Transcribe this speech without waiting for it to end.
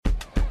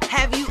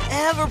Have you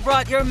ever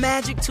brought your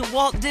magic to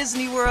Walt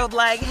Disney World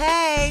like,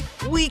 hey,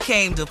 we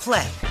came to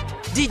play?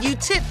 Did you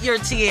tip your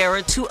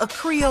tiara to a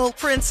Creole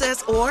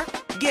princess or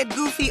get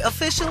goofy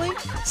officially?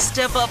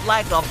 Step up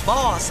like a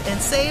boss and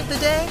save the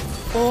day?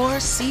 Or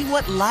see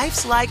what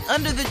life's like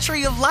under the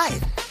tree of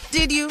life?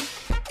 Did you?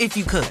 If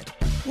you could.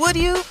 Would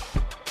you?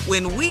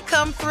 When we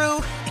come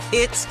through,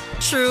 it's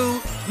true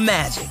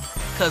magic.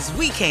 'Cause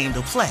we came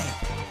to play.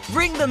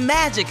 Bring the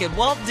magic at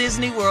Walt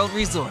Disney World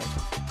Resort.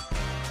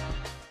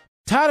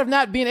 Tired of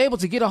not being able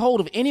to get a hold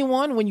of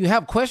anyone when you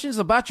have questions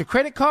about your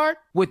credit card?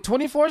 With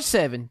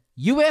 24/7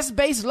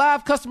 U.S.-based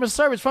live customer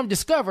service from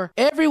Discover,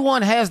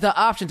 everyone has the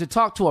option to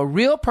talk to a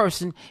real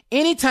person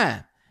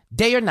anytime,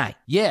 day or night.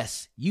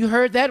 Yes, you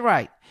heard that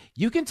right.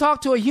 You can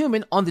talk to a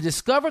human on the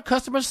Discover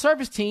customer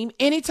service team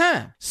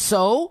anytime.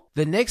 So,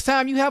 the next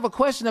time you have a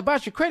question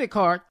about your credit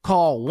card,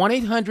 call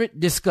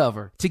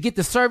 1-800-DISCOVER to get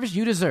the service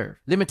you deserve.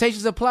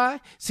 Limitations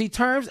apply. See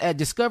terms at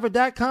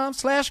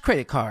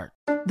discover.com/creditcard.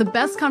 The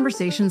best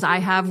conversations I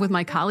have with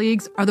my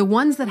colleagues are the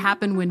ones that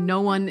happen when no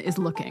one is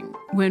looking,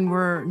 when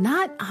we're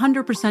not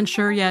 100%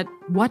 sure yet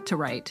what to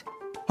write.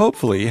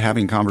 Hopefully,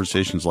 having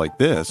conversations like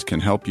this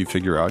can help you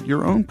figure out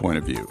your own point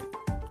of view.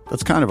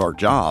 That's kind of our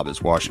job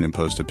as Washington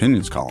Post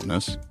opinions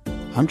columnists.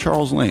 I'm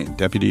Charles Lane,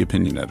 Deputy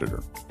Opinion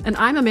Editor. And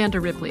I'm Amanda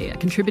Ripley, a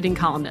contributing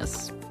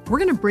columnist. We're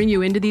going to bring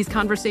you into these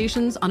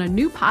conversations on a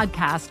new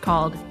podcast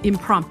called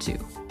Impromptu.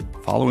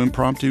 Follow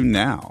Impromptu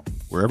now,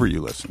 wherever you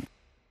listen.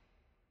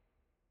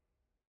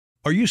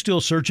 Are you still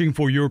searching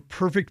for your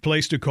perfect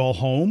place to call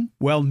home?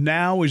 Well,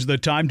 now is the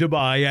time to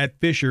buy at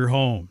Fisher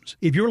Homes.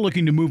 If you're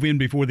looking to move in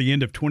before the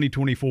end of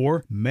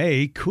 2024,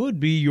 May could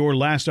be your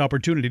last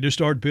opportunity to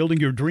start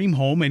building your dream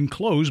home and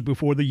close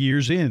before the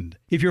year's end.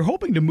 If you're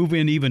hoping to move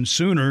in even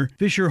sooner,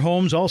 Fisher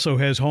Homes also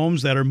has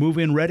homes that are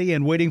move-in ready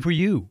and waiting for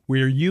you,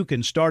 where you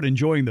can start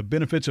enjoying the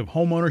benefits of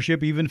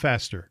homeownership even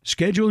faster.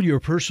 Schedule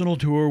your personal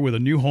tour with a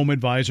new home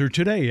advisor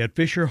today at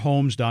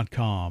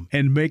FisherHomes.com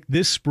and make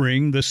this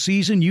spring the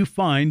season you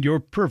find your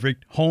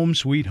perfect home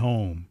sweet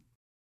home.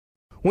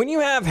 When you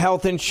have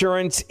health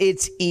insurance,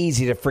 it's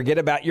easy to forget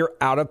about your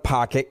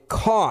out-of-pocket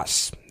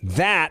costs.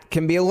 That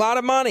can be a lot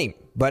of money,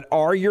 but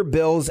are your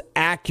bills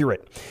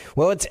accurate?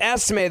 Well, it's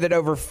estimated that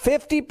over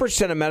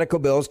 50% of medical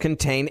bills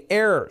contain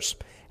errors.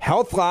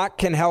 HealthLock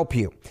can help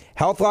you.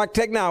 HealthLock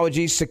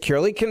technology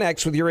securely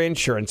connects with your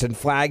insurance and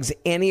flags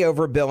any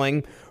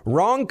overbilling,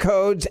 wrong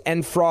codes,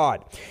 and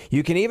fraud.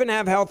 You can even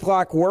have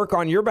HealthLock work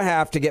on your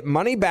behalf to get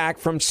money back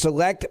from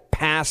select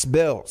past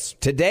bills.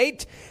 To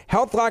date,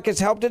 HealthLock has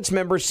helped its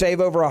members save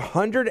over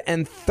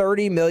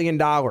 $130 million.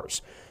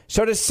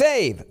 So to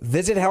save,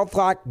 visit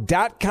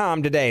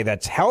healthlock.com today.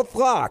 That's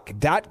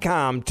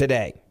healthlock.com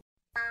today.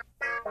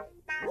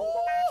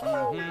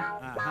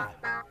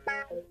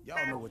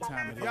 Y'all know what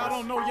time it is. Y'all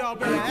don't know, y'all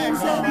better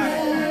ask somebody.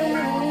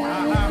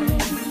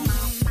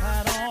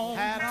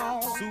 Hat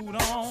on, suit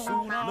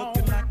on,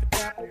 looking like a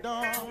dapper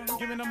dog,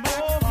 giving them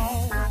all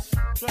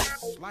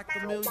dressed like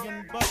 $1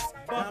 million,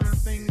 diamond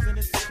things in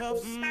his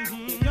cuffs.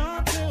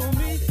 Y'all tell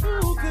me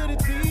who could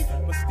it be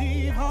but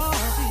Steve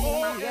Harvey?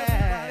 Oh,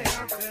 yeah.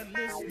 Everybody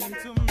listening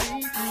to me.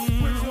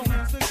 Put your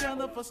hands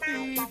together for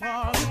Steve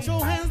Harvey. Put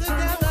your hands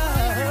together.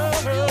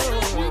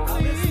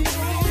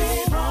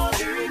 Steve Harvey.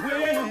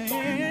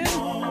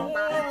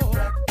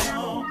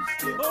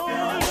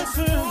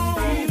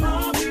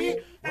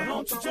 Why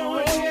don't you join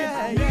me?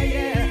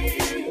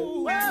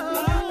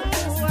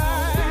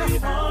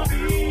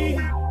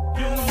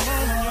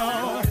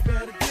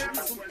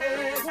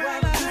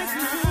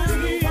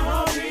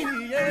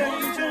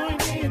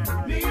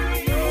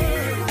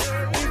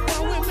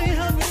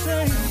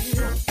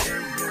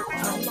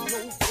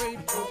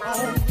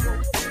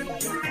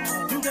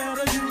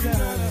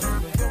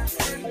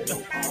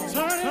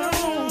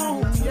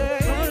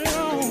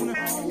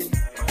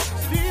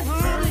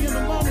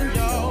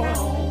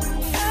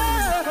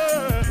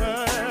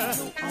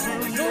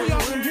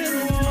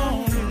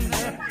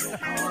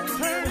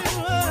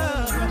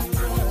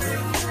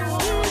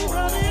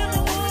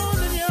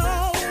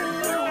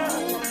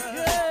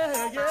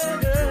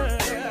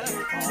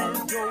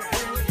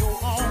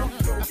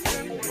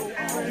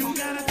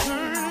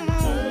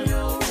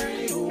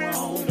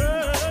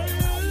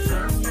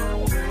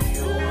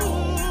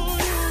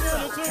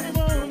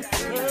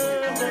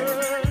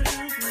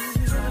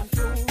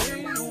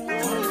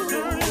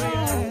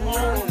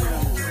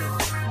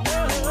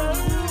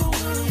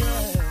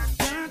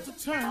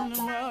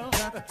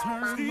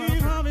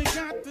 Steve Harvey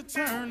got to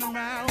turn them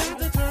out. Got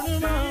to turn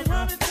them out.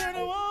 Harvey turn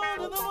them on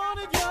to the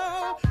morning,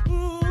 y'all.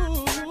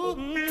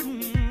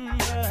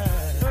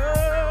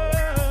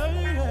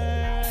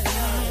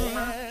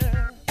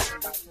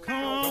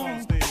 Come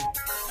on, Steve.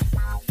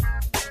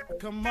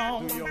 Come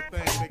on. Do your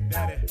thing, Big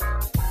Daddy.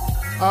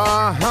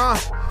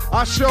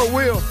 I sure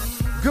will.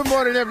 Good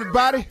morning,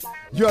 everybody.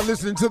 You're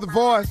listening to The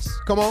Voice.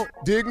 Come on,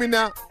 dig me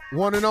now.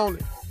 One and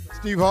only.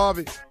 Steve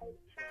Harvey.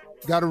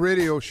 Got a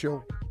radio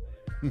show.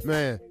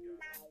 Man,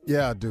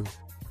 yeah, I do.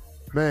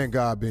 Man,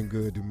 God been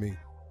good to me.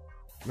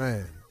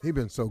 Man, he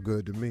been so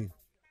good to me.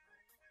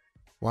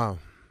 Wow.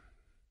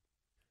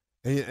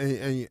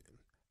 And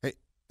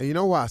you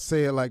know why I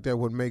say it like that,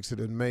 what makes it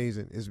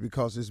amazing is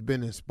because it's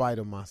been in spite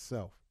of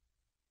myself.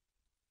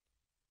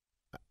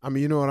 I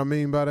mean, you know what I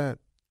mean by that?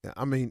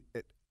 I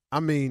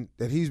mean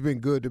that he's been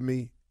good to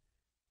me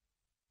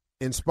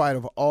in spite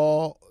of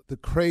all the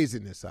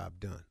craziness I've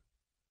done,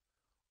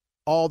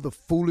 all the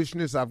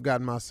foolishness I've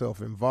gotten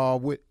myself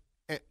involved with,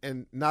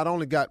 and not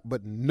only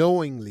but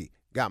knowingly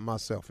got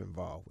myself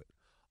involved with,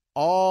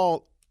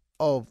 all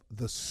of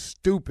the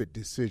stupid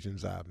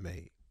decisions I've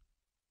made.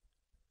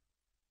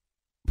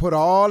 Put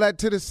all that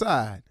to the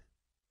side,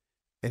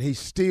 and he's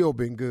still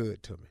been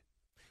good to me.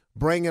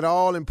 Bring it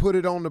all and put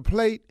it on the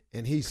plate,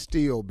 and he's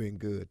still been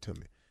good to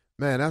me.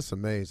 Man, that's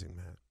amazing,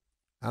 man.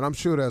 And I'm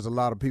sure there's a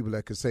lot of people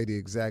that could say the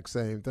exact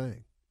same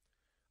thing.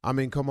 I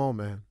mean, come on,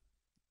 man.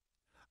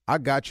 I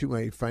got you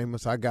ain't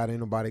famous. Ain't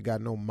nobody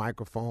got no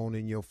microphone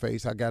in your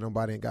face.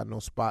 Nobody ain't got no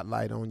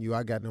spotlight on you.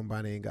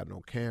 Nobody ain't got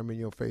no camera in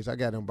your face.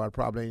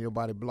 Probably ain't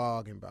nobody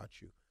blogging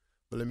about you.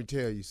 But let me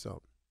tell you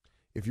something.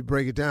 If you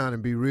break it down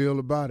and be real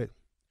about it,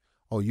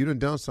 oh, you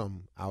done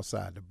something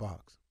outside the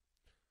box.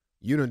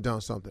 You done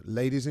something,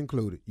 ladies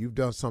included. You've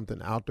done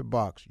something out the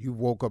box. You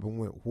woke up and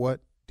went, what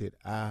did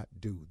I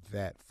do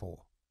that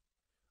for?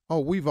 Oh,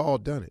 we've all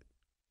done it.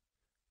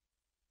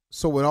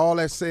 So with all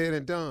that said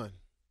and done,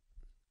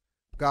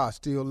 God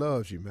still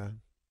loves you, man.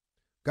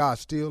 God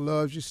still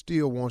loves you,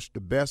 still wants the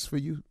best for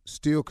you,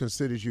 still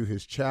considers you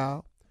his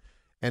child,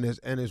 and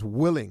is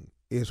willing,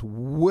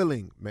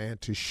 man,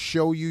 to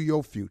show you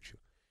your future.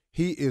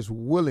 He is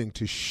willing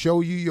to show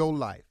you your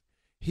life.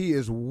 He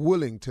is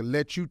willing to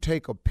let you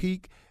take a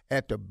peek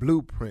at the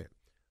blueprint.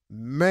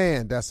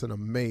 Man, that's an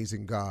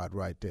amazing God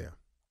right there.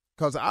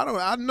 Because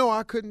I know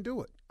I couldn't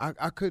do it.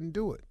 I couldn't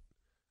do it.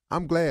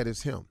 I'm glad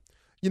it's him.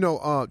 You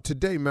know,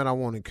 today, man, I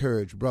want to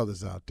encourage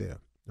brothers out there.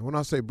 And when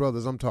I say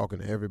brothers, I'm talking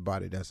to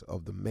everybody that's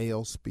of the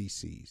male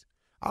species.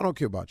 I don't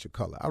care about your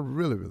color. I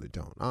really, really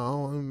don't. I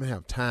don't even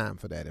have time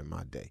for that in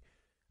my day.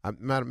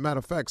 Matter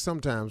of fact,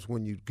 sometimes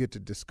when you get to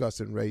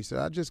discussing race,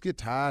 I just get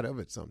tired of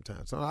it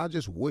sometimes. So I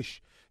just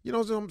wish, you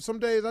know, some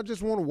days I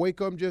just want to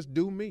wake up and just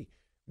do me.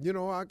 You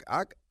know,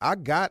 I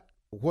got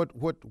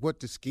what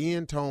the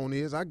skin tone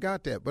is. I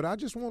got that. But I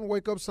just want to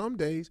wake up some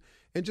days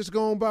and just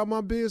go on about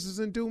my business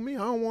and do me. I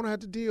don't want to have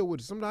to deal with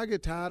it. Sometimes I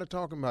get tired of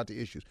talking about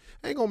the issues.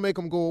 I ain't going to make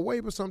them go away,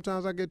 but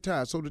sometimes I get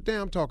tired. So today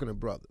I'm talking to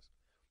brothers,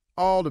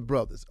 all the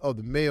brothers of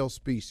the male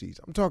species.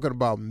 I'm talking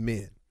about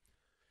men.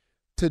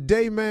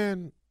 Today,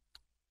 man,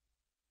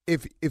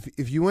 if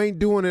you ain't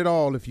doing it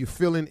all, if you're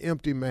feeling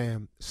empty,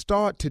 man,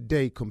 start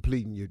today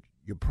completing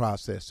your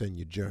process and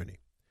your journey.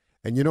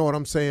 And you know what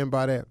I'm saying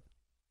by that?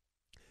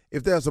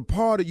 If there's a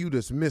part of you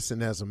that's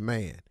missing as a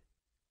man,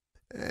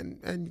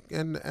 and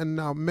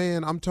now,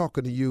 man, I'm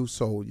talking to you,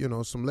 so, you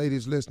know, some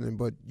ladies listening,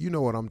 but you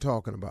know what I'm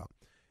talking about.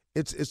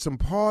 It's some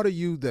part of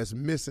you that's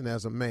missing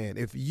as a man.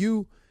 If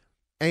you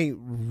ain't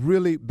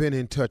really been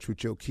in touch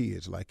with your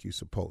kids like you're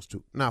supposed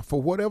to. Now,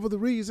 for whatever the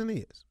reason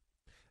is,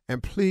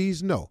 and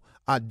please know,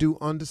 I do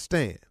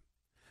understand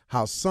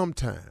how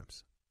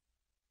sometimes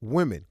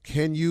women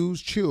can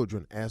use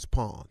children as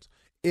pawns.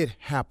 It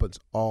happens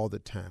all the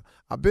time.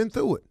 I've been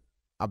through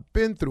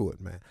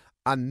it, man.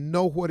 I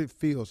know what it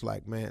feels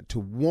like, man, to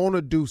want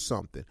to do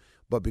something,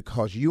 but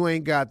because you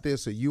ain't got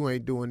this or you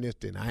ain't doing this,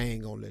 then I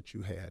ain't going to let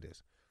you have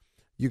this.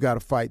 You got to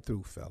fight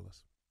through,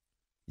 fellas.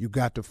 You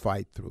got to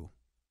fight through.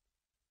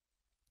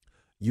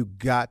 You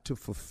got to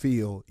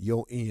fulfill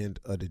your end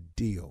of the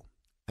deal.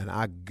 And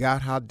I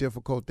got how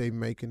difficult they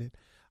making it.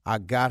 I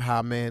got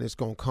how, man, it's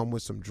going to come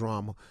with some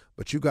drama,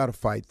 but you got to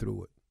fight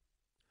through it.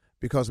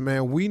 Because,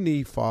 man, we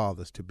need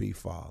fathers to be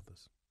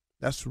fathers.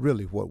 That's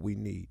really what we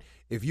need.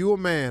 If you're a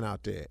man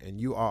out there and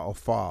you are a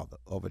father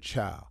of a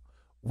child,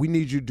 we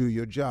need you to do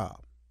your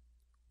job.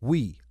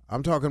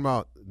 I'm talking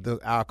about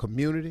our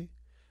community,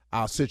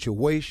 our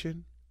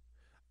situation,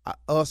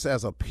 us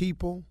as a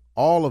people,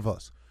 all of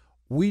us.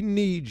 We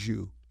need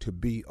you to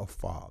be a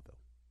father,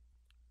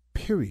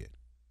 period.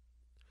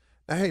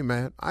 Now, hey,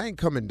 man, I ain't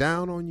coming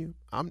down on you.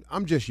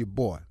 I'm just your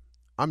boy.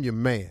 I'm your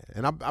man.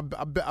 And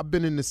I've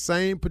been in the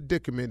same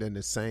predicament and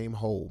the same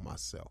hole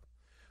myself,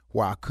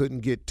 where I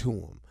couldn't get to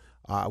them,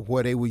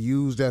 where they were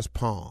used as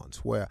pawns,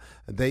 where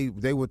they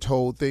were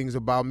told things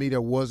about me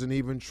that wasn't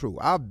even true.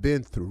 I've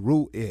been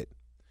through it.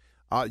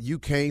 You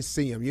can't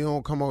see them. You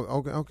don't come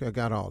over. Okay, I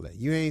got all that.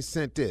 You ain't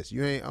sent this.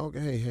 You ain't,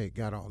 okay, hey,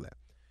 got all that.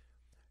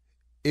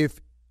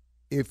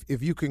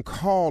 If you can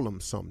call them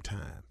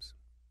sometimes,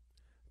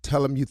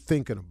 tell them you're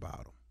thinking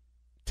about them.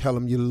 Tell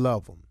them you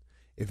love them.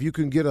 If you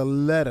can get a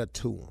letter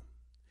to them,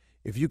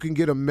 if you can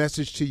get a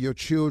message to your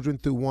children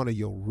through one of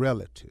your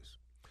relatives,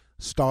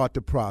 start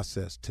the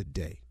process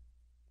today.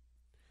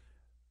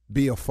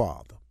 Be a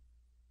father.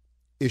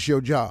 It's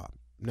your job.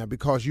 Now,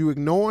 because you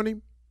ignoring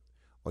him,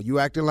 or you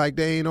acting like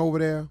they ain't over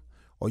there,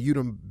 or you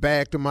done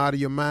backed them out of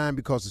your mind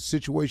because the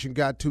situation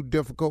got too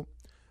difficult,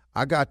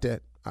 I got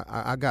that.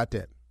 I got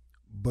that.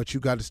 But you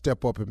got to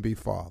step up and be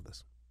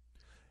fathers.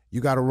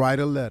 You got to write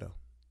a letter.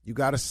 You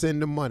got to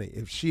send the money.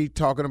 If she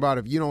talking about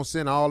if you don't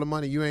send all the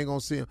money, you ain't going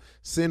to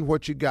send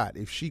what you got.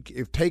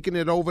 If taking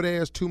it over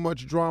there is too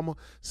much drama,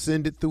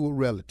 send it through a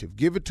relative.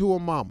 Give it to her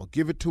mama.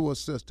 Give it to her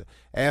sister.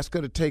 Ask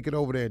her to take it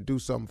over there and do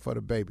something for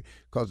the baby.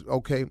 Because,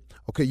 okay,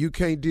 you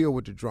can't deal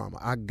with the drama.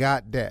 I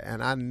got that.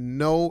 And I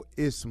know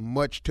it's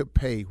much to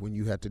pay when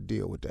you have to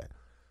deal with that.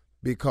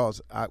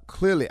 Because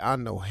clearly I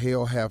know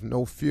hell have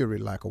no fury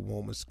like a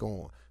woman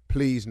scorned.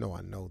 Please know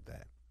I know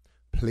that.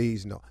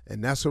 Please know.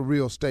 And that's a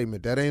real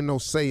statement. That ain't no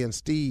saying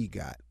Steve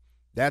got.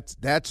 That's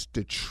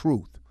the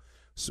truth.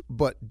 So,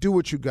 but do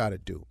what you got to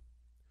do.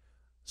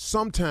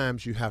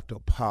 Sometimes you have to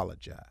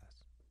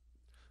apologize.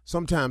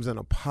 Sometimes an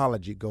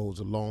apology goes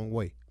a long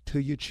way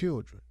to your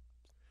children.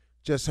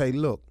 Just say,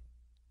 look,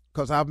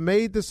 because I've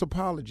made this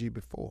apology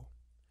before.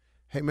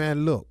 Hey,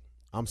 man, look,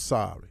 I'm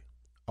sorry.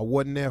 I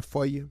wasn't there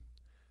for you.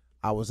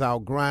 I was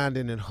out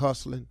grinding and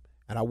hustling,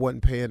 and I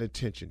wasn't paying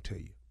attention to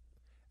you.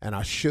 And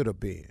I should have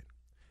been.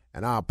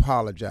 And I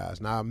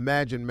apologize. Now,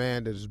 imagine,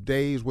 man, there's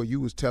days where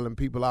you was telling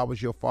people I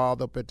was your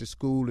father up at the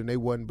school and they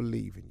wasn't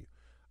believing you.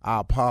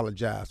 I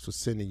apologize for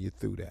sending you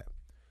through that.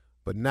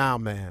 But now,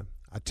 man,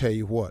 I tell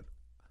you what,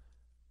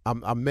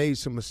 I made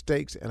some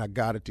mistakes and I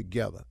got it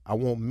together. I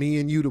want me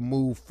and you to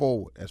move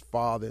forward as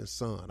father and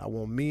son. I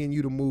want me and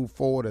you to move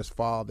forward as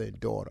father and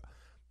daughter.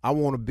 I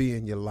want to be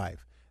in your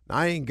life. Now,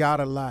 I ain't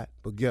got a lot,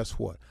 but guess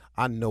what?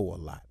 I know a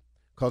lot.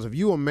 Because if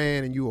you a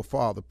man and you a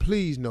father,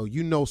 please know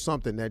you know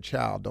something that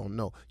child don't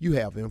know. You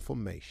have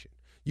information.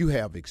 You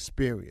have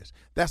experience.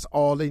 That's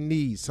all they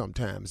need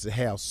sometimes, to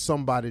have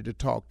somebody to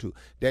talk to.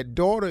 That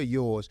daughter of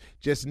yours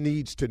just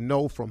needs to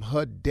know from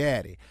her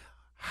daddy,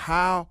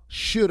 how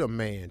should a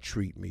man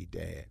treat me,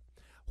 Dad?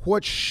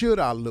 What should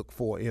I look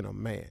for in a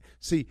man?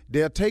 See,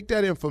 they'll take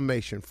that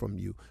information from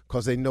you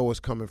because they know it's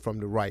coming from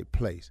the right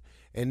place.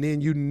 And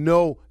then you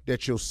know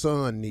that your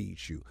son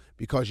needs you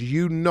because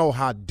you know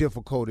how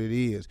difficult it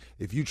is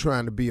if you're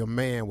trying to be a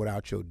man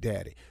without your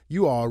daddy.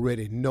 You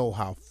already know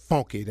how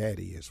funky that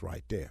is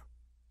right there.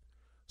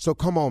 So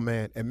come on,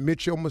 man,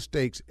 admit your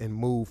mistakes and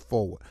move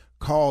forward.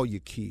 Call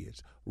your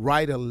kids,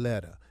 write a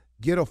letter,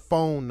 get a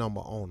phone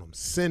number on them,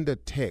 send a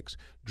text,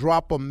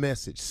 drop a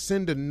message,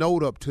 send a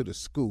note up to the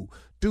school.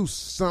 Do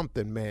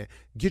something, man.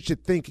 Get your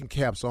thinking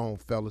caps on,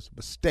 fellas,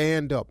 but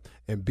stand up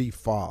and be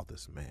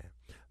fathers, man.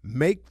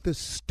 Make the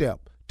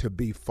step to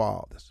be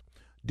fathers.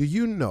 Do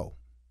you know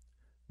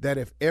that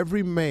if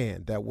every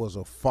man that was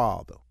a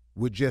father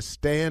would just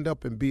stand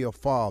up and be a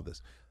father,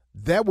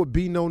 there would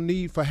be no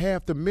need for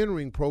half the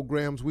mentoring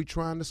programs we're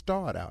trying to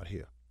start out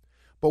here.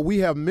 But we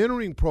have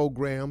mentoring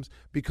programs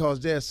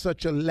because there's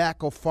such a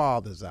lack of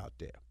fathers out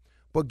there.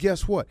 But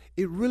guess what?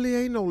 It really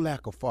ain't no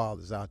lack of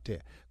fathers out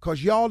there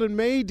because y'all done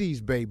made these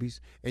babies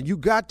and you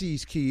got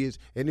these kids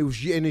and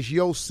it's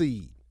your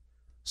seed.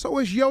 So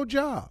it's your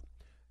job.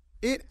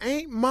 It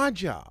ain't my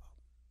job.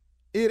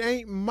 It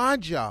ain't my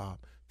job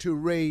to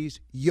raise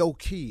your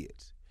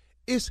kids.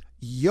 It's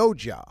your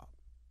job.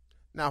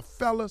 Now,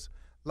 fellas,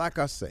 like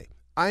I say,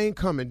 I ain't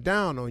coming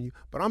down on you,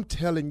 but I'm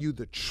telling you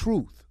the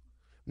truth.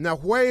 Now,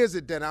 where is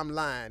it that I'm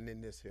lying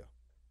in this here?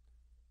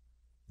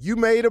 You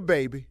made a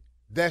baby.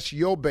 That's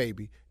your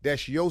baby.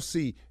 That's your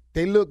seed.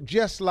 They look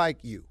just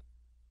like you.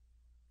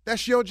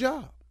 That's your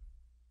job.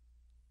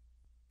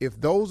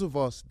 If those of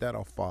us that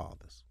are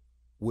fathers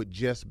would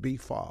just be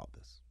fathers,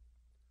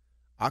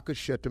 I could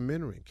shut the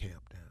mentoring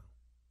camp down.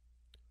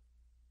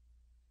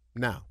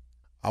 Now,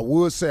 I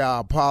would say I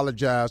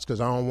apologize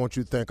because I don't want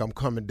you to think I'm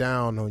coming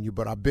down on you,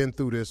 but I've been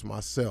through this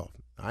myself.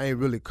 I ain't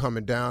really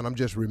coming down. I'm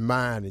just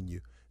reminding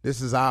you.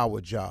 This is our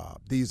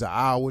job. These are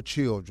our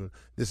children.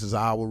 This is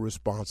our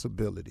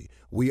responsibility.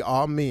 We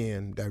are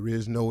men. There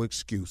is no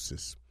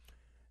excuses.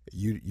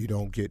 You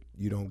don't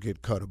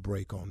get cut a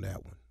break on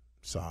that one.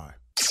 Sorry.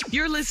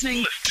 You're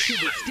listening to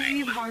the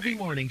Steve Harvey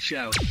Morning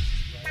Show.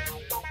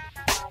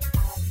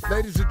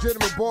 Ladies and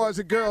gentlemen, boys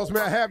and girls, may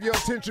I have your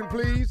attention,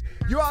 please?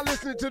 You are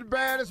listening to the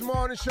baddest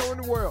morning show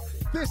in the world.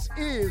 This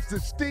is the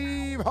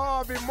Steve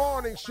Harvey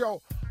Morning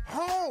Show,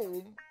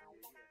 home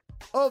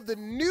of the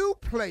new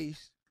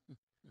place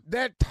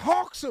that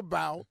talks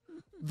about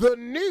the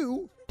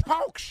new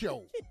talk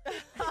show.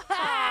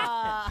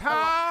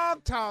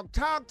 Talk.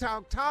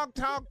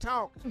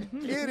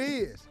 It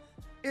is.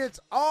 It's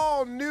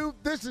all new.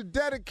 This is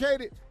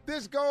dedicated.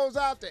 This goes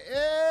out to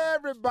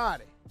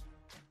everybody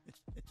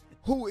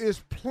who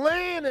is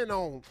planning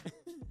on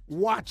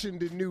watching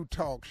the new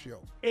talk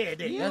show.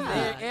 Every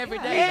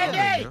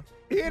day.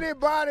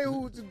 Anybody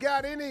who's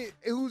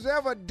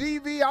ever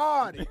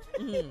DVR'd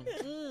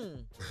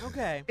it.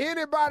 Okay.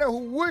 Anybody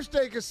who wish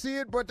they could see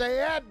it, but they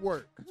at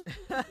work.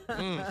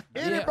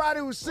 Anybody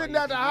who's sitting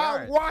at the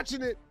house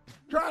watching it,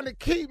 trying to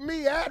keep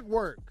me at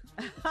work.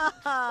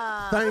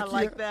 I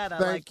like that.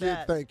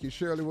 Thank you.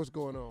 Shirley, what's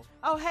going on?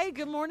 Oh, hey,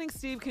 good morning,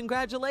 Steve.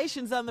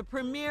 Congratulations on the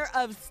premiere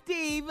of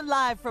Steve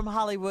live from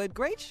Hollywood.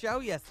 Great show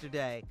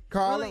yesterday.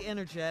 Carla? Really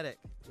energetic.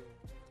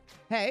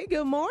 Hey,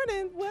 good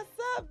morning. What's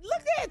up?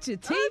 Look at you.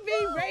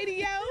 TV,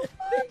 radio.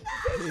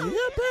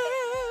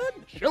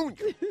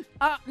 Junior.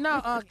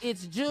 No,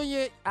 it's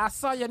Junior. I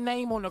saw your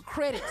name on the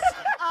credits.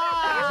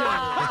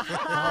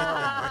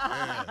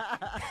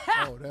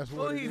 Oh, that's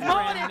what it is.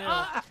 Morning,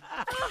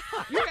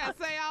 You gotta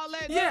say all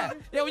that. Yeah,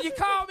 when you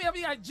call me, I'll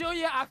be like,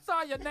 Junior, I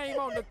saw your name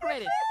on the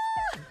credits.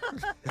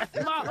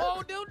 That's my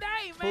whole new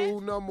name, man.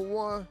 Fool number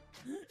one.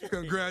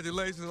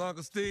 Congratulations,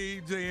 Uncle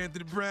Steve, J.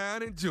 Anthony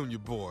Brown, and Junior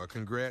Boy.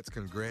 Congrats,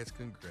 baby.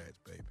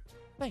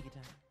 Thank you,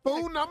 Tom.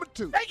 Fool number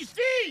two. Thank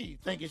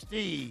you,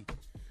 Steve.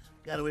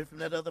 Got away from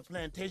that other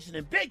plantation,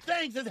 and big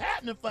things is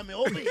happening for me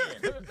over here.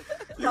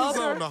 You was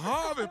on the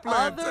Harvey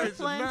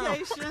plantation now.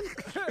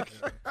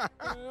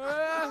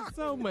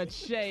 So much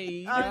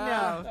shade.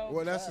 I know.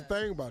 Well, that's the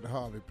thing about the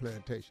Harvey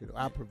plantation.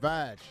 I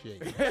provide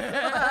shade. You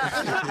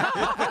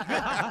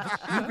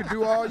can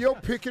do all your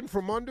picking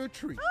from under a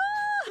tree.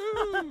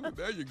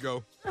 There you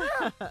go.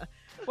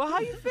 Well, how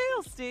you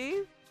feel,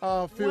 Steve? Feel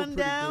One pretty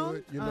down?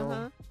 good, you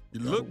know. You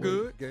look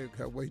good.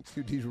 Gotta wait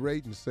till these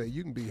ratings say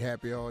you can be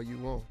happy all you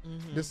want.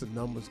 This is a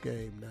numbers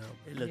game now.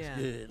 It looks Yeah.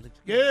 good. Looks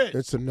good.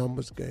 It's a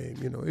numbers game.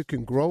 You know, it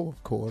can grow,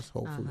 of course,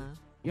 hopefully.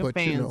 Your But,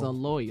 fans you know, are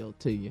loyal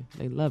to you.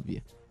 They love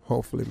you.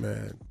 hopefully,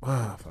 man.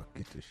 Wow, if I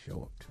get this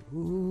show up to,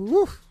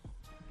 ooh,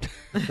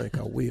 I think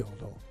I will,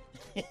 though.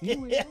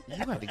 You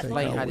got to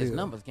explain how this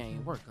numbers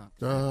game work, huh?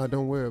 Nah,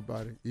 don't worry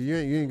about it. You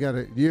ain't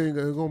gonna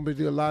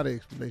be a lot of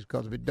explanation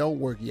because if it don't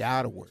work, you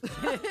out of work.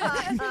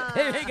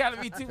 It ain't got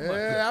to be too much.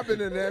 Yeah, I've been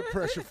in that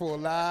pressure for a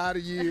lot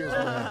of years,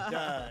 man.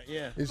 God,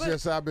 yeah. It's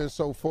just I've been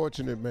so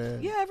fortunate,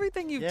 man. Yeah,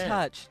 everything you've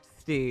touched,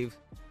 Steve.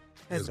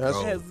 It's That's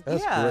gold.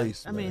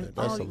 grace, I man. mean,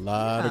 That's a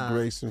lot of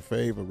grace and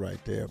favor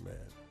right there, man.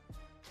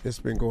 It's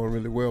been going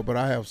really well, but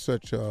I have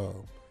such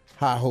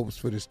high hopes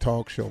for this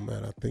talk show,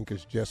 man. I think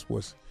it's just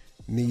what's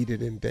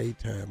needed in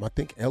daytime. I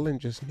think Ellen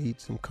just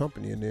needs some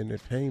company in the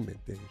entertainment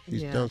thing.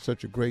 She's done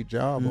such a great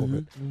job of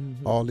it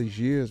all these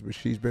years, but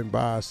she's been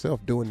by herself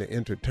doing the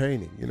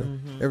entertaining. You know,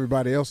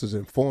 everybody else is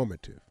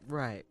informative.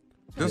 Right.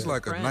 Just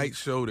like a night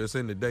show that's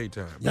in the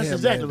daytime. That's Yeah,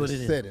 exactly man, what the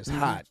it is. set is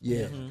hot.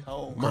 Yeah,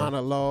 Oh,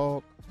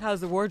 monologue.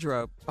 How's the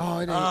wardrobe? Oh,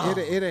 it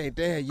ain't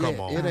there yet.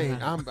 Come on. It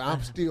ain't.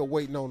 I'm still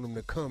waiting on them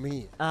to come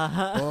in.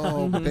 Uh-huh.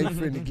 Oh, but they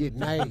finna get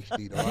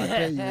nasty though. I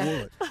tell you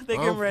what. They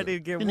getting ready to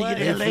get Finna what? get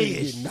They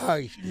LA-ish. finna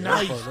get nasty.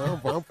 Nice.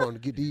 I'm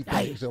finna get these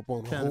things up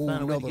on a Trying to whole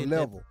find a way to nother get that.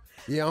 level.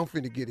 Yeah, I'm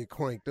finna get it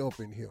cranked up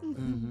in here.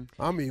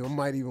 I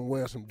might even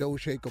wear some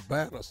Dolce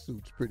Gabbana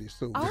suits pretty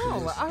soon. Oh,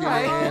 all Skinny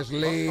right. ass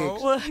legs.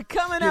 Well,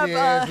 coming Skinny up,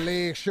 ass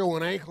legs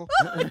showing ankle.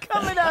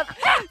 coming up,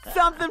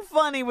 something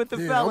funny with the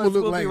Yeah, I'm fellas. gonna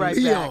look We'll like be right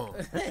Leon.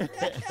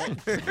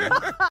 back.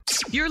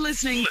 You're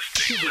listening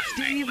to the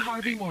Steve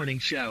Harvey Morning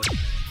Show.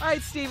 All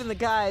right, Steve and the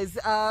guys,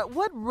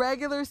 what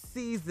regular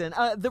season,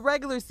 the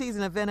regular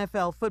season of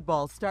NFL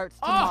football starts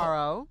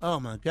tomorrow. Oh,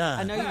 my God.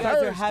 I know you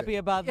guys are happy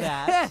about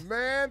that.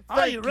 Man, Are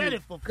thank you ready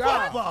for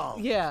God. football?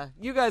 Yeah,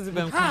 you guys have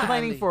been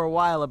complaining for a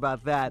while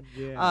about that.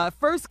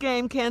 First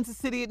game, Kansas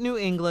City at New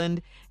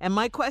England. And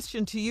my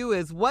question to you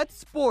is, what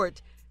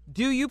sport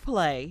do you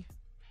play,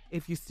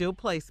 if you still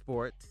play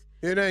sports?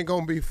 It ain't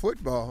gonna be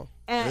football.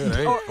 And, It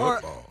ain't or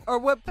football.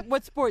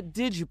 what sport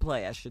did you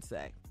play, I should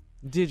say?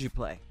 Did you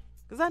play?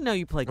 Because I know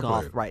you play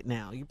golf played. right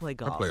now. You play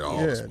golf. I play all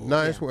Yeah, sports.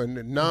 nice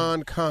one.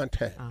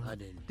 Non-contact. I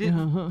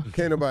didn't.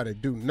 Can't nobody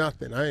do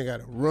nothing. I ain't got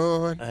to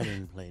run. I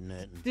didn't play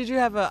nothing. Did you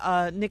have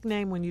a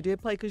nickname when you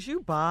did play? Because you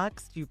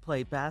boxed, you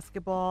played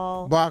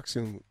basketball.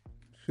 Boxing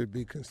should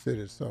be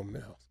considered something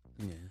else.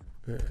 Yeah.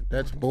 Yeah,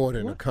 that's more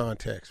than a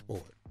contact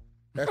sport.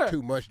 That's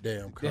too much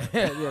damn contact.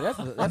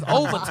 That's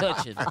over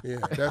touching. Yeah,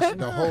 that's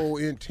the whole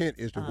intent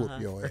is to whoop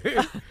your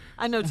ass.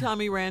 I know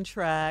Tommy ran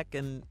track,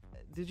 and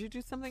did you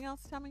do something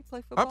else, Tommy? Play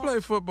I football?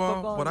 played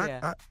football, but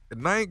yeah.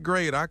 in ninth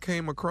grade, I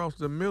came across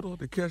the middle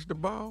to catch the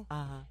ball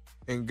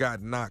and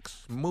got knocked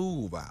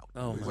smooth out.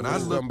 Oh, when my I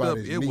looked up,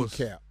 Somebody's it was.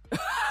 kneecap.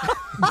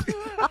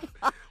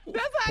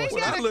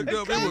 When I looked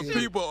up, it was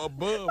people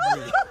above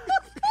me.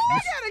 He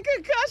got a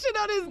concussion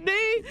on his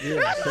knee.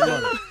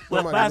 Yeah,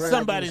 Well, by ran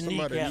somebody's into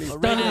kneecap. knee. A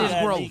Stunted his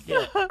regular growth.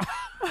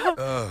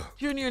 kneecap.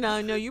 Junior, now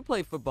I know you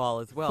played football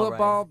as well,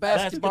 Football, right?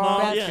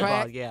 basketball, yeah.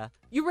 track. Yeah.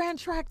 You ran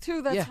track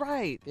too, that's Yeah.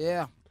 right.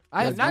 Yeah.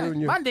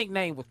 Junior. My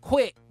nickname was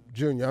Quick.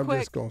 Junior, I'm Quick.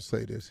 just going to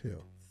say this here.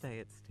 Say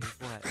it, Steve.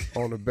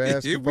 What? On the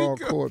basketball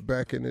go. court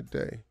back in the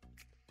day,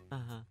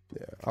 Uh-huh.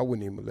 yeah, I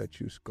wouldn't even let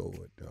you score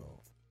it, dog.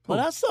 But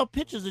I saw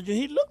pictures of you.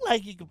 He looked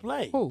like he could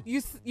play. Who?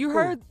 You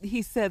heard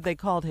he said they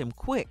called him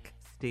Quick,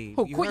 Steve.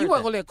 Who? You Quick? heard You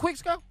wasn't that. gonna let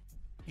Quicks go?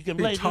 You can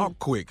He play. talk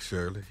quick,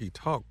 Shirley. He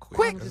talk quick.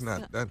 Quick. That's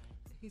not that.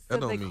 He That said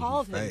don't they mean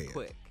called he's him fast.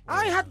 Quick.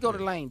 I ain't had to go to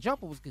the lane.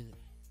 Jumper was good.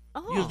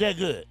 Oh. You was that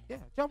good. Yeah,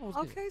 jumper was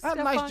Okay, good. I had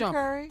a nice Stephon jumper.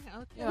 Curry.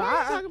 Okay. Yeah, Why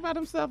I- he talking about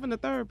himself in the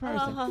third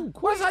person? Uh-huh.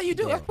 That's how you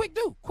do. That's Quick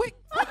do. Quick.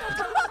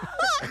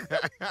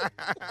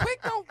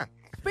 Quick don't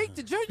speak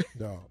to Junior.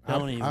 No,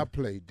 Don't even. I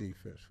played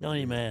defense. Don't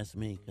even ask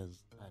me because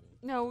I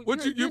didn't. No, What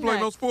you're- you you're play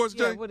no next. sports,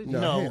 Yeah, Jay? what did No.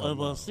 you No, hell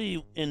no. well,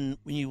 see, when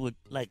you would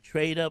like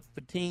trade up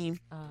for team,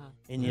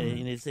 and you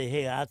and they say,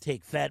 "Hey, I'll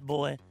take Fat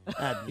Boy,"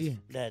 that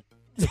That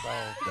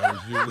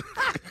was you.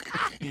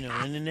 you know,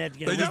 and then that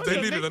They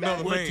needed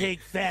another we'll man.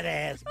 take Fat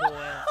Ass Boy.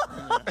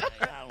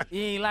 I don't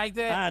You ain't like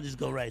that? I just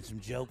go write some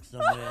jokes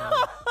somewhere.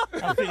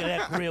 I figured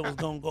that career was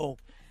gonna go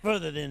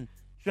further than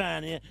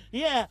trying to.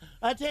 Yeah,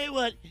 I tell you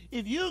what,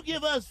 if you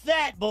give us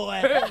Fat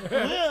Boy,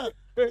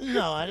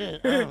 no, I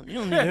didn't. You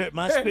don't need to hurt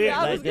my spirit Yeah,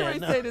 I was like going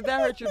that. to say, did that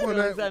hurt your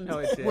feelings? I know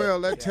it did. Well,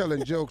 that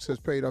telling jokes has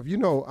paid off. You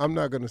know, I'm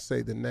not going to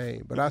say the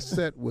name, but I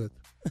sat with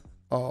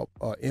an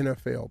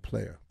NFL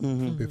player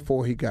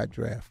before he got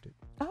drafted.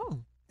 Oh.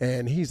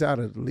 And he's out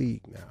of the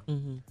league now.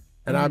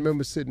 And I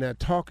remember sitting there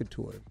talking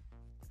to him.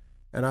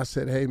 And I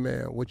said, hey,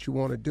 man, what you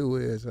want to do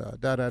is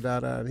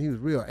da-da-da-da. And he was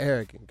a real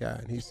arrogant guy.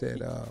 And he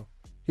said,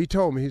 he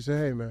told me, he said,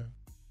 hey, man,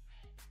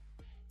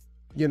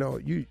 you know,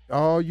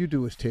 all you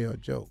do is tell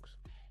jokes.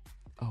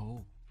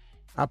 Oh.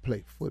 I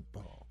play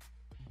football.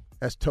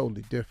 That's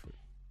totally different.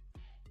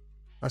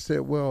 I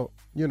said, well,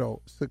 you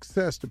know,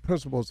 success, the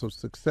principles of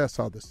success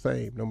are the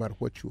same no matter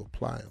what you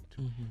apply them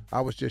to.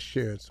 I was just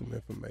sharing some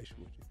information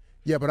with you.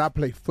 Yeah, but I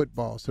play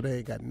football, so they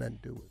ain't got nothing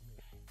to do with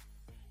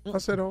me. I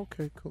said,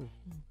 okay, cool.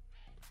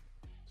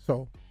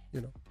 So,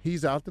 you know,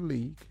 he's out the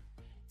league.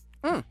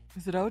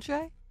 Is it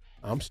OJ?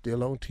 I'm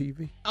still on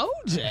TV.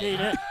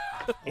 OJ.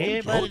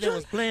 Everybody that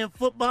was playing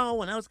football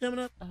when I was coming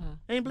up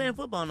ain't playing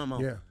football no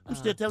more. Yeah. I'm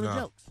still telling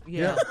jokes.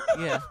 Yeah.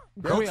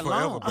 Coach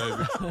forever,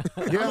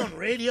 baby. I'm on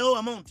radio.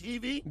 I'm on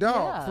TV.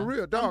 Dog, for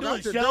real, dog. doing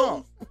I'm just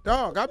shows.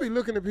 dog. I be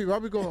looking at people. I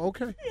be going,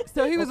 okay.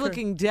 So he was Okay.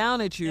 looking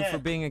down at you for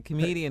being a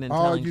comedian and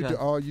All telling you jokes.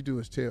 all you do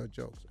is tell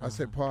jokes. I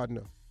said,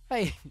 partner,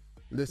 Hey,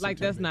 listen Like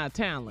to that's me. not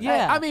talent.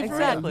 Yeah, I mean, for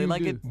real. exactly.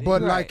 Like it,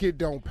 But right. like it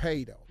don't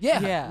pay though.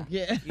 yeah.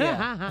 Yeah.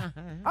 Yeah.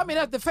 I mean,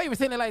 that's the favorite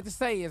thing they like to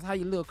say is how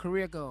your little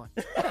career going.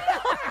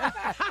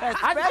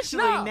 Especially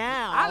No,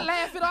 now. I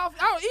laugh it off.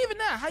 Oh, even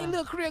now, how your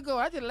little career going?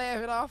 I just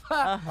laugh it off.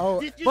 Oh,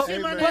 Did you see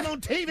my name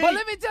on TV? But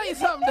let me tell you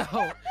something,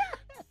 though.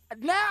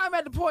 Now I'm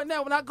at the point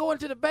now when I go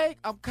into the bank,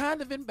 I'm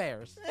kind of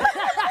embarrassed.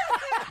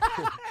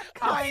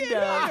 Kind of.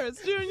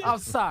 Embarrassed, Junior. I'm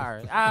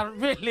sorry. I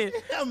really.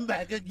 I'm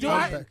back Do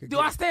again.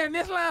 I stay in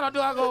this line or do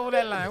I go over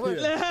that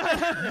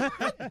line?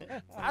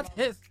 I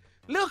just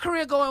little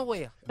career going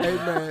well. hey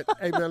man,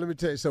 let me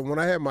tell you something. When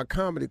I had my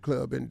comedy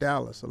club in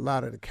Dallas, a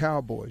lot of the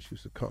Cowboys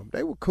used to come.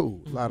 They were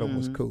cool. A lot of them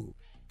was cool.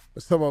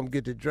 But some of them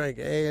get to drink.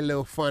 Hey,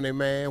 little funny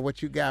man,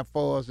 what you got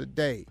for us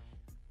today?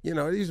 You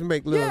know, they used to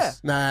make little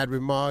snide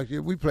remarks.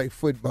 Yeah, we play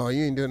football.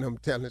 You ain't doing them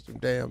telling some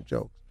damn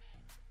jokes.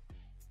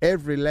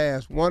 Every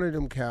last one of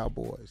them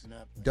Cowboys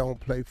don't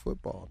play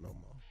football no more.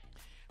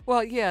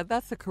 Well, yeah,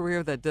 that's a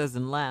career that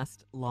doesn't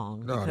last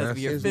long No, because of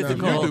your it's not.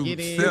 physical, You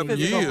do your 7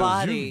 physical years.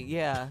 body.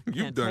 Yeah. You've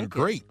can't done take it.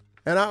 great.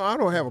 And I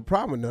don't have a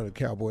problem with none of the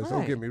Cowboys. Don't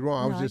Right. get me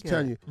wrong. I No, was I just get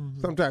telling it. you,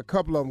 sometimes a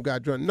couple of them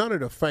got drunk. None of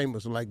the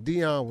famous, like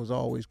Deion was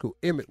always cool.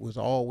 Emmett was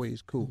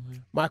always cool.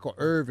 Michael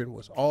Irvin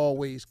was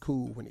always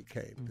cool when he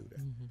came through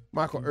that.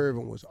 Michael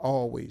Irvin was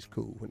always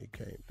cool when he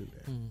came through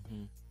that.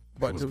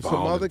 But was there was some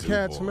balling other too,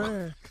 cats, boy.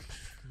 man.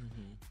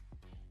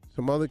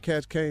 Some other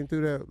cats came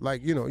through that.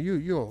 Like, you know,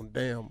 you on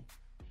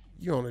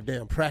a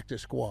damn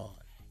practice squad.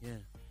 Yeah.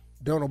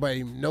 Don't nobody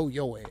even know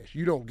your ass.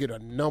 You don't get a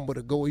number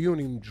to go. You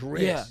don't even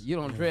dress. Yeah, you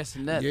don't dress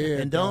in that. Yeah,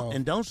 And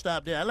dog. don't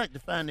stop there. I like to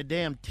find the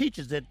damn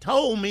teachers that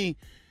told me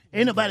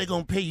ain't nobody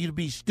gonna pay you to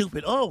be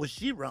stupid. Oh, was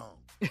she wrong?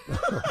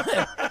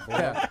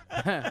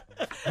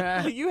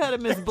 You had a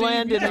Miss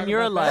Blandon in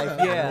your life,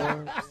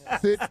 yeah.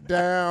 Sit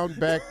down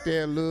back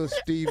there, little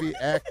Stevie,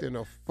 acting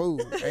a fool.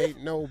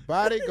 Ain't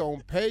nobody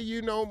gonna pay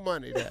you no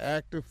money to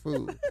act a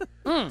fool.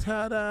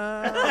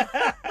 Ta-da!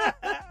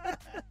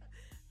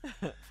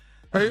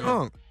 Hey,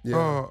 Unc.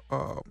 Yeah.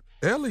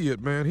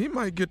 Elliot, man, he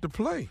might get to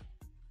play.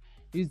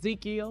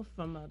 Ezekiel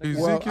from the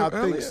Well, Ezekiel I think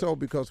Elliott? so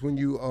because when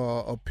you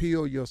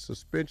appeal your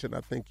suspension,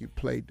 I think you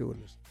play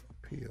during this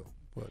appeal.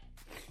 But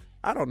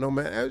I don't know,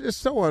 man. It's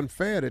just so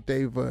unfair that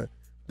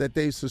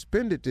they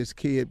suspended this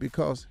kid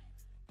because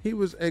he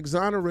was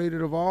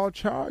exonerated of all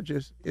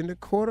charges in the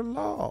court of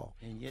law.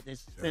 And yet they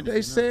suspended They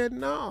him. said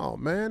no,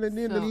 man, and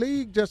then the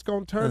league just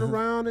gonna turn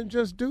around and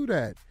just do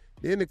that.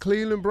 Then the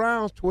Cleveland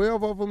Browns,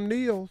 12 of them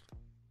kneeled.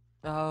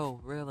 Oh,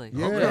 really?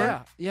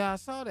 Yeah. Yeah, I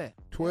saw that.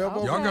 12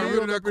 of Y'all them got rid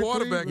kneeled of that up in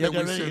quarterback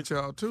Cleveland. that we sent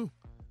y'all to.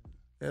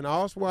 And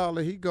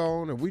Osweiler, he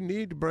gone, and we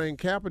need to bring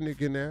Kaepernick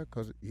in there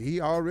because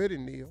he already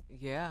kneeled.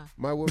 Yeah.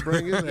 Might well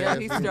bring his Yeah, ass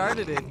he in.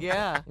 started it.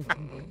 Yeah.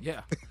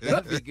 Yeah,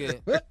 that'd be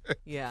good.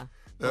 Yeah.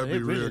 That'd they be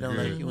really real don't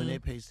good. like you when they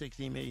pay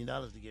 $16 million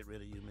to get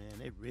rid of you, man.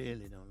 They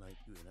really don't like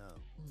you at all.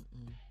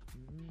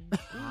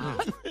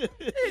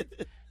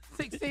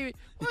 16.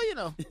 Well, you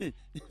know, it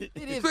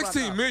is.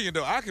 $16 million,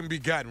 though, I can be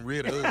gotten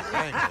rid of.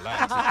 I ain't gonna lie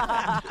to you.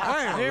 I ain't gonna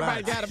lie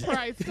Everybody to got a you.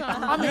 price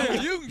tag. I mean,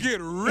 Yeah, you can get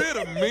rid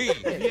of me. you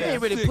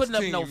ain't really putting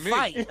up no 16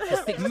 million. fight for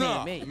 16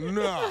 No, million.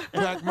 no.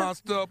 Pack my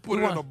stuff, put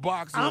it in a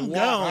box, and I'm walk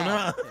gone,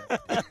 out.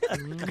 huh?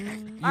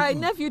 All right,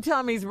 Nephew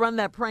Tommy's Run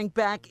That Prank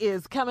Back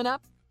is coming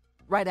up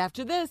right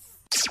after this.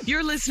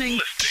 You're listening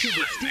to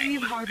the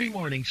Steve Harvey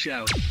Morning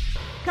Show.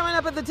 Coming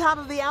up at the top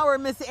of the hour,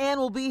 Miss Ann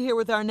will be here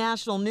with our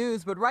national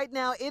news. But right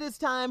now, it is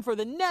time for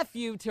the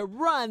nephew to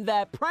run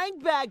that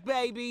prank back,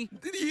 baby.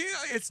 Yeah,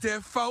 it's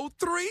that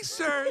 4-3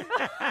 shirt.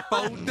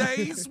 4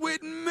 days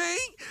with me.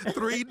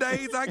 3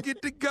 days I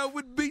get to go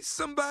and be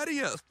somebody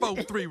else.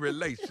 4-3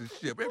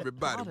 relationship.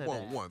 Everybody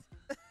want one.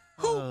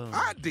 Who?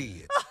 I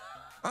did.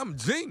 I'm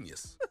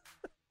genius.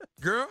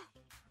 Girl,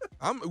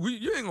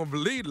 you ain't gonna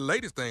believe the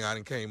latest thing I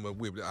done came up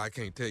with. I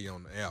can't tell you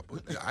on the app,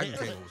 but I done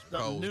came up with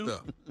some cold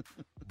stuff.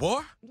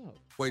 Boy,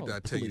 wait till I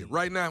tell you.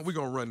 Right now, we're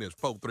gonna run this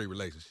 4-3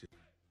 relationship.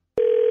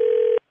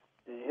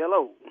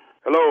 Hello.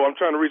 Hello, I'm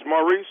trying to reach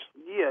Maurice.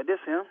 Yeah, this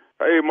him.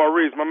 Hey,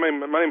 Maurice, my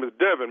name is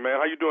Devin,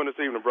 man. How you doing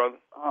this evening, brother?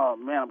 Oh,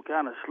 man, I'm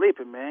kind of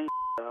sleepy, man.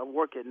 I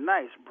work at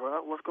nights,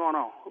 bro. What's going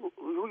on?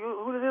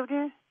 Who is this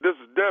again? This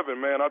is Devin,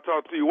 man. I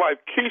talked to your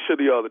wife, Keisha,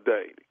 the other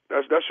day.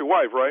 That's your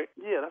wife, right?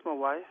 Yeah, that's my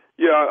wife.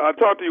 Yeah, I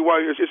talked to your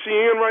wife. Is she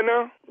in right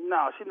now?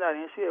 No, she's not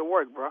in. She at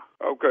work, bro.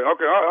 Okay.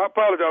 I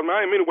apologize, man.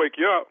 I didn't mean to wake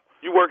you up.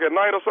 You work at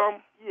night or something?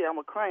 Yeah, I'm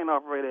a crane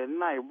operator at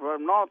night, bro.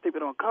 Normal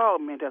people don't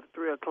call me until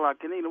 3 o'clock.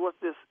 And what's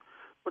this?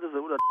 What is a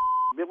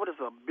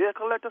bill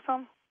collector or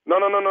something? No.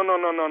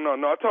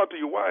 I talked to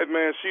your wife,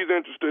 man. She's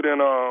interested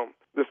in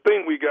this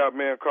thing we got,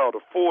 man, called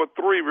a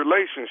 4-3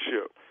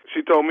 relationship.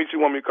 She told me she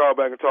wanted me to call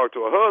back and talk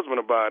to her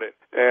husband about it.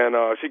 And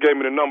she gave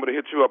me the number to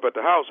hit you up at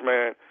the house,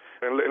 man,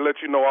 and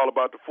let you know all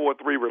about the 4-3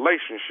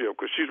 relationship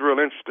because she's real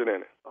interested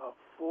in it. A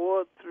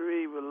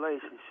 4-3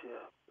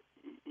 relationship.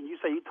 You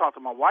say you talked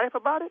to my wife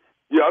about it?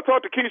 Yeah, I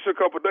talked to Keisha a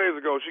couple of days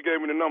ago. She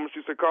gave me the number. She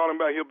said, call him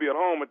back. He'll be at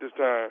home at this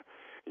time.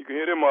 You can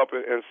hit him up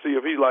and see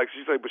if he likes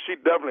it. She said, but she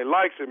definitely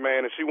likes it,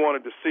 man, and she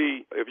wanted to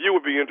see if you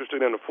would be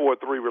interested in a 4-3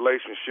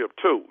 relationship,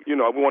 too. You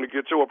know, we want to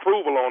get your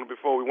approval on it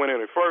before we went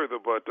any further,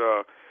 but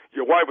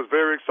your wife was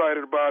very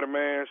excited about it,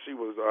 man. She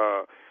was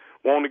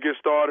wanting to get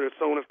started as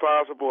soon as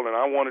possible, and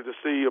I wanted to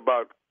see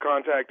about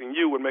contacting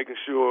you and making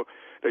sure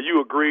that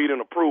you agreed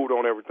and approved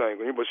on everything.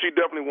 But she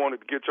definitely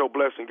wanted to get your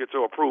blessing, get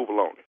your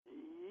approval on it.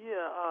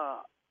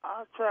 Yeah,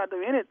 I'll try to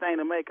do anything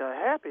to make her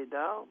happy,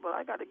 dog, but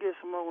I got to get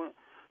some more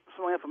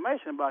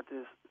information about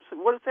this. So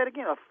what is that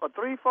again? A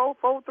 3-4,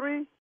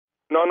 4-3?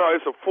 No,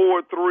 it's a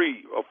 4-3.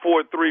 A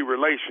 4-3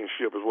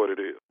 relationship is what it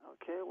is.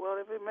 Okay, well,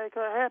 if it make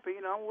her happy,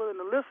 I'm willing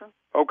to listen.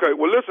 Okay,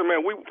 well, listen,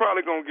 man, we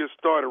probably going to get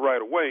started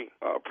right away.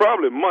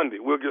 Probably Monday.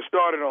 We'll get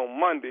started on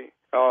Monday.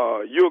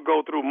 You'll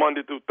go through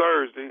Monday through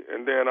Thursday,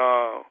 and then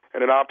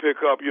I'll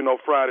pick up,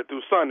 Friday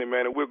through Sunday,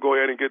 man, and we'll go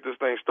ahead and get this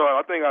thing started.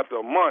 I think after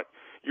a month,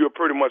 you'll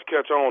pretty much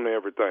catch on to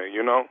everything,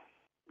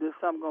 This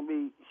something going to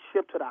be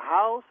shipped to the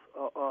house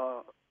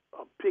or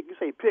you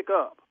say pick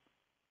up?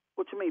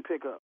 What you mean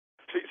pick up?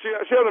 She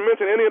hasn't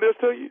mentioned any of this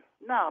to you?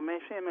 No, man,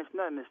 she ain't mentioned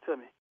nothing of this to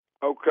me.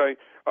 Okay.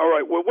 All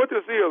right. Well, what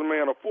this is,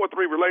 man, a 4-3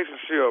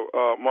 relationship,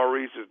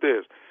 Maurice, is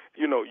this.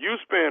 You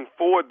spend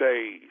 4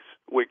 days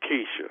with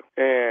Keisha,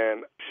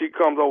 and she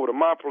comes over to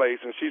my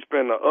place, and she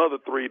spends the other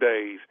 3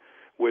 days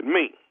with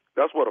me.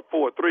 That's what a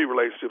 4-3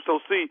 relationship.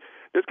 So, see,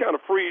 this kind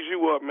of frees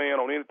you up,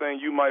 man, on anything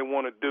you might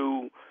want to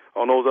do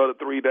on those other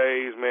 3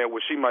 days, man,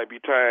 where she might be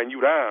tying you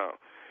down.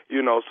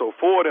 So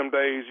 4 of them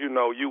days, you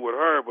with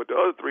her, but the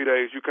other 3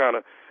 days you kind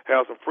of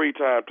have some free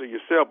time to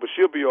yourself, but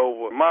she'll be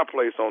over at my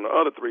place on the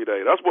other 3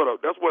 days. That's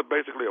what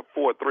basically a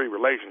 4-3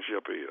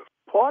 relationship is.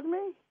 Pardon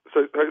me?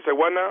 Say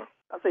what now?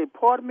 I say,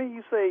 pardon me,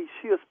 you say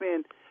she'll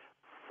spend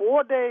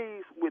 4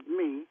 days with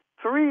me,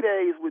 3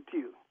 days with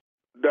you.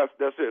 That's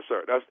it,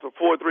 sir. That's the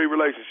 4-3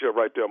 relationship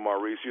right there,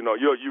 Maurice. You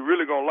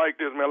really gonna like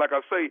this, man. Like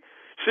I say,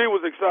 she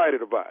was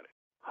excited about it.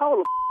 Hold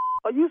on.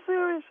 Are you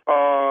serious?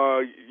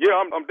 Yeah,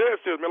 I'm dead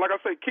serious, man. Like I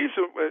say,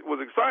 Keisha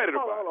was excited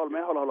about it. Hold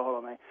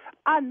on, man.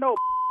 I know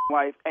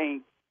wife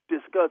ain't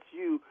discussed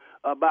you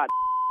about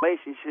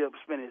relationship,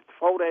 spending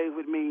 4 days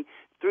with me,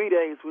 3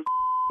 days with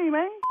me,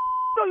 man.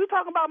 So you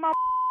talking about my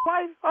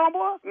wife,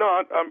 homeboy? No,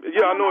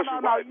 I know it's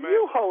your wife, man.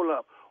 You hold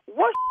up.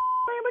 What's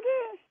name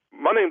again?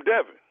 My name's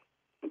Devin.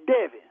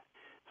 Devin.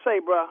 Say,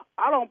 bro,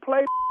 I don't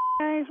play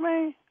games,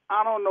 man.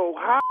 I don't know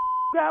how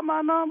got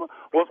my number.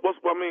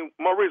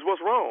 Maurice,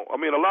 what's wrong? I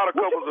mean, a lot of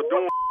couples are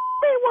doing.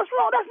 What's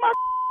wrong? That's my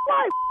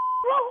wife.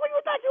 Bro, who you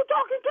think you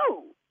talking to?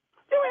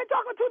 You ain't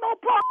talking to no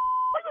pro.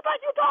 Who you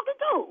think you talking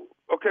to?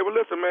 Okay, well,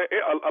 listen, man.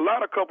 A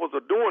lot of couples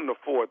are doing the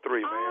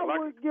 4-3, man. I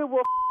would give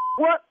a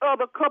what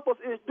other couples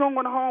is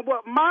doing,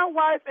 homeboy. My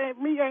wife and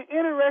me ain't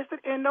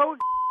interested in no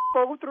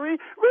 4-3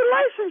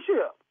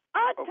 relationship.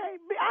 I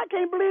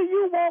can't believe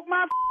you woke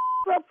my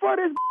up for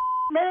this,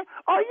 man.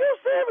 Are you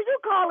serious? You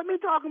calling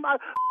me talking about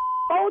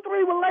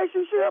 4-3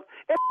 relationship?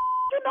 And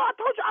I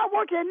told you I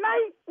work at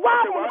night.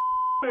 Why?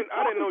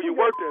 I didn't know you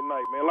worked at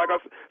night, man. Like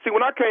see,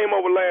 when I came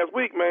over last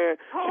week, man.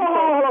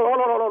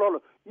 Hold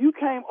on. You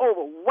came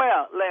over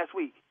well last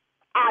week.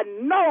 I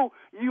know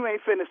you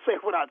ain't finna say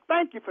what I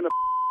think you finna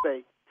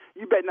say.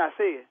 You better not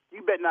say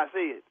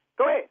it.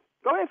 Go ahead.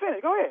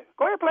 Finish. Go ahead,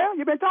 player.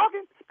 You been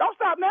talking? Don't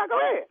stop now. Go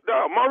ahead.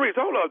 Dog, Maurice,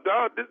 hold up,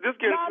 dog. This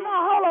getting too... No,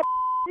 hold up.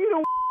 You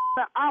don't.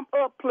 I'm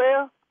up,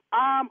 player.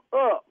 I'm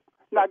up.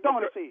 Now,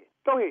 don't say it.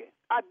 Go ahead.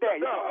 I dare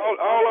you.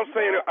 All I'm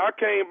saying is I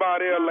came by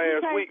there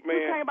last week, man.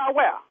 You came by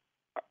where?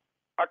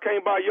 I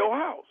came by your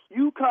house.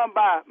 You come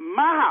by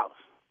my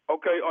house.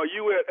 Okay, are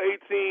you at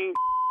 18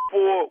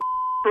 for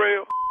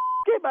Trail?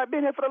 Kid, I've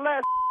been here for the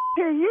last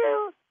 10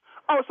 years.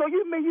 Oh, so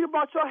you mean you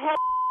bought your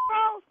house?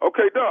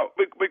 Okay, dog,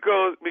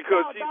 because she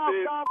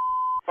said... Dog.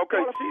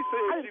 Okay, she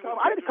said she was...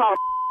 I need to call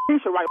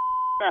Keisha right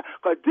now,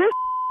 because this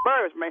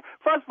birds, man.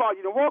 First of all,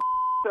 you done woke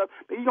up,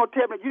 then you gonna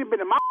tell me you done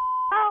been in my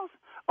house?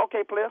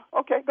 Okay, player.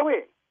 Okay, go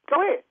ahead.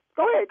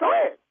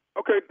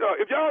 Okay,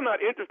 if y'all not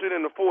interested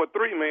in the 4-3,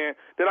 man,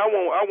 then I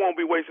won't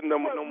be wasting no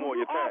more of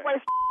your time. You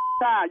waste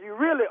time. You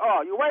really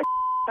are. You waste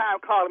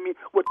time calling me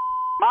with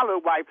my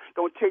little wife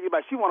gonna tell you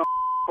about she want a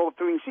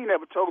 4-3 and she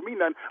never told me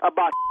nothing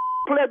about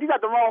player. You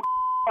got the wrong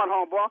on,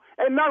 homeboy.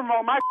 Ain't nothing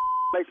wrong with my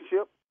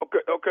relationship.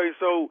 Okay,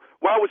 so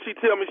why would she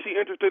tell me she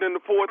interested in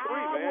the 4-3, man?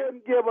 I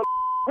wouldn't give a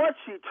what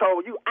she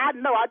told you. I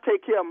know I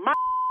take care of my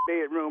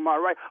bedroom, all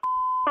right?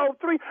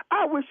 3,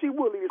 I wish she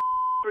would leave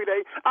 3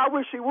 days. I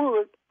wish she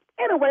would.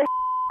 Anyway,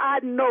 I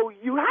know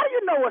you. How do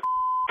you know us?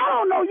 I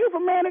don't know you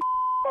from man and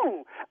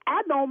moon.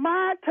 I don't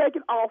mind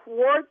taking off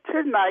work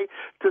tonight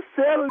to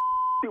sell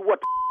see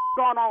what's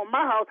going on in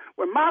my house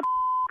with my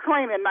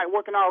crane at night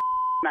working all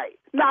night.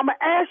 Now, I'm going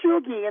to ask you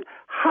again,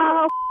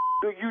 how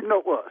do you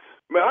know us?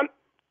 Man,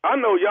 I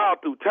know y'all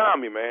through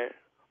Tommy, man.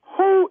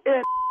 Who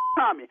is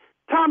Tommy?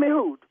 Tommy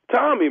who?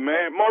 Tommy,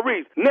 man.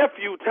 Maurice,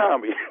 nephew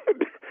Tommy.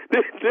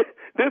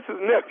 This is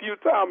nephew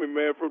Tommy,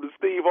 man, from the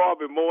Steve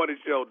Harvey Morning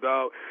Show,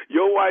 dog.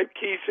 Your wife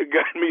Keisha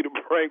got me to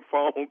prank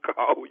phone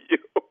call you.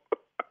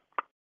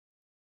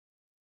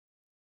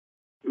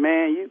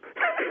 Man, you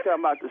talking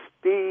about the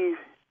Steve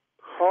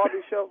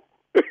Harvey Show?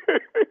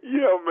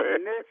 Yeah,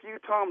 man. Nephew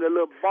Tommy, the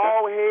little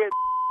bald head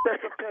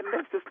that's up there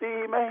next to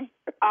Steve, man.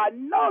 I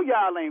know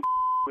y'all ain't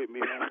with me,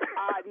 man.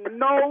 I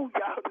know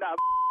y'all not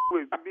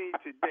with me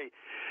today.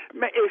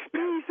 Man, if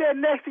Steve said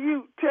next to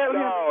you, tell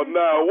him.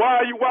 No.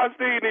 Why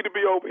Steve need to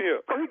be over here?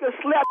 So he can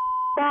slap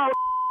bald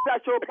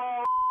out your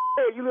bald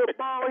head, you little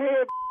bald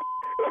head.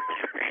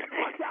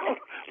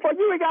 But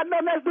you ain't got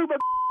nothing else to do but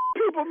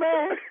people,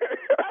 man.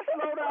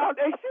 Slow down.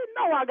 They should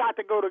know I got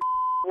to go to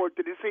work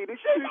to the city.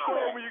 She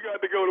told me you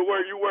got to go to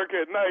work. You work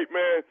at night,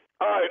 man.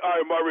 All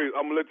right, Maurice,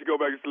 I'm going to let you go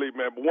back to sleep,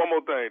 man. But one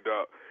more thing,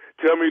 dog.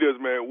 Tell me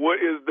this, man. What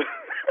is the...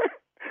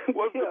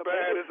 What's the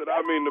baddest, and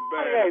I mean the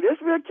baddest? Hey, this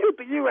real cute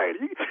to you, ain't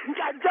it? You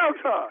got jokes,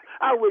 huh?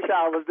 I wish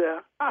I was there.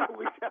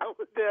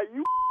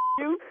 You.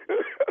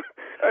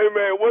 Hey,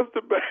 man, what's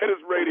the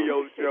baddest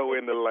radio show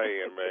in the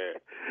land, man?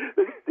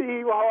 The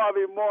Steve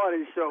Harvey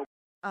Morning Show.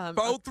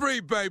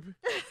 4-3, baby.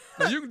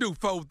 Now, you can do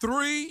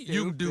 4-3.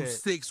 You can do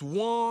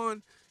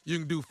 6-1. You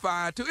can do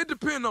 5-2. It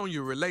depends on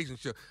your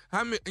relationship.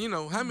 How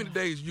many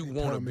days you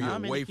want to be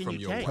away from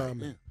your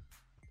wife?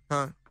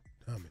 Huh?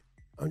 Tommy,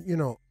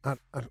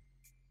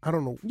 I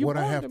don't know what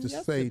I have to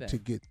say to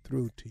get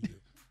through to you.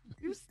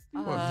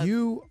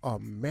 You are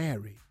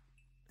married.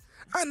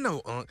 I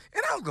know, and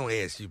I was going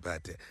to ask you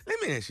about that.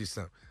 Let me ask you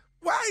something.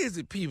 Why is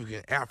it people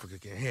in Africa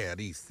can have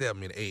these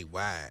 7 and 8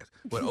 wives,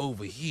 but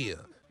over here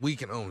we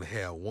can only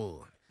have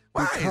one?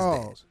 Why is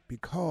that?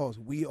 Because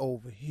we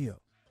over here.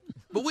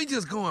 But we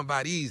just going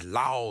by these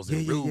laws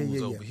and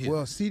rules over here.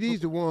 Well, see,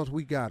 these the ones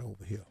we got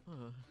over here.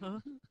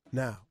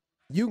 Now,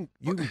 you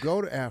can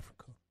go to Africa.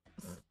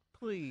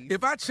 Please.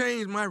 If I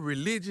change my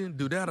religion,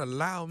 do that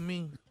allow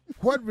me?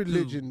 What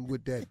religion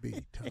would that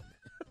be, Tommy?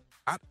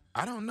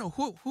 I don't know.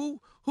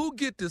 Who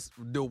get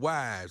the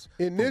wives?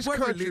 In this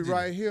country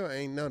right here,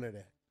 ain't none of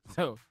that.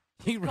 So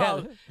you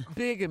rather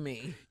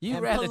bigamy. You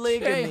and rather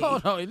polygamy.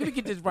 Hold on, let me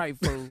get this right,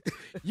 fool.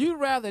 You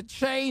rather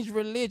change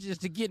religions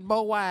to get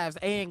more wives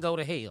and go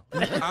to hell.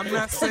 I'm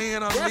not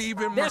saying I'm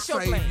leaving my that's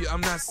your Savior. plan.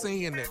 I'm not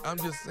saying that. I'm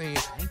just saying.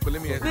 But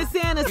let me ask you. Miss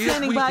Ann is if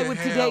standing we by could with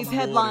have today's more than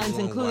headlines,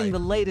 one including the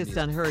wife, latest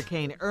on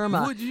Hurricane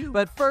Irma. Would you?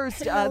 But first,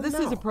 this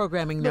is a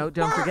programming note.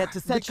 Don't forget to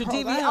set your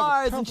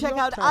DVRs and check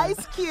out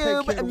Ice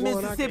Cube and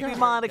Mississippi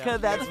Monica.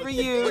 That's for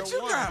you.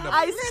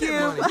 Ice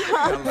Cube,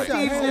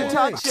 Steve's new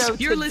talk show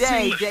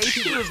today. Day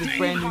 2 of this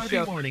brand new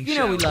show. You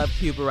know we love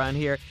Cube around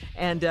here.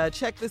 And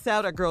check this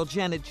out. Our girl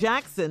Janet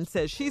Jackson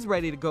says she's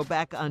ready to go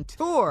back on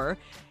tour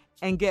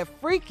and get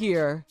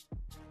freakier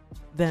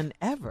than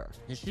ever.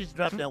 And she's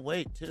dropped that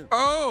weight, too.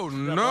 Oh,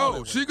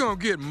 no. She going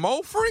to get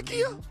more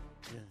freakier?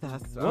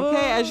 That's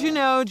okay. As you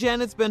know,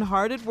 Janet's been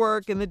hard at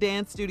work in the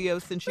dance studio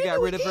since she got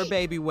rid of her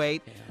baby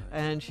weight.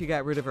 And she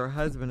got rid of her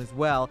husband as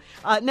well.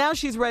 Now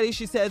she's ready,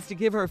 she says, to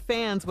give her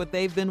fans what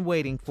they've been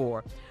waiting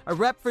for. A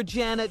rep for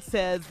Janet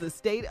says the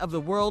State of the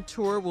World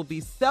tour will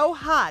be so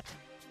hot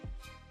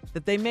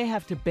that they may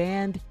have to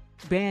ban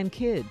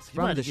kids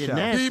from the show.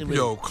 Keep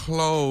your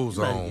clothes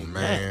on,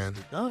 man.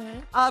 Go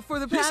ahead. For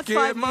the past 5 years.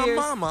 He scared my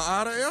mama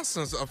out of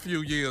Essence a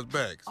few years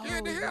back.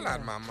 Scared the hell out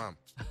of my mama.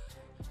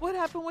 What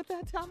happened with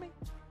that, Tommy?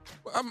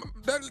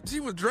 She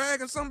was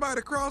dragging somebody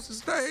across the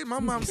stage. My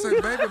mama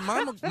said, "Baby,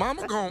 mama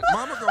gonna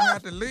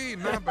have to leave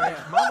now, baby.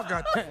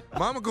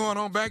 Mama going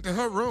on back to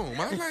her room."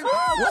 I was like,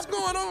 "What's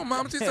going on,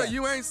 Mama?" She said,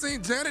 "You ain't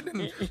seen Janet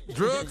and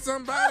drug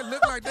somebody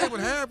look like they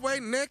was halfway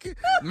naked.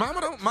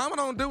 Mama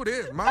don't do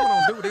this.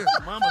 Mama don't do this.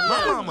 My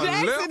mama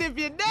Jackson, left. if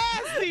you're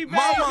nasty, baby.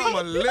 My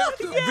mama left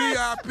the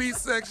VIP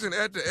section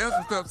at the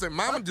Essence Club. Said,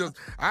 "Mama,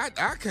 I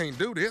can't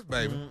do this,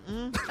 baby."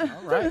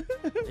 All right,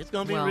 it's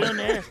gonna be real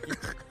nasty.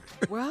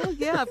 Well,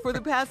 yeah, for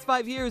the past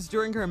 5 years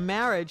during her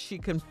marriage, she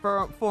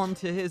conformed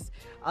to his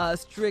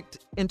strict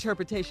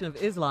interpretation of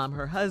Islam,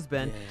 her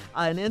husband.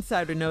 An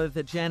insider noted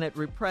that Janet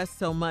repressed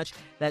so much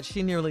that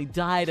she nearly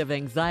died of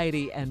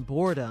anxiety and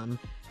boredom.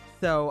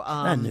 So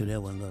I knew that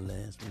wasn't going to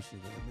last when she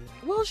got married.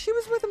 Well, she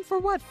was with him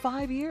for,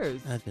 5 years?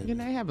 And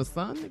they have a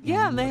son together?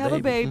 Yeah, and they have a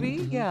baby.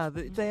 Mm-hmm. Yeah,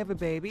 they have a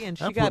baby, and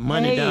she I got put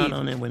money paid. down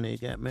on it when they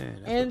got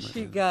married. And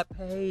she got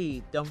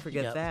paid. Don't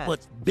forget that.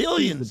 What,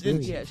 billions,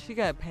 didn't she? Yeah, she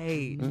got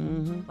paid.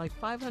 Like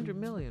 $500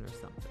 million or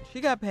something.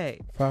 She got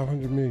paid.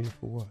 $500 million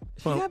for what?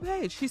 She got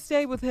paid. She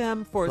stayed with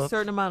him for a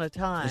certain amount of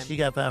time. And she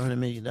got $500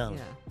 million. Yeah.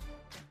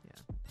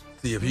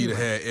 See, if he'd have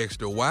had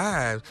extra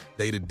wives,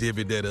 they'd have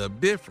divvied that up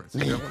different.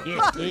 You know?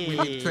 We need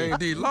to change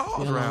these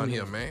laws around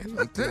here, man.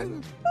 I'm telling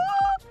you.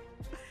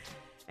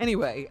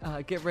 Anyway,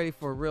 get ready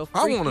for a real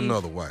freaky... I want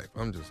another wife.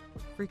 I'm just...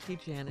 Freaky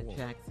Janet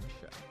Jackson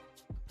show.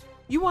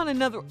 You want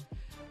another...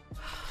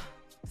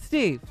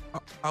 Steve.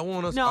 I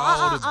want us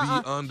all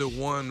to be under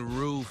one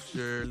roof,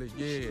 Shirley.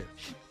 Yeah.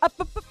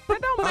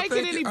 But don't make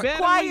it any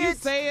better when you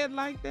say it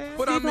like that.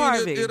 But Steve I mean,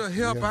 Harvey. it'll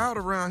help out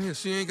around here.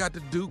 She ain't got to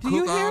cook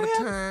you all hear the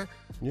him? time.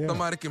 Yeah.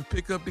 Somebody can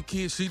pick up the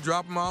kids. She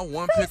drop them off.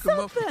 One pick them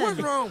up. What's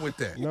wrong with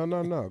that? No.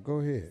 Go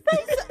ahead.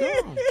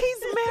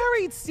 He's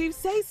married, Steve.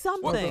 Say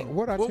something.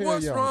 What I tell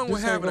What's y'all, wrong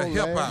with this ain't having a gonna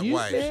help last. out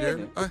wife,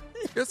 Shirley?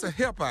 It's a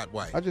help out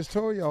wife. I just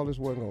told y'all this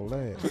wasn't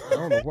gonna last. I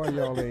don't know why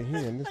y'all ain't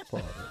hearing this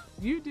part.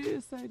 You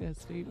did say that,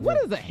 Steve. What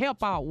is a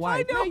help out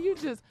wife? I know. Man, you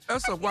just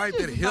That's a wife you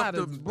that just helped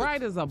about as them.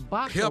 bright as a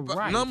box Help of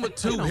rice. number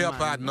two, I don't help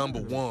mind out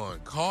number one.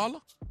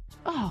 Carla?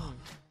 Oh,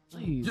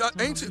 please.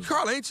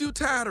 Carla, ain't you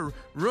tired of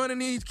running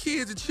these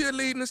kids and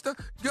cheerleading and stuff?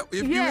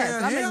 If you Yes,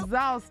 had I'm help,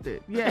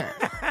 exhausted. Yeah.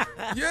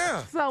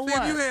 yeah. So See,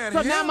 what? if you had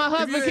So help, now my if you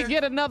husband had- can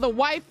get another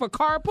wife for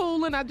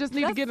carpooling? I just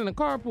need to get in a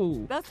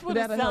carpool. That's what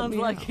That'll it help sounds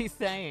me like out. he's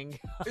saying.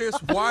 It's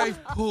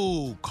wife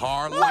pool,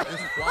 Carla.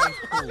 It's wife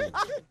pool.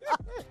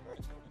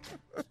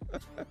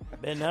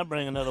 Better not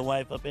bring another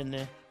wife up in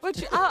there.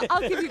 But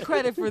I'll give you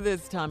credit for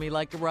this, Tommy.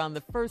 Like around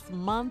the first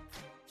month,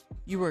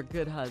 you were a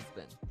good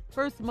husband.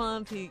 First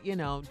month, he, did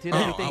I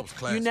everything. was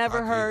classy. You never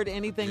I did. heard I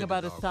anything did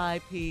about it a all.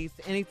 side piece,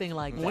 anything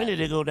like that. When did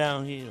it go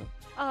downhill?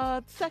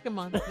 Second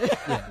month.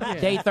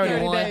 Day 31.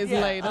 30 days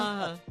Yeah,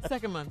 later.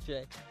 Second month,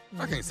 Jay.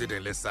 I can't sit there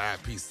and let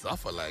side piece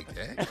suffer like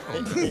that.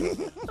 Come on,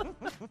 man.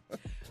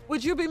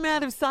 Would you be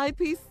mad if side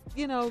piece,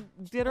 did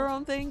her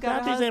own thing?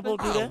 Got a Side piece ain't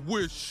husband? supposed to do I that.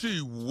 wish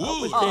she would.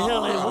 What the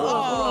hell they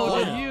Oh,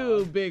 would?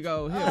 you big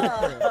old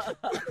hypocrite.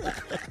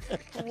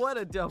 What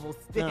a double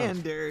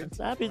standard.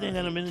 Side piece ain't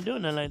got nothing to do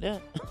with nothing like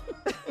that.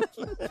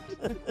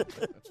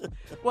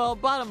 Well,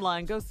 bottom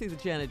line, go see the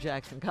Janet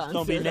Jackson concert.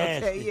 gonna be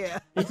nasty. Okay, yeah.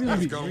 It's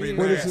gonna be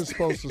When is nasty. it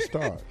supposed to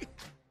start?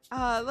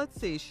 Let's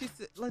see.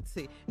 Let's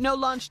see. No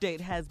launch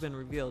date has been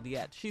revealed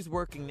yet. She's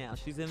working now.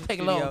 She's in the Take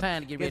a studio, long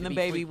time to get ready getting to the be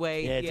baby quick.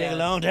 weight. Yeah, take a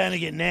long time to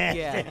get nasty.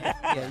 Yeah.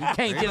 Yeah, you can't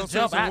Ain't get no a sense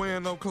jump in out.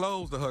 wearing no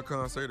clothes to her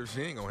concert if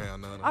she ain't gonna have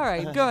none. All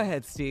right, go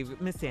ahead, Steve.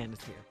 Miss Ann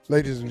is here.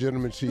 Ladies and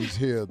gentlemen, she's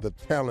here, the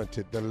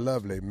talented, the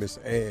lovely Miss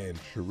Ann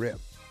Sharif.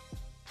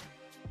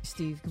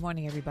 Steve, good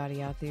morning,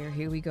 everybody out there.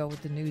 Here we go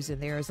with the news,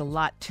 and there is a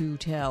lot to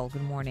tell.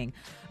 Good morning.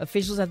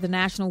 Officials at the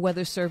National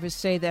Weather Service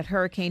say that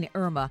Hurricane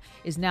Irma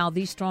is now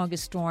the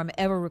strongest storm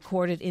ever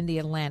recorded in the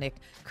Atlantic,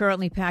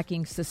 currently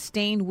packing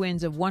sustained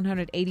winds of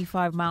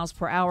 185 miles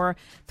per hour,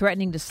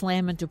 threatening to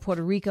slam into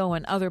Puerto Rico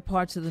and other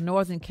parts of the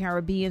northern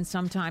Caribbean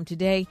sometime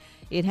today.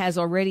 It has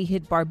already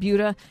hit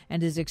Barbuda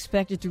and is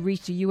expected to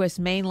reach the U.S.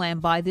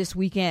 mainland by this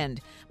weekend.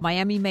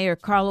 Miami Mayor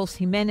Carlos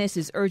Jimenez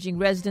is urging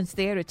residents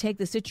there to take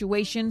the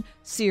situation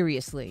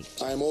seriously.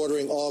 I am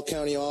ordering all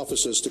county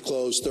offices to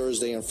close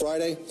Thursday and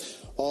Friday.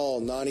 All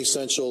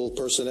non-essential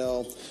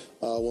personnel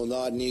will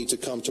not need to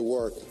come to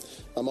work.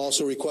 I'm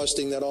also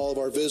requesting that all of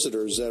our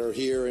visitors that are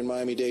here in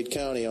Miami-Dade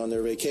County on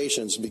their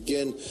vacations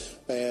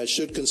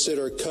should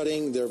consider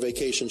cutting their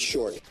vacations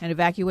short. An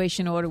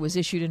evacuation order was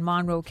issued in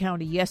Monroe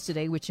County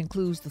yesterday, which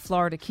includes the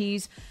Florida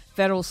Keys.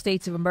 Federal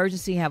states of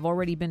emergency have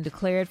already been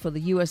declared for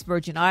the U.S.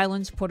 Virgin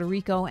Islands, Puerto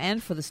Rico,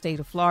 and for the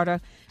state of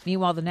Florida.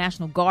 Meanwhile, the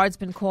National Guard's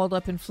been called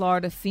up in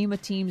Florida. FEMA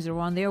teams are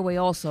on their way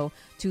also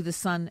to the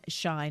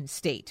Sunshine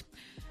State.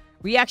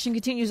 Reaction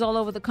continues all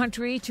over the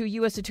country to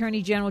U.S.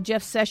 Attorney General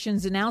Jeff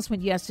Sessions'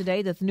 announcement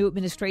yesterday that the new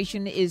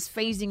administration is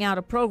phasing out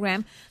a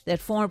program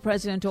that former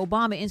President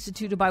Obama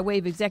instituted by way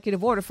of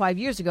executive order 5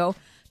 years ago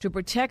to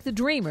protect the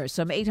Dreamers,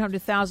 some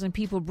 800,000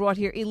 people brought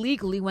here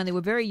illegally when they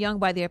were very young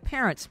by their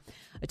parents.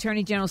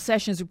 Attorney General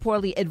Sessions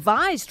reportedly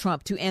advised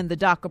Trump to end the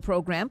DACA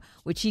program,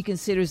 which he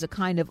considers a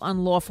kind of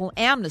unlawful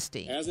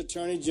amnesty. As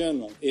Attorney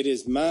General, it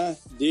is my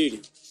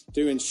duty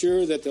to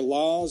ensure that the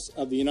laws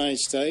of the United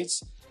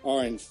States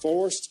are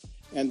enforced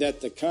and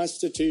that the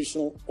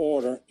constitutional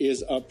order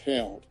is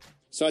upheld.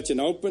 Such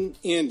an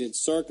open-ended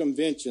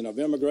circumvention of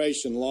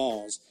immigration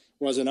laws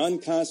was an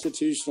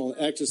unconstitutional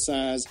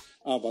exercise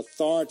of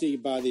authority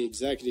by the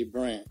executive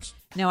branch.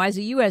 Now, as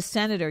a U.S.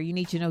 Senator, you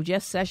need to know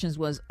Jeff Sessions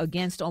was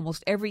against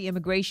almost every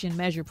immigration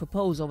measure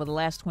proposed over the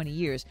last 20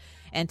 years.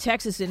 And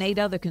Texas and 8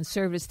 other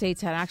conservative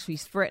states had actually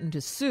threatened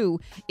to sue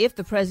if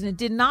the president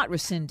did not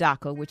rescind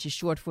DACA, which is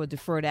short for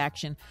Deferred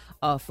Action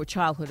for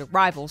Childhood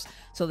Arrivals.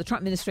 So the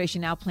Trump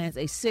administration now plans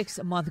a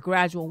 6-month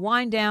gradual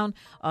wind down.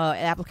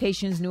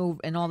 Applications, new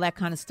and all that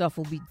kind of stuff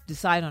will be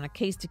decided on a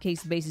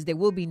case-to-case basis. There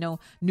will be no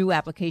new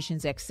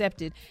applications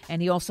accepted.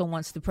 And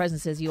the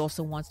president says he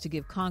also wants to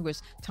give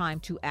Congress time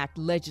to act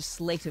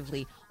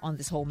legislatively on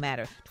this whole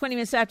matter. 20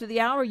 minutes after the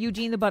hour,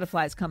 Eugene the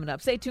Butterfly is coming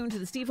up. Stay tuned to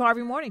the Steve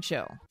Harvey Morning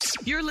Show.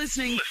 You're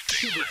listening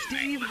to the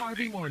Steve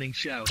Harvey Morning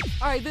Show.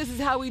 All right, this is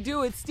how we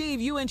do it. Steve,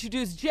 you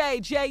introduce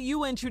Jay. Jay,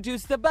 you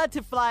introduce the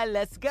butterfly.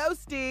 Let's go,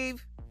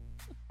 Steve.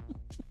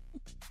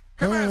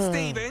 Come on,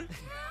 Steven.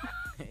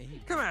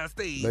 Come on,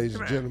 Steve. Ladies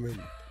and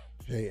gentlemen,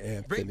 J.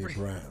 Anthony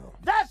Brown.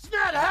 That's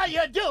not how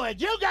you do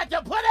it. You got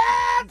to put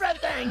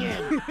everything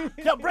in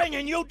to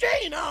bringing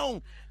Eugene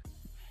on.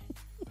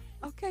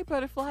 Okay,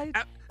 butterfly.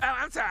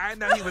 I'm sorry. I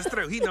know he was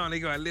through. He only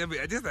go a little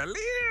bit, just a little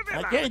bit.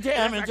 I can't tell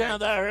how many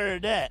times I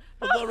heard that.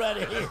 But go right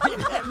ahead.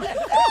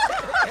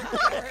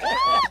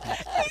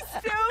 He's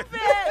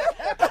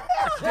stupid.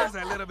 Just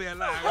a little bit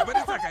longer, but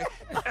it's okay.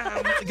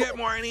 Good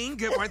morning.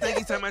 Good morning. Thank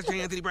you so much, J.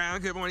 Anthony Brown.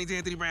 Good morning, J.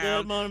 Anthony Brown.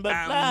 Good morning,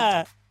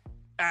 butterfly.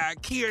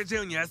 Kier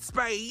Jr.,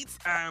 Spades,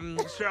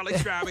 Shirley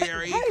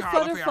Strawberry, Hey,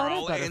 Carla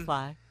Farrell, and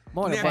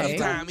Morning, Nephew buddy.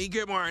 Tommy.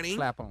 Good morning.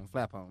 Flap on,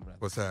 brother.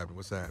 What's happening?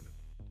 What's happening?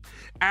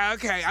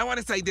 Okay, I want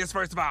to say this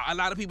first of all. A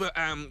lot of people,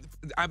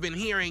 I've been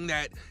hearing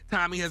that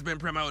Tommy has been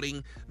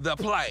promoting the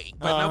play,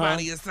 but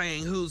nobody is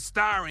saying who's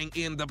starring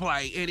in the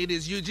play, and it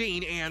is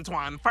Eugene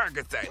Antoine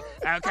Ferguson.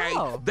 Okay,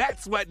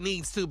 that's what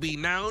needs to be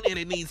known, and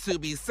it needs to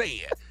be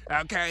said.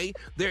 Okay,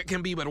 there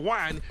can be but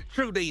one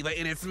true diva,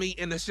 and it's me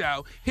in the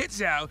show. Hit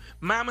show,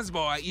 Mama's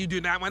Boy. You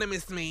do not want to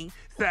miss me.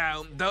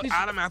 So,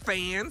 all of my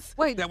fans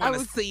that want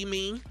to see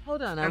me.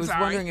 Hold on, I was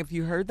wondering if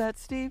you heard that,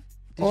 Steve.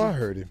 I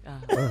heard him.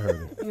 I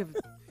heard him.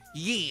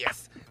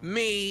 Yes,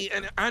 me,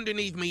 and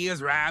underneath me is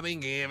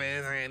Robin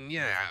Givens and,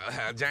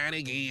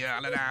 Johnny Gill,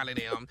 all of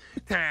them,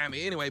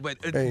 Tommy. Anyway, but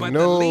Ain't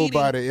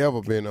nobody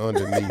ever been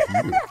underneath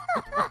you.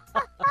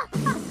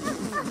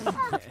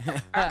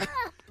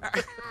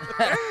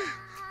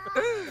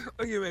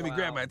 You made me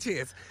grab my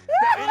chest.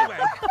 So anyway.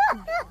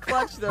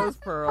 Clutch those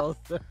pearls.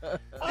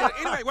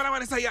 Anyway, what I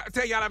want to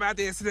tell y'all about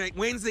this today,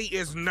 Wednesday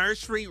is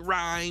Nursery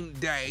Rhyme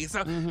Day.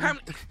 So,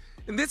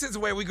 and this is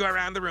where we go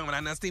around the room, and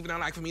I know Stephen don't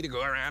like for me to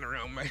go around the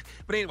room.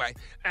 But anyway,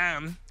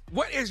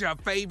 what is your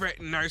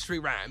favorite nursery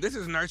rhyme? This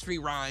is Nursery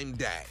Rhyme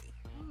Day.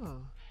 Oh,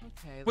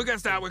 okay. We're going to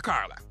start with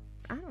Carla.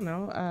 I don't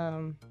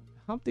know.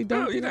 Humpty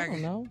Dumpty, I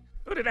don't know.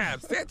 Who did I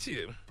upset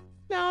you?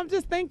 No, I'm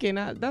just thinking.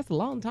 That's a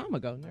long time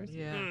ago, nursery.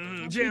 Yeah.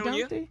 Humpty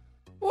Junior? Dumpty?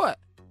 What?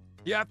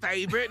 Your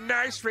favorite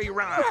nursery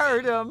rhyme. I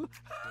heard him.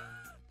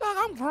 Dog,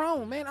 I'm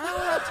grown, man. I don't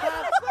have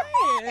time to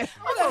play.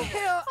 What the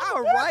hell? I'm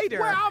a writer.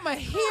 Where I'm a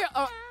here.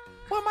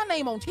 Well, my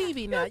name on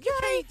TV now. You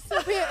can't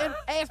sit here and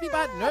ask me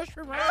about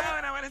nursery rhyme. Oh,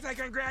 and I want to say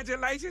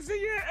congratulations to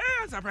you.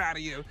 I'm so proud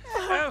of you.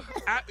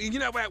 You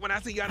know what? When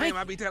I see your name,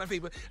 I'll be telling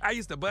people, I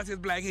used to bust his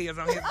black hairs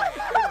on his back.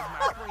 That is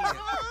my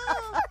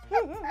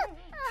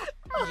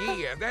friend.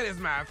 Yeah, that is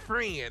my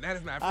friend. That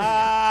is my friend.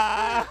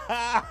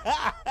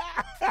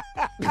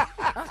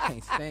 I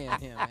can't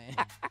stand him,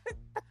 man.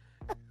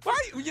 Why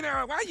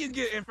you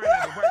get in front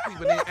of the white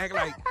people and then act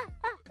like,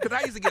 because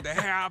I used to get the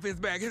hair off his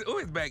back. His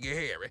back get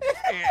hairy.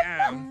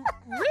 And,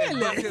 really? And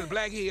bust his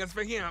black hairs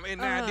for him.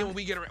 And now then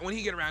when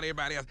he get around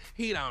everybody else,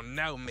 he don't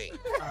know me.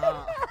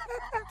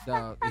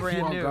 Dog, if Brand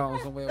you new. don't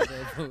go somewhere with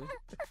that food.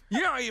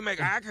 You don't even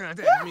make eye contact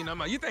with me no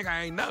more. You think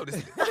I ain't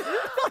noticed?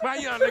 Why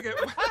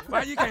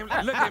you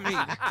can't look at me?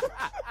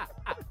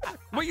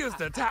 We used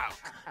to talk.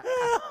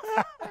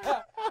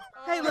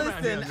 Hey,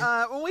 listen,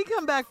 when we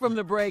come back from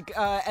the break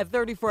at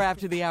 34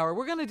 after the hour,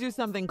 we're going to do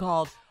something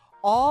called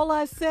All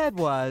I Said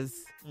Was.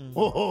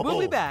 We'll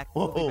be back.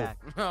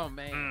 Oh,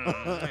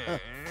 man.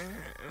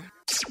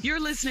 You're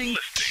listening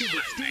to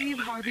the Steve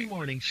Harvey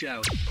Morning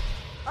Show.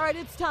 All right,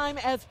 it's time,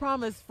 as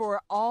promised, for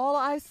All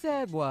I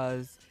Said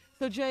Was.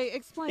 So, Jay,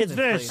 explain It's this,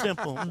 very please.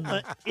 simple.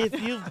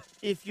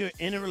 If you're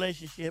in a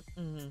relationship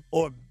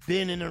or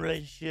been in a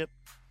relationship,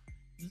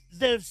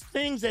 there's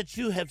things that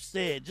you have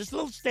said, just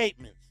little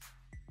statements.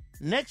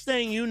 Next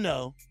thing you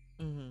know,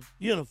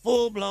 you're in a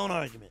full-blown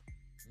argument.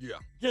 Yeah.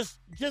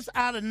 Just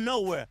out of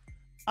nowhere.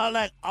 All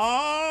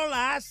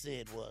I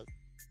said was,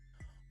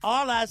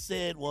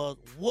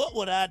 what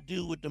would I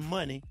do with the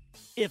money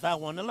if I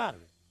won the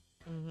lottery?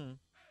 Mm-hmm.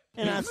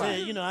 And I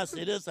said, I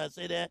say this, I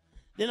say that.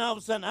 Then all of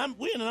a sudden,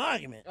 we're in an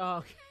argument. Oh,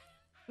 okay.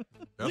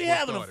 We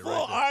having a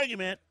full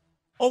argument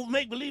over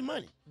make-believe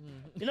money.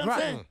 Mm-hmm. You know what I'm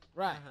saying?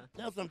 Right.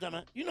 That's what I'm talking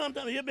about. You know what I'm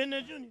talking about? You ever been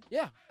there, Junior?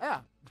 Yeah.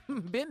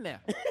 Been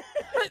there.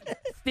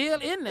 Still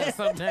in there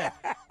sometimes.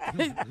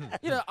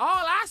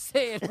 All I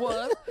said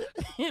was,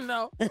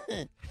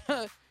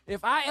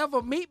 if I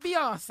ever meet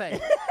Beyonce,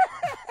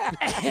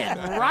 and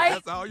right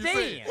That's all you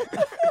then,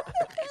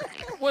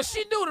 well,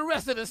 she knew the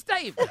rest of the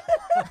statement.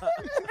 And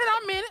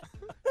I meant it.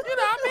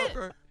 I meant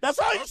it. That's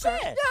all you said.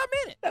 Yeah, I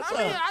meant it.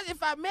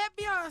 If I met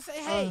Beyonce,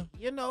 hey,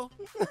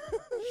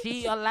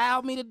 she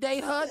allowed me to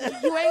date her,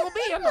 you ain't gonna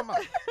be here no more.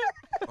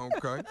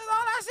 Okay. That's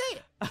all I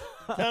said.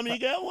 Tell me you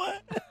got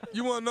what?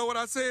 You want to know what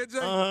I said, Jay?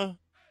 Uh-huh.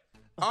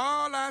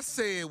 All I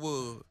said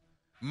was,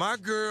 my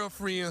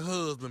girlfriend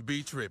husband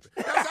be tripping.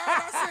 That's all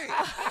I said.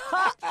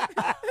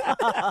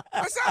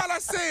 That's all I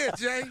said,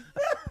 Jay.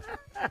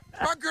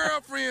 My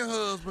girlfriend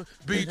husband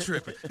be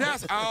tripping.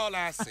 That's all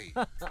I said.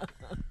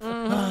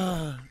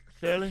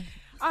 Shirley?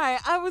 All right,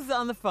 I was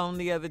on the phone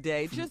the other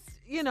day, just,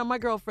 my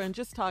girlfriend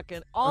just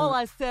talking. All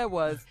I said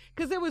was,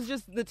 because it was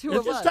just the two of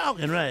us. Just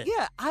talking, right?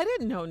 Yeah, I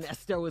didn't know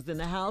Nestor was in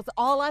the house.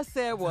 All I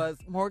said was,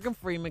 Morgan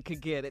Freeman could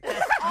get it.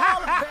 That's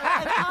all I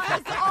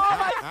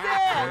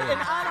said.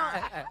 And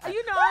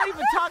I don't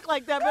even talk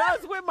like that, but I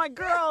was with my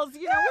girls,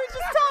 we're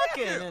just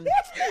talking. And,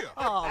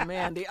 oh,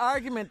 man, the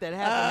argument that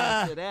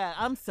happened after that,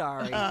 I'm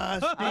sorry.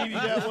 Steve, you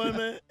got one,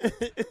 man?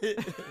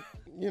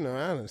 I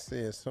done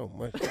said so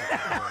much.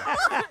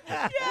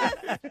 Yes.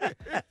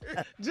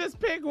 Just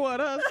pick one,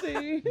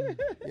 Steve.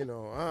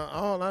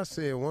 All I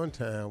said one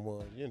time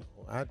was,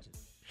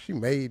 she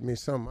made me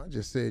something. I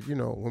just said,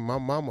 when my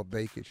mama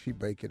bake it, she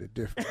bake it a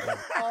different way.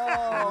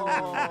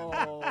 Oh.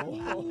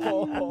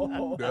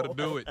 That'll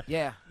do it.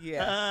 Yeah.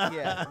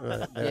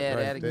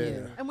 That'll get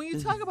it. And when you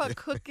talk about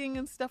cooking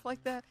and stuff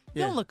like that,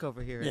 don't look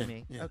over here at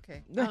me. Yeah.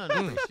 Okay. I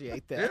don't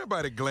appreciate that.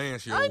 Everybody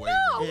glance your way.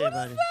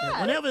 Everybody.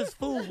 Whenever it's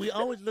food, we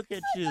always look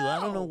at you. I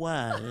don't know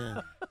why.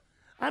 Yeah.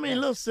 I mean,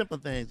 little simple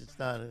things that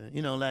started.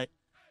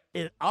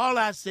 All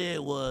I said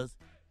was,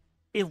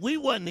 if we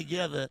wasn't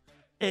together,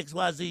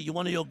 XYZ,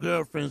 one of your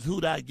girlfriends,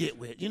 who'd I get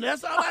with?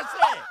 That's all I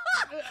said.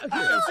 You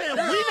know what I'm saying?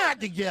 We not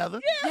together.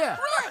 Yeah.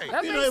 Right.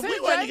 If we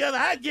wasn't together,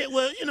 I'd get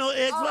with,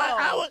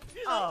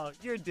 XY.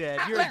 You're dead.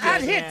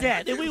 I'd hit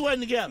that if we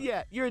wasn't together.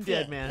 Yeah, you're a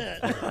dead man.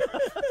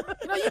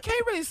 You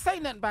can't really say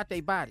nothing about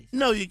their bodies.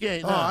 No, you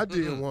can't. Oh, I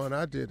did one.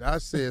 I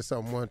said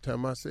something one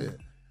time. I said,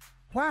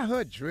 why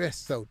her dress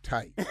so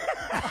tight?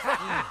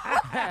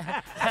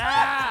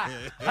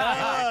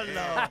 Oh,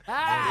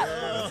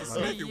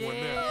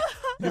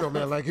 no.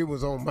 Man, like it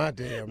was on my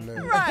damn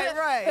nerve.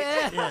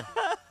 Right.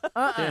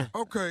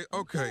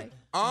 Okay.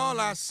 All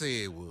I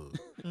said was,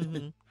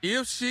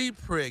 if she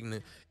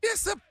pregnant,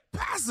 it's a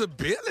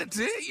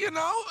possibility,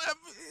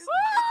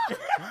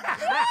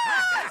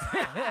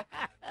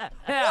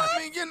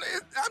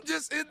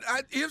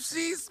 if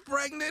she's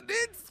pregnant,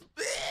 it's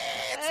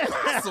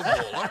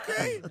possible,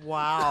 okay?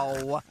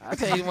 Wow. I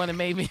tell you the one that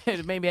made me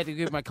have to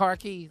give my car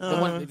keys.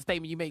 The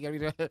statement you make.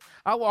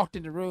 I walked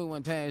in the room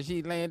one time.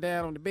 She laying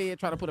down on the bed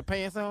trying to put her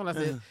pants on. I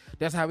said,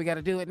 "That's how we got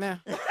to do it now."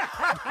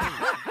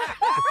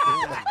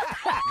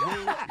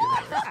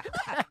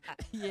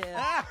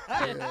 Yeah.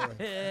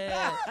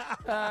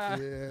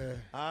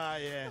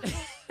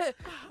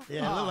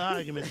 Yeah, a little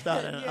argument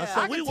started.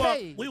 So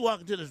we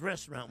walked into this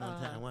restaurant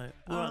one time. Right?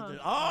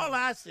 All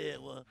I said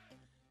was,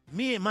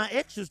 me and my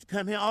ex used to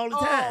come here all the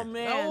time. Oh,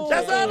 man.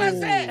 That's all I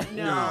said.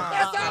 No.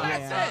 That's all I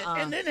said.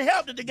 And then it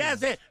helped that the guy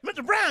said,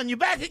 Mr. Brown, you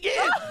back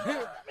again?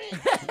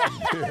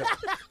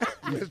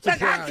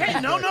 I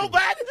can't know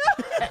nobody.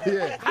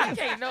 Yeah. I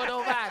can't know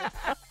nobody.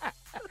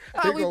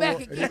 Oh, we back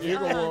again. Here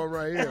go one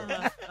right here.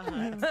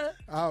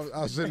 I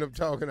was sitting up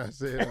talking. I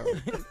said,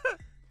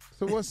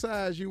 so what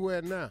size you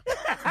wear now?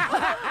 That's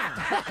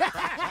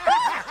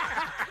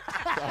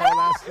all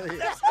I said.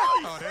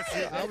 That's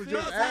it. I was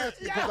just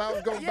asking because I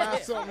was going to buy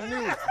something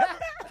new.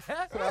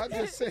 So I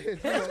just said,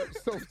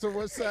 so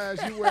what size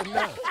you wear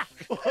now?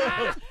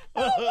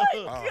 Oh,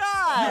 my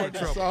God.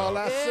 That's all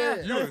I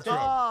said. You're in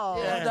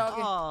trouble.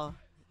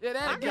 Yeah,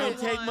 that don't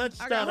take much to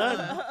start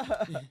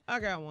ugly. I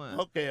got one.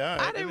 Okay, all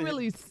right. I didn't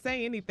really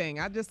say anything.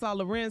 I just saw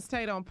Lorenz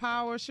Tate on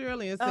Power,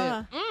 Shirley, and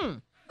said,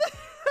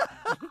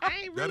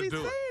 I ain't really say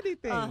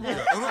anything.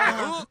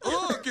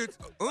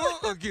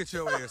 Get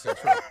your ass in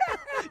trouble.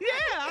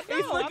 Yeah, I know.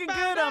 He's looking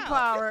good on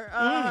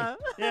Power.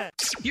 Yeah.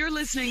 You're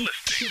listening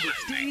to the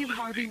Steve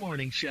Harvey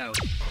Morning Show.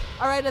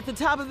 All right, at the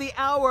top of the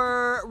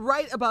hour,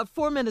 right about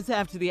 4 minutes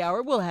after the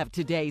hour, we'll have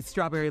today's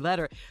Strawberry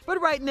Letter.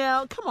 But right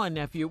now, come on,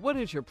 nephew, what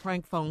is your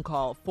prank phone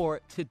call for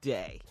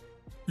today?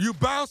 You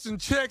bouncing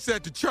checks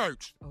at the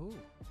church. Oh.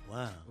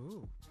 Wow.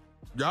 Ooh.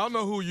 Y'all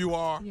know who you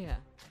are. Yeah.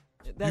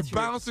 You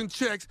bouncing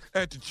checks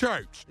at the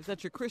church. Is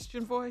that your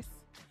Christian voice?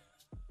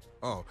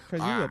 Oh,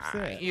 because you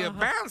upset. You're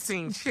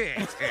bouncing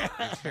check.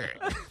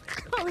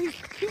 Oh, he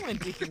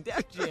went Deacon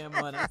Def Jam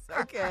on us.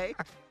 Okay.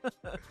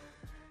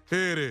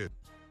 Here it is.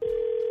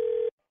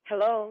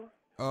 Hello.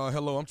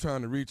 Hello. I'm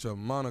trying to reach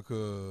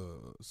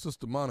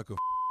Sister Monica,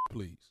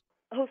 please.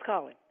 Who's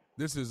calling?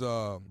 This is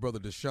Brother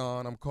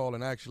Deshaun. I'm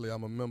calling. Actually,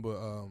 I'm a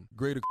member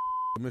Greater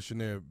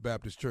Missionary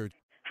Baptist Church.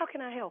 How can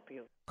I help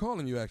you?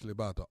 Calling you actually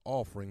about the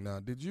offering. Now,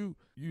 did you?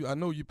 I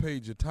know you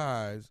paid your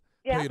tithes.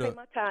 Yeah, I pay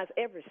my tithes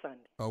every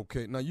Sunday.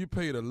 Okay. Now you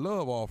paid a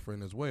love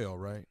offering as well,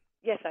 right?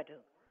 Yes, I do.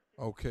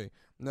 Okay.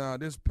 Now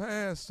this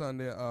past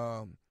Sunday,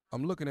 I'm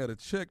looking at a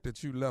check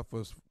that you left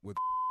us with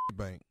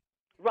bank.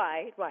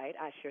 Right.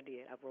 I sure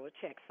did. I wrote a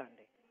check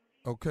Sunday.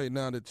 Okay.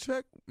 Now the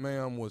check,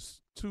 ma'am, was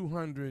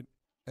 $250.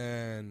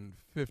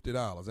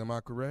 Am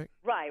I correct?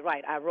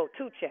 Right. I wrote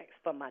 2 checks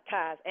for my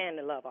tithes and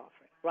the love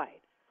offering.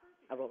 Right.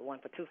 I wrote one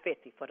for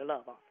 $250 for the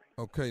love offering.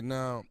 Okay.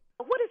 Now,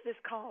 what is this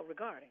call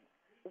regarding?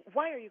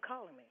 Why are you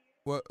calling me?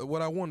 Well,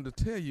 what I wanted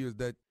to tell you is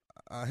that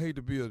I hate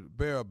to be a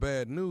bearer of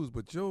bad news,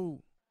 but your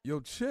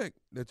check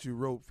that you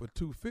wrote for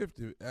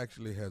 $250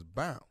 actually has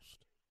bounced.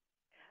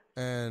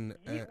 And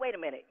wait a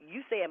minute.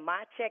 You said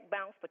my check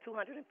bounced for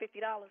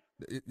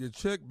 $250? Your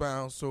check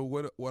bounced. So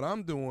what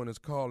I'm doing is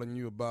calling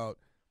you about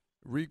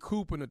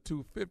recouping the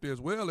 $250 as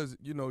well as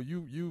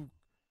you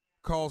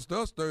cost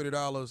us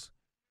 $30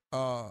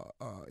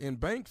 in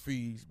bank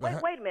fees. Wait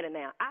a minute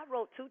now. I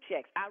wrote 2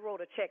 checks. I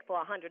wrote a check for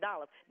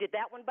 $100. Did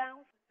that one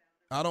bounce?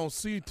 I don't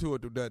see to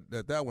it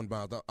that one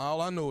bounced.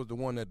 All I know is the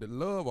one that the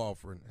love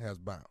offering has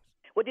bounced.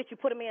 Well, did you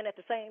put them in at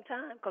the same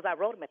time? Because I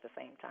wrote them at the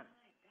same time.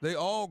 They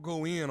all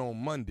go in on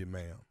Monday,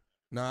 ma'am.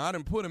 Now, I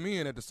didn't put them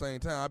in at the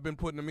same time. I've been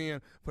putting them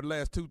in for the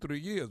last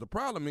 2-3 years. The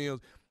problem is,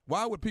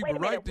 why would people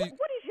write these?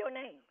 What is your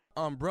name?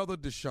 I'm Brother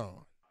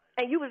Deshaun.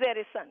 And you was there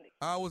this Sunday?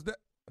 I was there.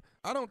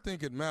 I don't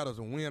think it matters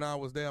when I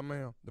was there,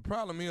 ma'am. The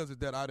problem is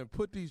that I didn't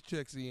put these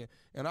checks in,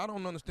 and I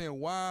don't understand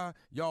why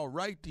y'all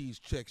write these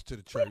checks to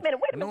the church, wait a minute.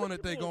 knowing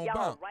that they're going to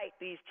y'all bounce. Write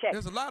these checks?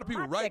 There's a lot of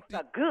people My write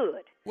checks are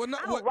good. Well,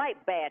 I don't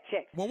write bad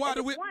checks. Well, why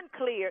do we? One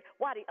cleared,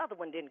 why the other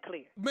one didn't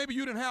clear? Maybe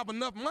you didn't have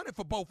enough money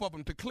for both of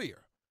them to clear.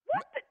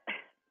 What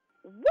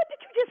did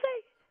you just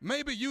say?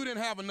 Maybe you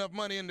didn't have enough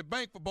money in the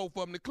bank for both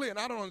of them to clear, and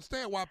I don't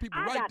understand why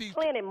people write these. I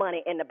got plenty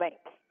money in the bank,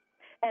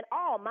 and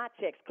all my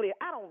checks clear.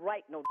 I don't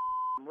write no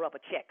rubber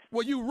checks.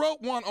 Well, you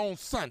wrote one on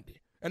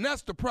Sunday, and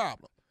that's the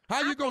problem.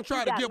 How you going to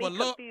try to give a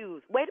look?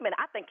 Wait a minute.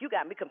 I think you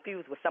got me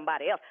confused with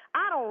somebody else.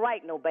 I don't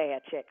write no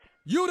bad checks.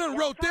 You done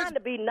wrote this. I'm trying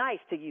to be nice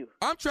to you.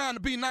 I'm trying to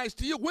be nice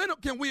to you. When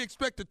can we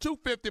expect the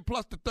 $250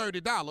 plus the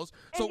 $30?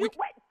 So wait,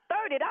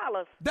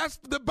 $30? That's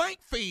the bank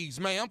fees,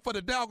 ma'am, for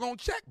the doggone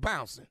check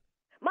bouncing.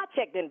 My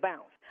check didn't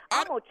bounce.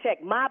 I'm going to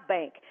check my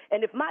bank,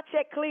 and if my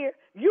check clear,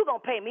 you're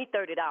going to pay me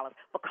 $30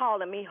 for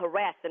calling me,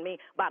 harassing me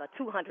about a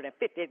 $250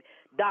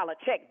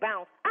 check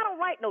bounce. I don't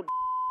write no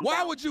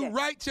Why would you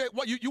write check?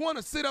 What, you want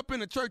to sit up in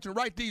the church and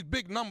write these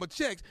big number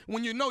checks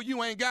when you know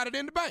you ain't got it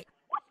in the bank?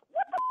 What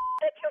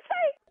the did you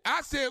say?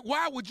 I said,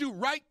 why would you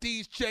write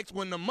these checks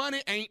when the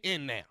money ain't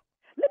in there?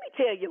 Let me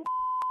tell you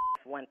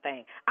one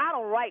thing. I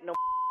don't write no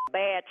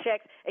bad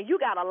checks, and you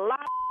got a lot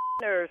of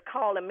nerves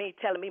calling me,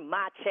 telling me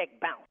my check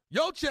bounced.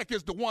 Your check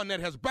is the one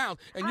that has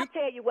bounced. And I'll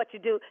tell you what you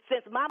do.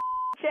 Since my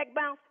check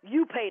bounced,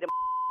 you pay the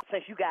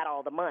since you got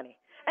all the money.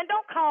 And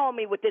don't call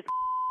me with this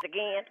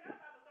again.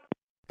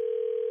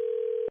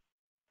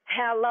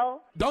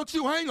 Hello? Don't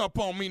you hang up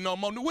on me no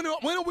more. When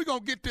are we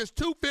going to get this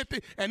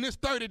 $250 and this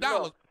 $30?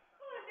 Look.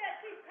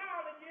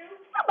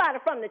 Somebody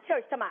from the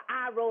church told me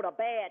I wrote a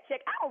bad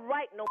check. I don't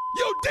write no.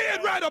 You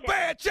did write a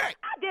bad check.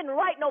 I didn't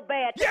write no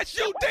bad check. Yes,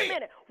 you did. Wait a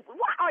minute.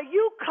 Why are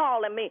you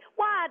calling me?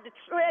 Why the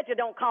treasurer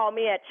don't call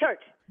me at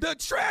church? The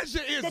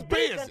treasurer is the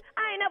busy. Deacon,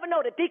 I ain't never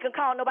know the deacon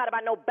called nobody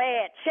about no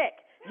bad check.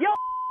 Your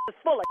is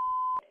full of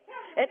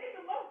and,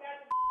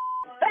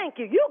 thank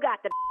you. You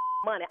got the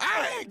money.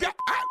 I ain't got.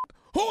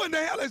 Who in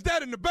the hell is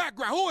that in the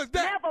background? Who is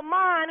that? Never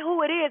mind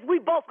who it is. We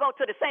both go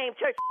to the same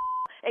church.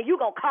 And you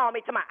gonna call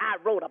me to my I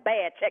wrote a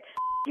bad check.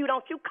 You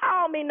don't you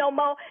call me no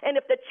more. And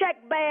if the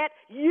check bad,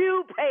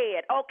 you pay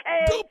it,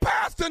 okay? Do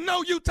Pastor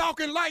know you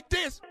talking like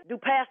this? Do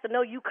Pastor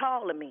know you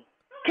calling me?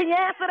 Can you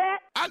answer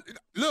that?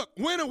 Look,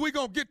 when are we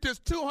gonna get this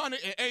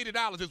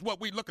 $280 is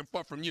what we looking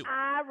for from you.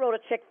 I wrote a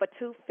check for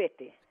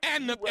 $250.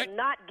 And you will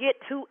not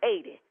get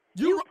 $280.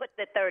 You put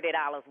the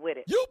 $30 with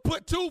it. You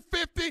put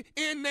 $250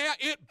 in there,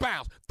 it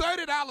bounced.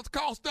 $30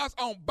 cost us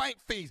on bank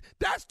fees.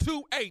 That's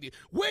 $280.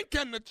 When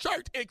can the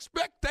church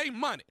expect their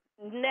money?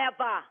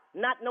 Never.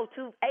 Not no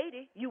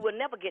 $280. You will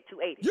never get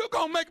 $280. You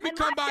gonna make me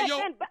come by your...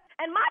 And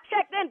my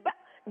check then...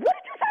 What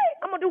did you say?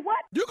 I'm gonna do what?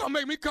 You gonna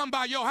make me come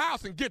by your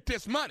house and get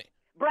this money.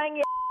 Bring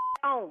your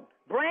on.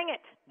 Bring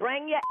it.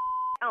 Bring your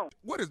on.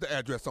 What is the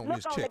address on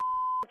this on check?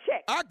 The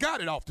check? I got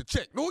it off the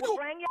check. Well,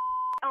 bring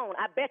your on.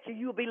 I bet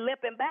you'll be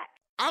limping back.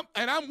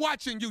 I'm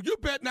watching you. You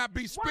better not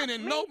be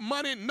spending no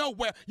money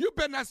nowhere. You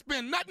better not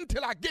spend nothing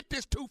till I get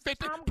this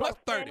 $250 plus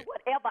 $30.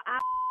 Whatever I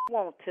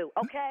want to,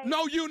 okay?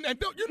 No, you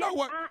know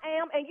what? I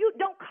am, and you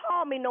don't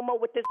call me no more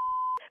with this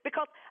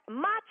because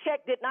my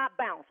check did not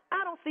bounce.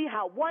 I don't see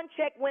how one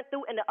check went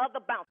through and the other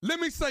bounced. Let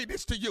me say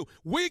this to you.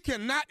 We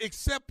cannot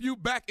accept you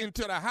back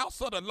into the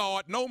house of the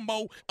Lord no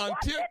more until...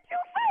 What did you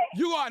say?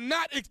 You are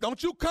not...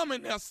 Don't you come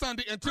in there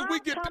Sunday until we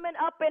get... I'm coming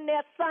up in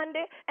there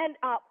Sunday, and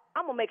I'm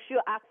going to make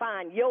sure I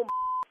find your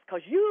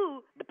because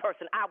you the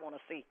person I want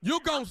to see. You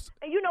gon'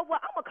 And you know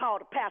what? I'm going to call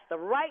the pastor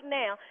right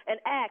now and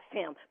ask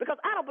him because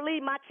I don't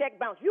believe my check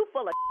bounced. You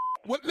full of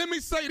Well, let me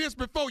say this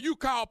before you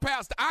call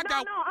Pastor. No,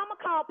 I'm going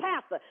to call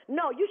Pastor.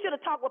 No, you should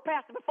have talked with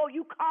Pastor before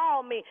you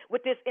call me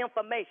with this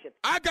information.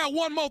 I got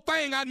one more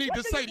thing I need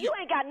to say to you. You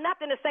ain't got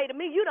nothing to say to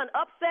me. You done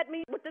upset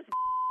me with this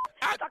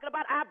talking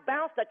about I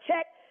bounced a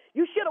check.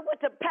 You should have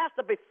went to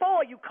Pastor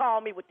before you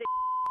called me with this.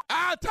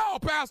 I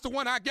told Pastor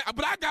when I get,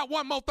 but I got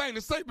one more thing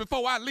to say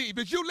before I leave.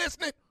 Is you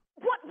listening?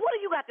 What do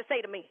you got to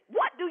say to me?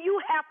 What do you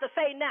have to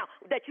say now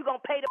that you going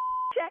to pay the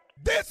check?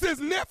 This is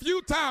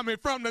Nephew Tommy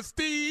from the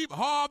Steve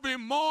Harvey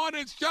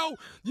Morning Show.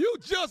 You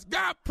just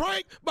got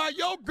pranked by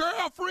your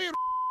girlfriend.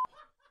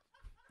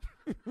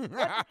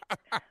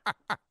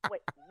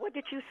 Wait, what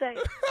did you say?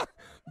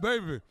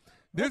 Baby,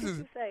 this What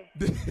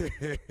did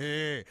you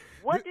say?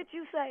 What did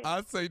you say?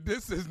 I say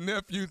this is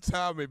Nephew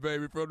Tommy,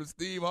 baby, from the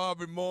Steve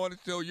Harvey Morning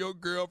Show. Your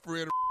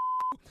girlfriend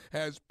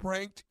has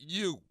pranked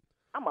you.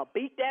 I'm going to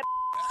beat that.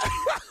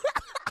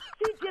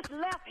 She just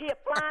left here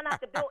flying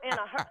out the door in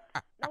a hurt.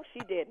 No, she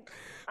didn't.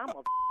 I'm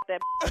going to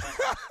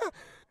that.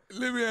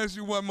 Let me ask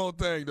you one more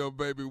thing, though,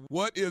 baby.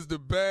 What is the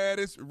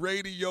baddest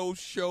radio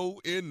show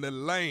in the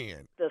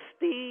land? The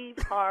Steve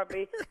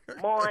Harvey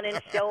Morning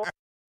Show.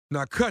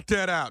 Now, cut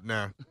that out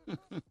now.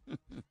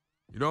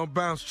 You don't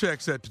bounce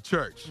checks at the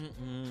church.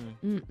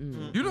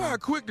 You know how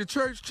quick the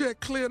church check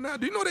clear now?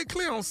 Do you know they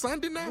clear on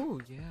Sunday now?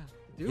 Oh, yeah.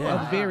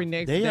 Yeah. The very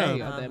next They, day.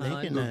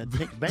 they can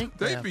take bank.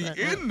 They be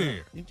in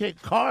there. You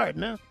take card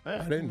now. I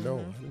didn't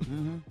know.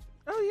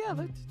 Oh, yeah,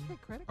 let's take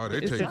credit Oh,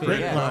 they card. take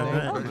credit card.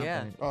 Right? Oh,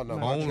 yeah. Oh, no,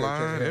 my church ain't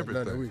Online, had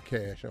everything. None of we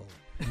cash on.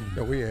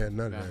 No, we ain't had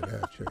none of that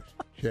at our church.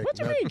 Check, What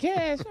you nothing. mean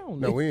cash on?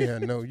 No, we ain't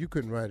had no. You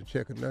couldn't write a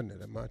check or nothing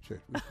at my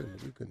church. We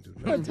couldn't do For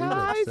nothing. We wasn't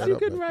ties, set you up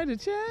couldn't like- write a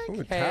check?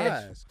 With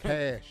Cash. ties,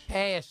 cash.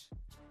 Cash.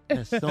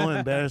 It's so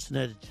embarrassing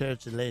at the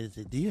church. The lady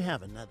said, "Do you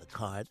have another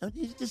card? No,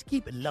 you just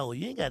keep it low.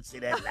 You ain't got to say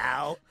that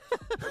loud."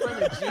 In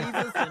front of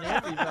Jesus and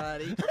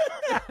everybody.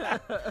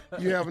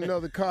 You have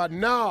another card?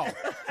 No.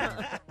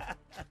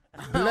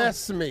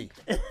 Bless me.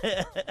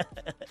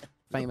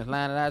 Famous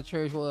line at our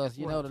church was,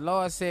 you know, the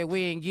Lord said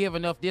we ain't give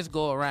enough this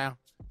go around.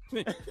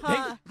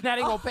 Now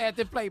they gonna pass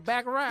this plate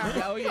back around.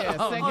 Oh, yeah.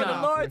 Oh, Second no.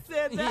 The Lord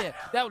said that. Yeah,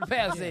 that was the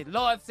pastor said.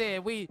 Lord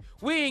said we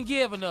ain't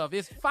give enough.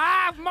 It's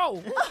 5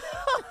 more.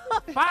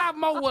 5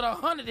 more with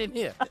 100 in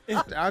here.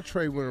 Our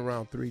tray went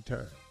around 3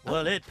 times.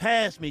 Well, it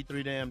passed me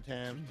 3 damn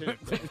times. Too.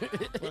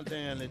 One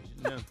thing I let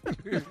you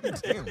know.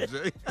 Damn,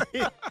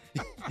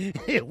 Jay.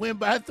 It went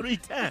by 3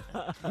 times.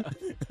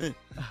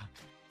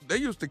 They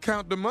used to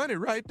count the money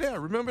right there.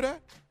 Remember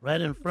that? Right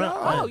in front.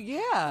 Oh, right.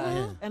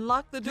 yeah. And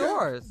lock the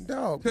doors.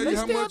 Dog. Tell they you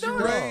how still much you do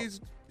it.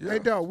 raised. Hey,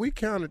 dog, we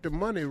counted the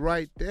money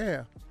right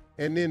there.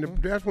 And then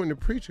that's when the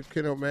preacher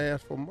came up and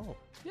asked for more.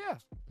 Yeah.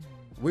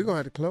 We're going to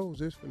have to close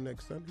this for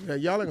next Sunday. Yeah,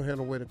 y'all ain't going to have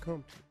no way to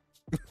come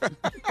to.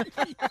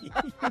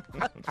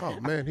 Oh,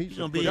 man. He's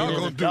gonna be Y'all in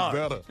gonna the do dark.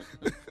 better.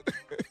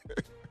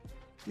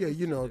 Yeah,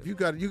 you know, if you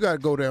got to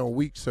go there on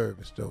week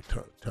service, though,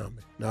 Tommy,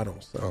 not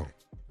on Sunday. Oh,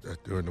 that's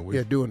during the week.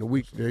 Yeah, during the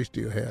week, they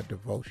still have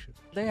devotion.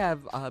 They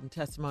have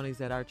testimonies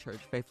at our church,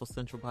 Faithful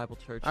Central Bible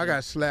Church. I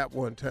got slapped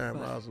one time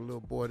when I was a little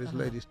boy. This Uh-huh.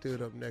 lady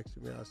stood up next to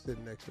me. I was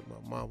sitting next to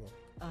my mama.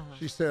 Uh-huh.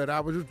 She said, I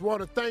was just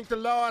want to thank the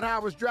Lord. I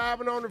was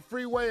driving on the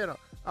freeway and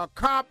a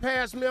car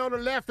passed me on the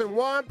left and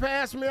one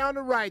passed me on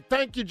the right.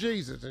 Thank you,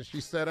 Jesus. And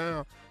she sat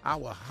down. I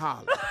was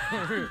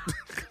hollering.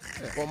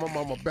 Well, my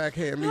mama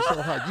backhand me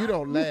so hard. You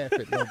don't laugh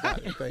at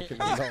nobody thanking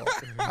the Lord.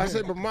 I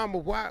said, but mama,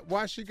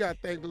 why she got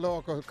to thank the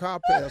Lord because the car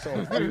passed on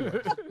the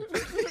freeway?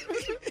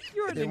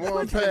 And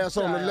one pass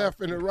on the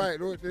left and the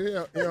right. What the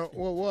hell? You know,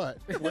 well, what?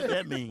 What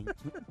that mean?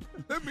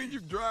 That means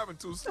you're driving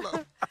too slow.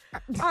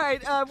 All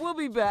right, we'll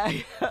be back.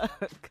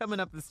 Coming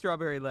up, the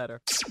Strawberry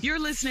Letter. You're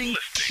listening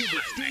to the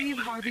Steve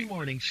Harvey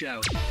Morning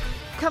Show.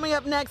 Coming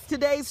up next,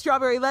 today's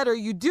Strawberry Letter.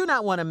 You do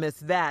not want to miss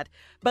that.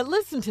 But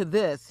listen to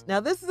this. Now,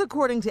 this is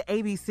according to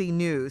ABC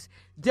News.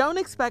 Don't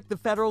expect the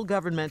federal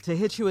government to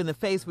hit you in the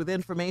face with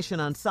information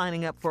on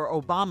signing up for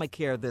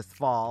Obamacare this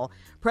fall.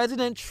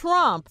 President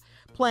Trump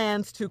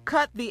plans to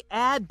cut the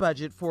ad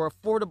budget for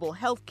Affordable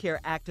Health Care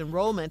Act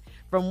enrollment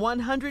from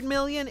 $100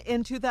 million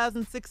in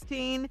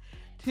 2016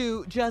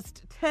 to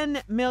just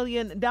 $10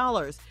 million.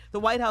 The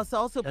White House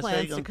also That's how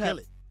plans you to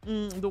gonna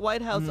cut. The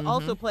White House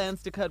also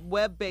plans to cut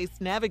web-based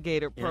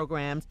navigator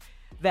programs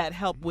that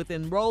help with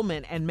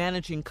enrollment and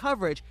managing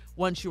coverage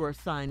once you are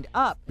signed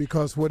up.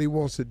 Because what he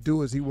wants to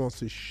do is he wants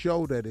to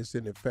show that it's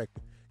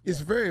ineffective.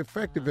 It's very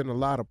effective in a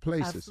lot of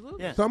places.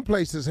 Absolutely. Yeah. Some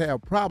places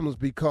have problems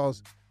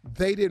because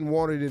they didn't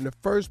want it in the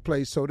first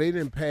place, so they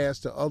didn't pass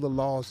the other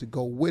laws to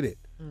go with it.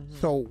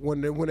 So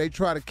when they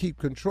try to keep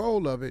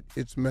control of it,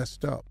 it's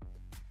messed up.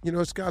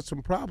 it's got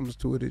some problems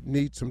to it. It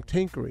needs some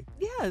tinkering.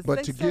 Yes, but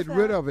they to said get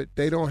rid of it,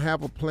 they don't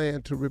have a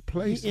plan to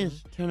replace He it.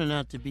 is turning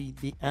out to be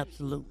the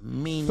absolute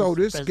meanest. So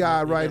this president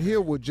guy we've right ever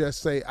here would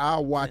just say,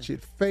 "I'll watch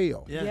it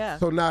fail." Yeah. Yeah.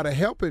 So now to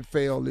help it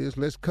fail is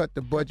let's cut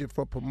the budget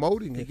for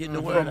promoting it getting the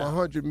from word out.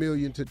 100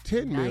 million to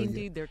 10 90,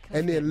 million, they're cutting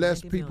and then it,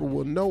 less 90 people million.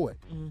 will know it.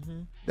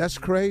 Mm-hmm. That's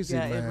crazy,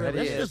 Yeah, it man. really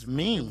That's is. just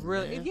mean. It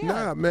really, yeah.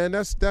 Nah, man,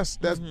 that's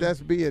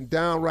being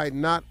downright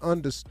not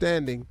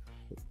understanding.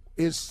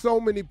 Is so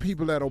many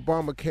people that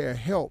Obamacare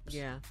helps.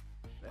 Yeah.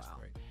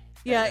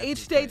 Yeah, each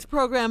state's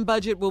program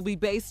budget will be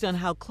based on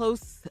how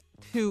close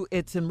to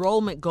its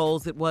enrollment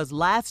goals it was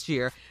last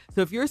year.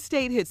 So if your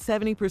state hits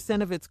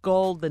 70% of its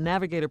goal, the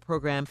Navigator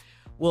program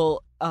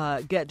will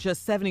get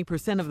just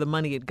 70% of the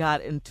money it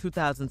got in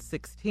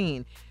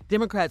 2016.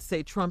 Democrats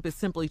say Trump is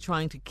simply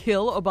trying to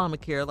kill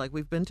Obamacare, like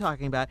we've been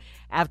talking about,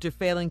 after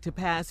failing to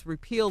pass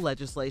repeal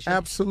legislation.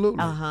 Absolutely.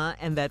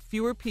 And that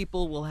fewer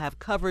people will have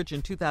coverage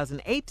in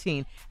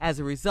 2018 as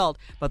a result.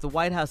 But the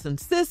White House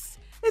insists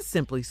it's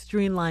simply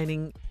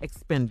streamlining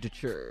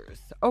expenditures.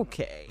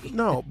 Okay.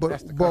 No, but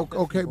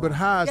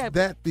how is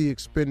that the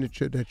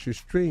expenditure that you're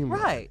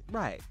streamlining?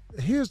 Right.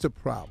 Here's the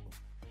problem.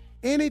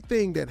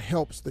 Anything that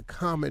helps the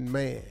common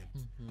man,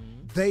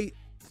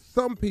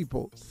 some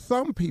people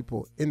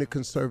in the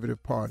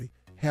conservative party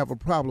have a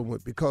problem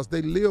with because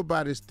they live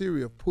by this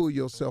theory of pull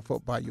yourself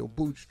up by your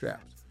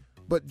bootstraps.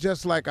 But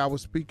just like I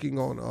was speaking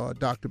on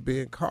Dr.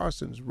 Ben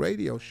Carson's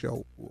radio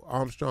show,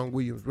 Armstrong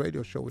Williams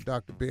radio show with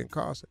Dr. Ben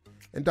Carson,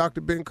 and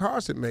Dr. Ben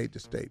Carson made the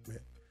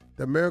statement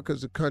that America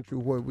is a country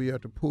where we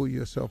have to pull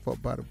yourself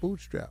up by the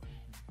bootstrap.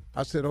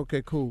 I said,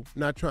 okay, cool.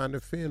 Not trying to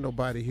offend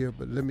nobody here,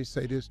 but let me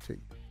say this to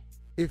you.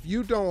 If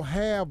you don't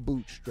have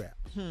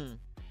bootstraps,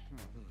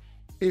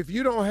 if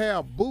you don't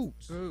have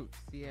boots,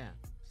 yeah.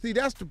 See,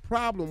 that's the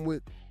problem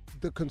with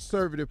the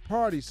conservative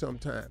party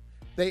sometimes.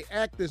 They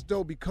act as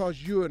though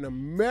because you're an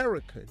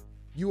American,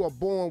 you are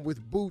born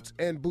with boots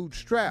and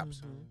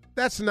bootstraps.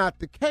 That's not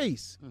the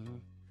case.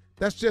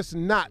 That's just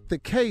not the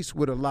case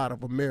with a lot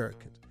of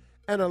Americans.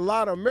 And a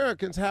lot of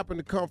Americans happen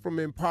to come from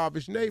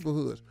impoverished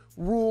neighborhoods,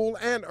 rural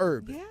and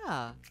urban.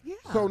 Yeah.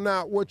 So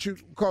now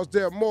because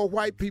there are more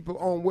white people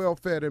on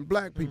welfare than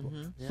black people.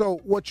 So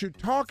what you're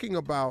talking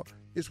about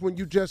is when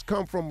you just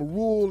come from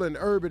rural and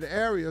urban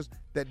areas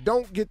that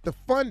don't get the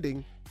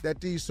funding that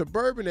these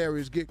suburban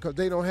areas get because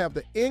they don't have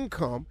the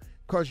income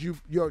because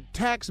your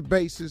tax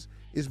basis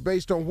is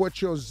based on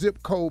what your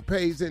zip code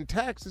pays in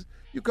taxes.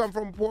 You come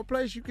from a poor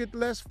place, you get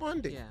less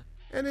funding. Yeah.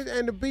 And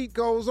the beat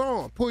goes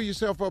on. Pull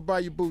yourself up by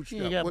your bootstraps.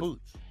 You ain't got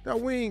boots. No,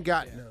 we ain't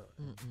got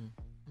none.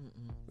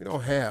 We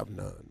don't have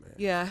none, man.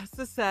 Yeah, it's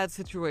a sad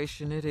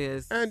situation. It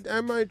is. And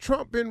I mean,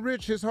 Trump been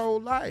rich his whole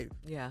life.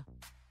 Yeah.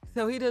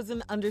 So he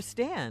doesn't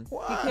understand.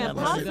 Why? He can't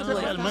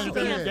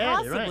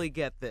possibly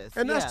get this.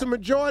 And that's the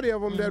majority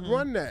of them that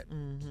run that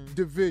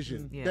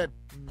division, that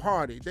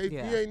party. He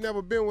ain't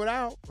never been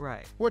without.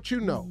 Right. What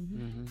you know.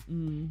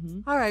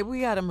 All right,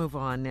 we got to move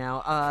on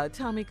now.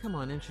 Tommy, come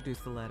on, introduce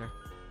the letter.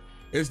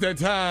 It's that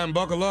time.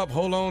 Buckle up.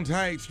 Hold on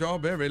tight.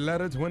 Strawberry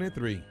letter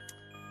 23.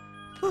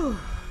 All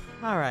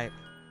right.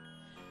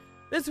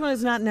 This one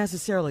is not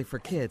necessarily for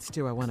kids,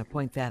 too. I want to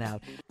point that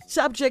out.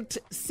 Subject,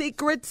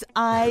 secrets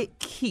I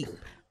keep.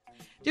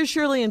 Dear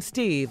Shirley and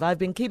Steve, I've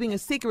been keeping a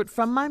secret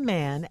from my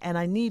man, and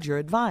I need your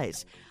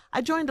advice.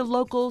 I joined a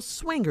local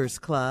swingers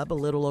club a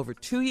little over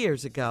 2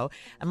 years ago,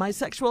 and my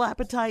sexual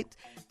appetite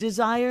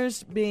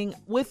desires being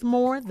with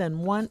more than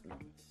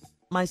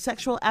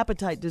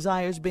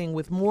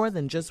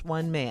just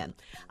one man.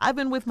 I've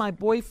been with my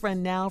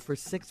boyfriend now for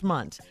 6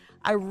 months.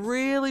 I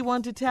really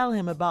want to tell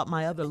him about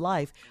my other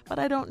life, but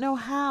I don't know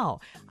how.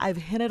 I've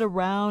hinted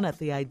around at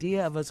the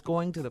idea of us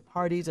going to the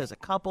parties as a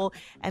couple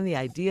and the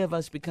idea of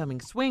us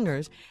becoming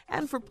swingers,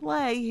 and for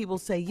play, he will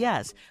say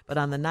yes, but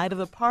on the night of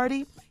the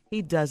party,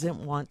 he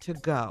doesn't want to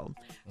go.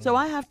 So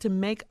I have to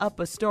make up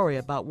a story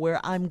about where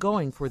I'm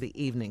going for the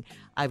evening.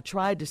 I've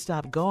tried to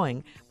stop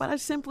going, but I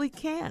simply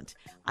can't.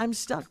 I'm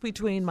stuck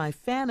between my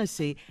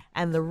fantasy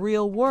and the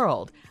real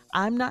world.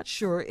 I'm not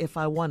sure if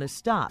I want to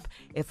stop,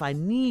 if I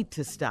need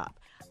to stop.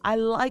 I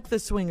like the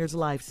swingers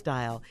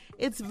lifestyle.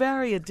 It's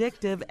very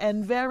addictive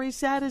and very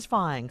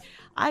satisfying.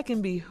 I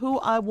can be who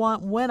I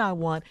want when I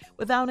want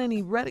without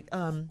any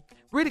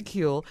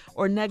ridicule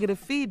or negative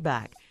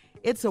feedback.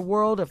 It's a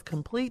world of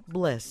complete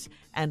bliss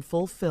and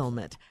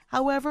fulfillment.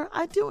 However,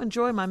 I do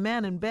enjoy my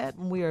man in bed,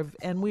 and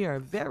we are a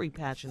very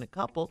passionate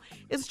couple.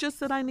 It's just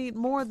that I need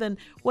more than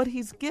what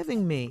he's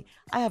giving me.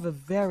 I have a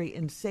very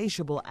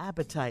insatiable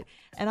appetite,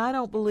 and I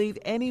don't believe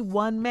any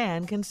one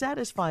man can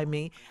satisfy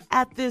me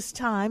at this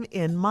time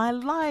in my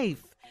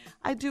life.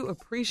 I do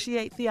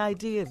appreciate the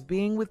idea of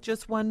being with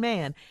just one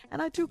man,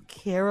 and I do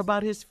care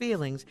about his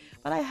feelings,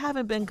 but I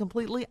haven't been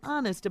completely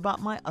honest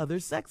about my other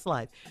sex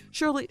life.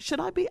 Surely, should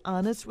I be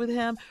honest with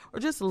him or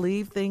just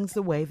leave things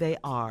the way they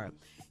are?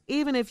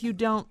 Even if you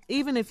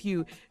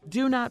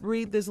do not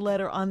read this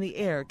letter on the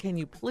air, can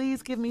you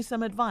please give me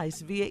some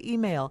advice via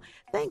email?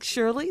 Thanks,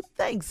 Shirley.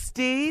 Thanks,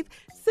 Steve.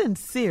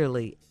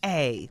 Sincerely,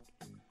 A.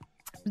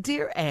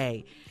 Dear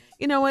A,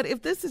 you know what,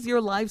 if this is your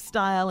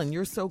lifestyle and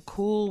you're so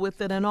cool with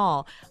it and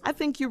all, I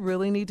think you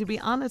really need to be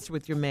honest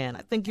with your man.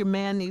 I think your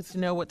man needs to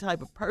know what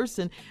type of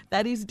person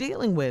that he's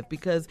dealing with,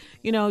 because,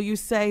 you know, you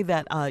say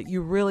that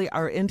you really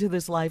are into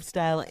this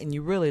lifestyle and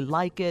you really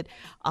like it,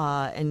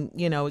 and,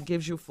 you know, it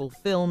gives you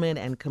fulfillment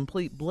and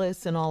complete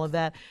bliss and all of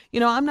that. You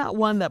know, I'm not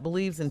one that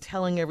believes in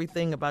telling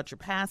everything about your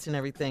past and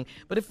everything,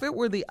 but if it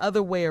were the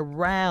other way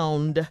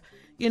around,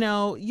 you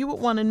know, you would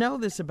want to know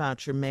this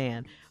about your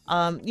man.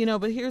 You know,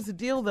 but here's the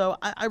deal, though.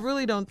 I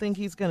really don't think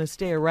he's going to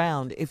stay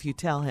around if you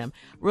tell him.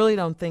 Really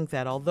don't think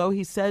that. Although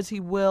he says he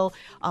will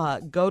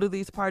go to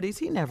these parties,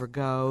 he never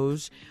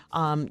goes,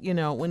 you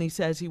know, when he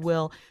says he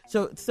will.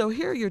 So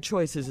here are your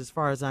choices as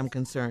far as I'm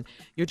concerned.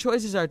 Your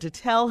choices are to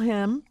tell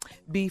him,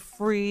 be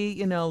free,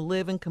 you know,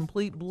 live in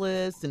complete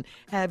bliss and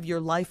have your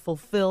life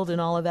fulfilled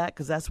and all of that,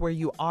 because that's where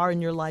you are in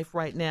your life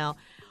right now.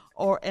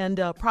 And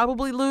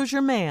probably lose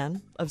your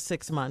man of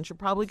 6 months. You're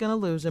probably going to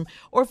lose him.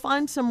 Or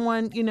find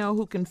someone, you know,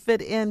 who can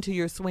fit into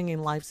your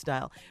swinging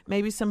lifestyle.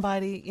 Maybe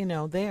somebody, you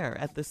know, there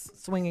at the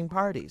swinging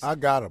parties. I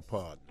got a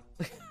partner.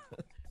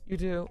 You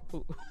do?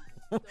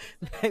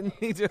 I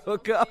need to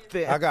hook up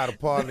then. I got a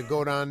partner to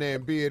go down there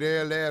and be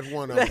there. Last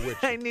one I'm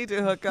with you. I need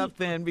to hook up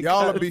then. Because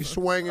y'all will be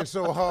swinging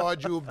so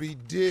hard you'll be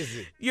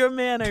dizzy. Your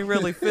man ain't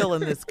really feeling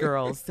this,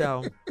 girl,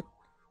 so...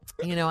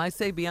 You know, I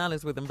say be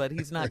honest with him, but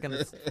he's not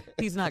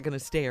gonna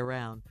stay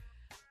around.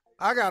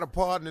 I got a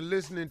partner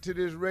listening to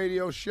this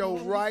radio show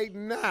right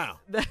now.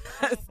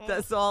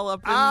 That's all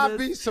up in I'll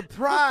be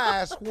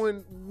surprised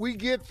when we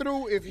get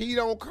through if he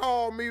don't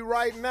call me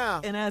right now.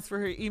 And ask for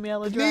her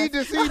email address. Need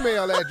this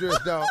email address,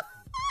 dog.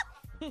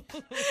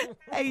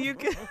 Hey, you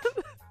can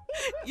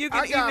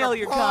email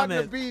your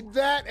comments. Be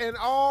that and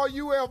all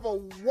you ever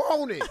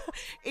wanted.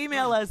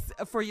 Email us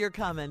for your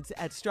comments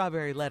at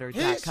strawberryletter.com.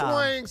 He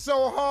swings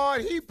so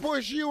hard, he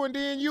push you and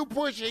then you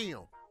push him.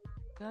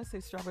 Did I say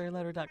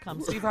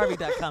strawberryletter.com?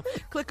 SteveHarvey.com.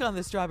 Click on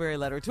the Strawberry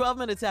Letter. 12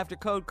 minutes after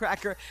Code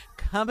Cracker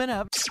coming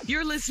up.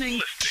 You're listening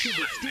to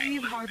the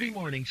Steve Harvey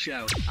Morning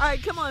Show. All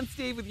right, come on,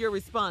 Steve, with your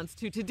response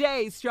to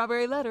today's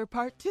Strawberry Letter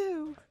Part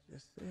 2. I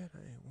just said I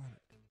ain't want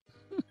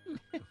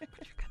it.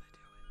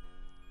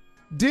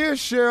 Dear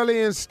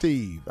Shirley and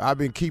Steve, I've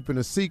been keeping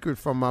a secret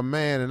from my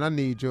man and I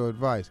need your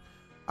advice.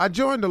 I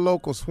joined the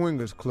local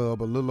swingers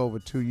club a little over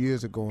 2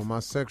 years ago, and my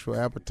sexual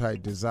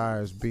appetite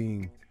desires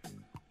being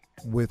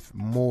with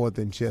more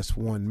than just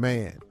one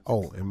man.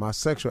 And my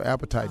sexual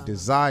appetite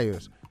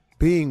desires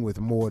being with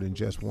more than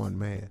just one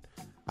man.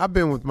 I've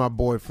been with my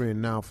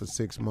boyfriend now for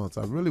 6 months.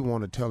 I really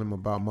want to tell him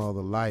about my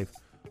other life,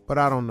 but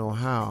I don't know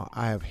how.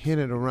 I have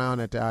hinted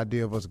around at the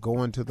idea of us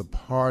going to the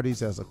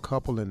parties as a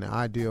couple and the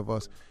idea of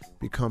us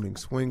becoming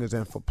swingers,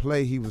 and for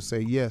play he would say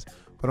yes,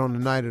 but on the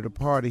night of the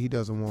party he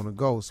doesn't want to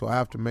go, so I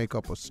have to make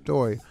up a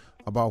story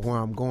about where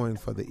I'm going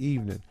for the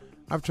evening.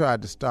 I've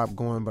tried to stop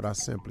going, but I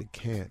simply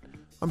can't.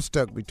 I'm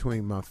stuck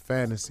between my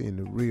fantasy and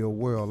the real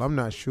world. I'm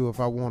not sure if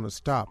I want to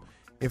stop,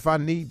 if I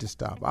need to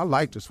stop. I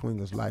like the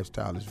swingers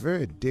lifestyle. It's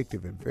very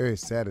addictive and very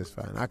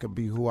satisfying. I can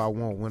be who I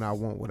want when I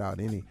want without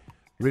any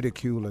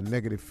ridicule or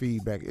negative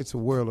feedback. It's a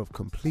world of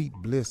complete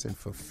bliss and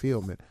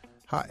fulfillment.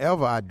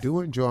 However, I do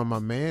enjoy my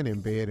man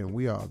in bed, and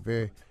we are a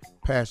very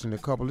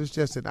passionate couple. It's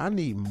just that I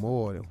need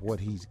more than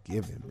what he's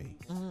giving me.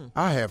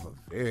 I have a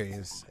very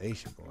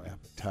insatiable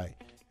appetite,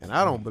 and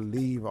I don't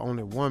believe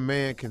only one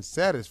man can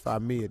satisfy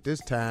me at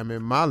this time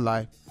in my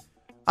life.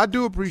 I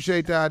do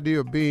appreciate the idea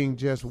of being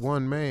just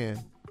one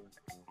man.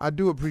 I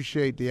do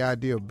appreciate the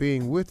idea of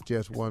being with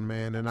just one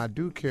man, and I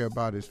do care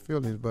about his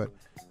feelings, but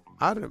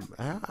I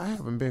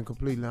haven't been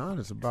completely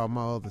honest about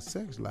my other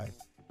sex life.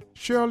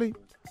 Shirley,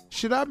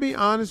 should I be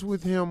honest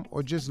with him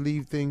or just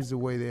leave things the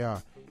way they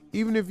are?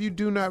 Even if you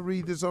do not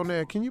read this on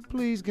air, can you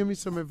please give me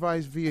some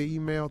advice via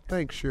email?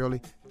 Thanks,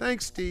 Shirley.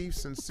 Thanks, Steve.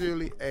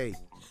 Sincerely, A.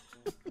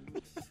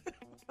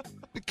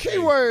 The key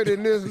word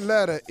in this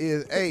letter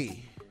is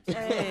A.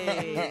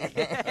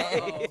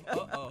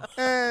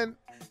 And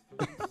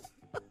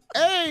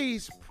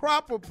A's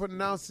proper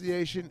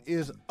pronunciation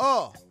is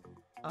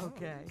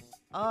Okay.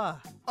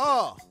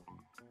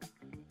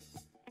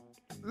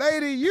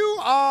 Lady, you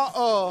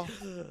are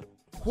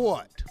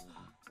what?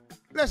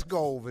 Let's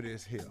go over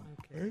this here.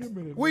 Okay. Wait a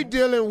minute. We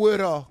dealing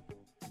with a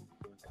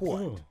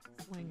what?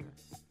 Swinger.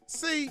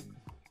 See,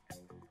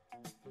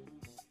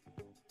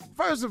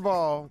 first of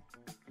all,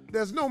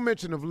 there's no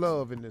mention of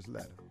love in this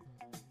letter.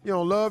 You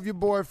don't love your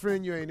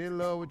boyfriend. You ain't in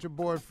love with your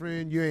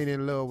boyfriend. You ain't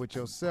in love with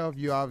yourself.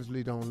 You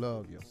obviously don't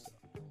love yourself.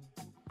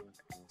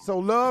 So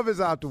love is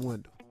out the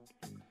window.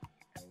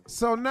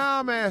 So now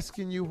I'm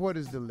asking you, what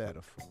is the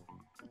letter for?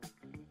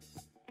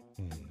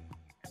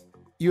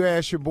 You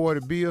ask your boy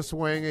to be a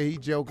swinger. He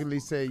jokingly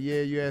said,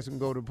 yeah. You ask him to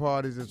go to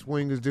parties that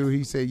swingers do.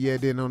 He said, yeah.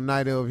 Then on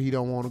night of, he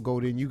don't want to go.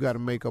 Then you got to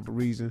make up a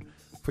reason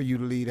for you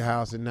to leave the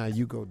house, and now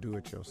you go do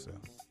it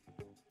yourself.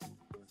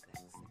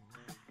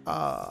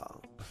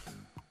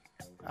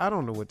 I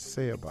don't know what to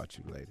say about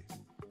you, lady,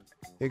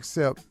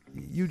 except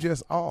you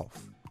just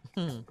off.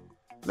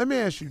 Let me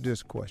ask you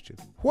this question.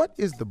 What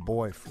is the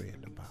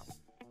boyfriend about?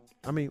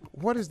 I mean,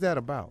 what is that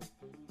about?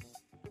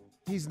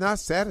 he's not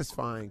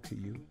satisfying to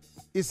you.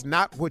 It's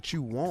not what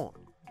you want.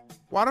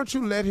 Why don't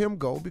you let him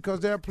go?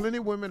 Because there are plenty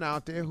of women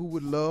out there who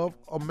would love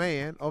a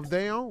man of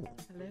their own.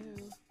 Hello.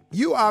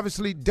 You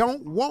obviously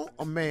don't want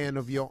a man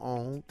of your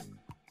own.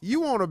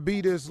 You want to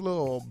be this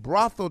little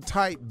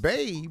brothel-type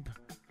babe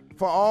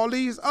for all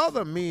these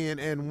other men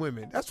and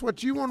women. That's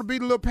what you want to be,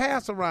 the little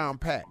pass-around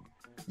pack.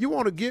 You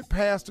want to get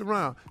passed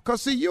around.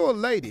 Because, see, you're a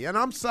lady, and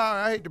I'm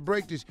sorry, I hate to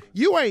break this.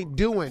 You ain't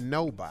doing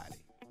nobody.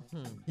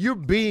 You're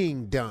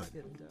being done.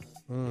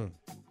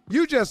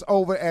 You just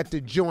over at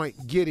the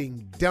joint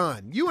getting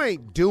done. You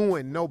ain't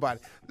doing nobody.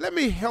 Let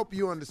me help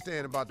you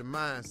understand about the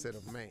mindset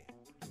of man.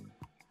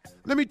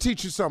 Let me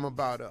teach you something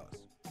about us.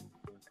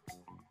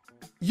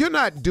 You're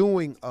not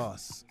doing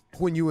us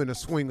when you're in a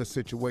swinger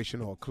situation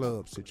or a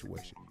club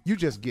situation. You're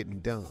just getting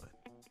done.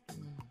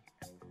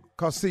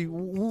 Because, see,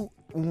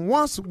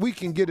 once we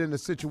can get in a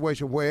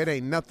situation where it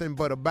ain't nothing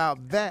but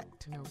about that,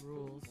 no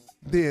rules,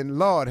 then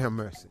Lord have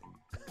mercy.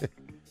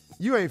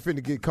 You ain't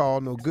finna get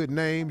called no good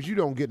names. You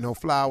don't get no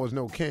flowers,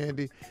 no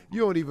candy.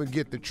 You don't even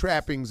get the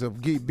trappings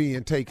of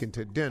being taken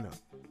to dinner.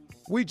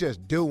 We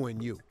just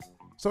doing you.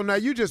 So now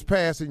you just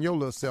passing your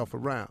little self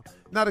around.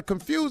 Now the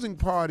confusing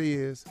part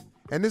is,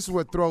 and this is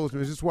what throws me,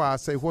 this is why I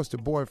say, what's the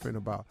boyfriend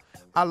about?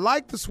 I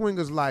like the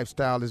swingers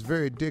lifestyle. It's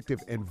very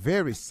addictive and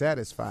very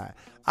satisfying.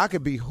 I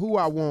could be who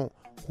I want,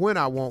 when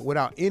I want,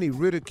 without any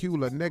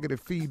ridicule or negative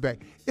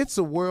feedback. It's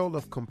a world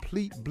of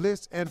complete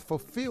bliss and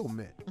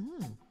fulfillment.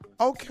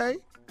 Okay.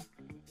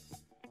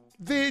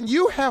 Then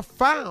you have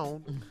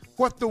found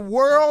what the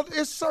world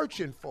is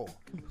searching for.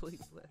 Complete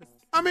bliss.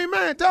 I mean,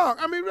 man, dog,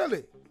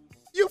 really.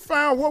 You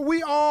found what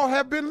we all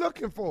have been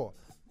looking for.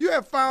 You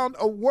have found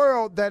a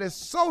world that is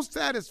so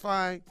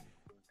satisfying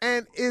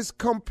and is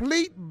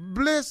complete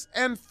bliss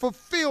and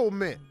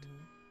fulfillment.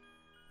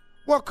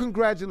 Well,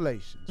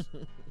 congratulations.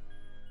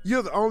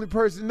 You're the only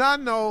person I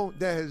know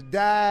that has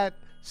died,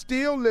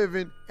 still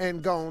living,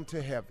 and gone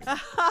to heaven.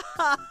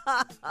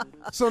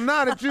 So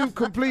now that you've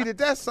completed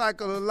that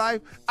cycle of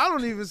life, I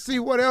don't even see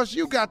what else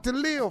you got to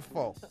live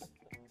for.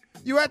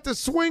 You at the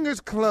swingers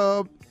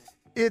club,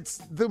 it's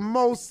the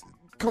most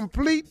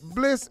complete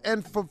bliss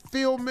and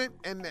fulfillment.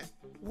 And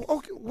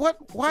okay,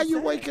 why are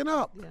you waking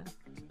up? Yeah.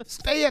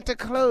 Stay at the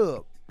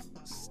club.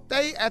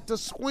 Stay at the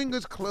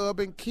swingers club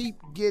and keep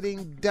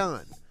getting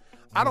done.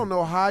 I don't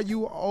know how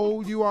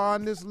old you are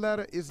in this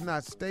letter. It's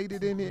not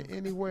stated in here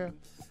anywhere.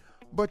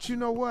 But you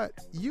know what?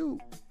 You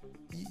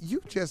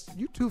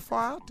too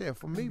far out there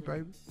for me,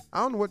 baby. I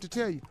don't know what to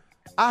tell you.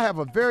 I have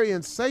a very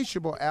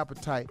insatiable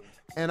appetite,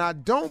 and I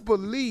don't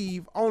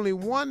believe only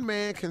one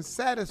man can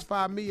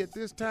satisfy me at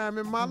this time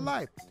in my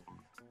life.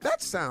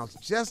 That sounds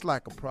just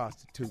like a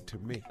prostitute to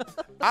me.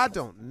 I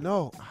don't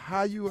know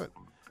how you...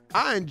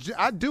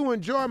 I do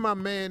enjoy my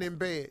man in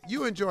bed.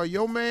 You enjoy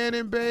your man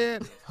in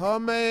bed, her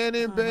man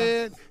in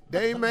bed,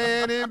 they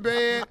man in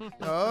bed,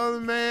 the other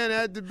man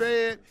at the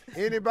bed,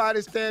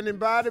 anybody standing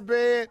by the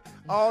bed,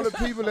 all the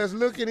people that's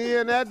looking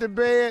in at the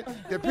bed,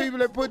 the people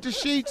that put the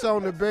sheets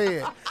on the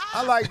bed.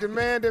 I like the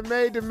man that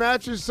made the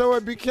mattress so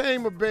it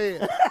became a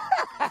bed.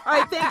 All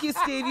right, thank you,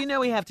 Steve. You know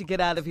we have to get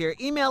out of here.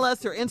 Email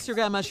us or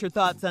Instagram us your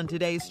thoughts on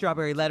today's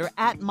Strawberry Letter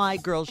at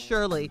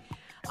MyGirlShirley.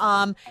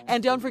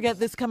 And don't forget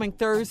this coming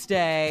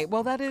Thursday.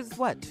 Well, that is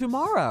what?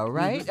 Tomorrow,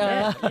 right?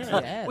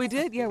 Yes. We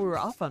did? Yeah, we were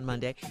off on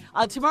Monday.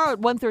 Tomorrow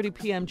at 1:30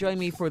 p.m., join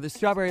me for the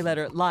Strawberry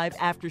Letter live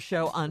after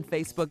show on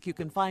Facebook. You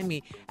can find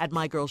me at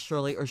My Girl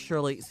Shirley or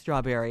Shirley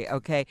Strawberry,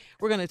 okay?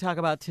 We're going to talk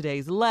about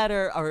today's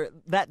letter, or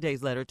that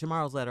day's letter,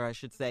 tomorrow's letter, I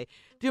should say.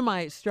 Do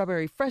my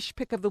Strawberry Fresh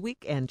Pick of the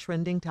Week and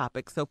trending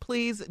topics. So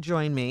please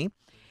join me.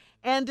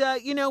 And,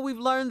 we've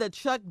learned that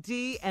Chuck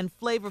D and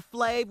Flavor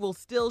Flav will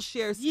still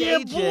share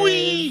stages. Yeah, boy!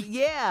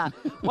 Yeah.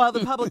 While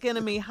the Public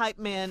Enemy hype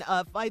man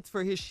fights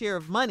for his share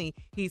of money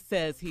he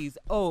says he's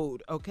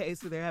owed. Okay,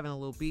 so they're having a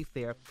little beef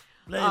there.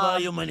 Play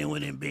all your money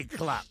with them big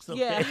clocks,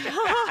 okay? Yeah.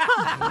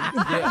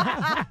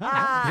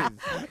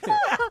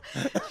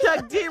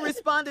 Chuck D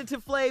responded to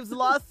Flav's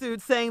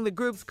lawsuit saying the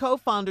group's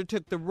co-founder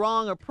took the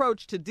wrong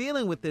approach to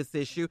dealing with this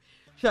issue.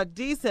 Chuck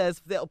D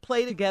says they'll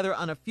play together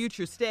on a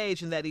future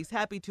stage and that he's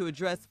happy to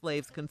address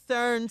Flav's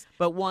concerns,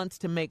 but wants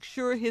to make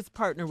sure his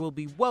partner will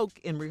be woke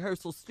in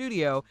rehearsal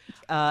studio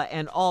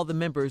and all the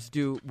members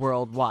do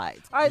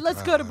worldwide. All right,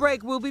 let's go to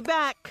break. We'll be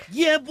back.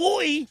 Yeah,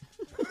 boy.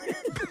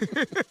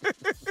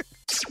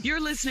 You're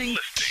listening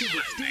to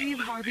the Steve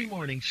Harvey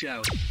Morning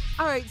Show.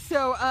 All right,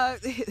 so I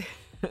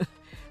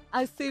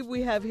see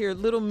we have here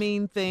Little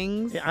Mean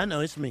Things. Yeah, I know,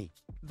 it's me.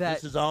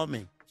 This is all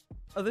me.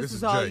 Oh, this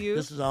is all Jay. you?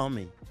 This is all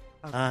me.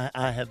 Okay.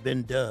 I have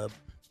been dubbed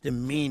the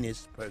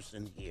meanest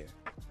person here.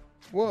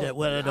 Well,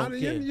 I don't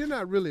care. You're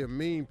not really a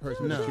mean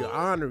person. No. You're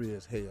ornery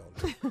as hell.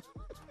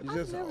 You're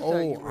just an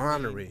old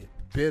ornery,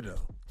 bitter,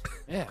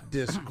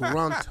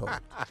 disgruntled.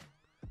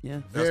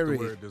 Yeah, very. That's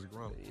the word,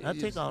 disgruntled. I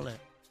take all that.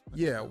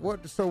 Yeah.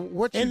 What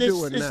you and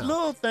doing it's now?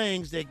 little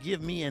things that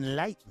give me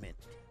enlightenment.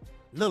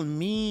 Little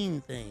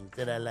mean things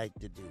that I like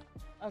to do.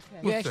 Okay.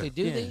 You actually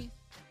do these?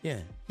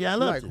 Yeah, I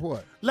love Like to.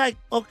 what? Like,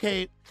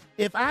 okay,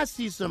 if I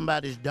see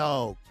somebody's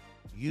dog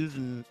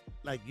using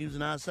like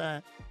using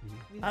outside,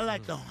 I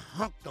like to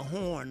honk the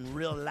horn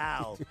real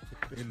loud.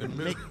 In the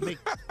middle.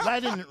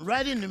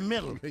 Right in the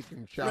middle. Make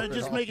him chop it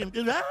Just off. make him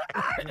just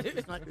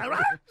like,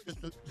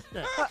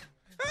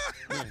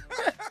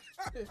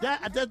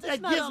 that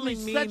Not gives only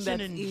me mean, such an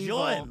that's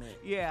evil. enjoyment.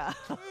 Yeah.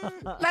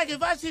 Like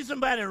if I see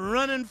somebody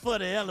running for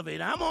the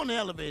elevator, I'm on the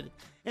elevator,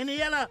 and they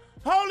yell out,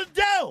 "Hold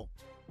the door!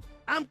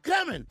 I'm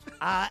coming."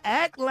 I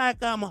act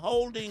like I'm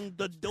holding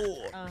the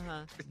door.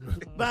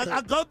 But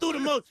I go through the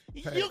most.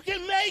 You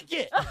can make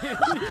it.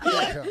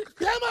 Yeah.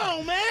 Come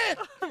on, man.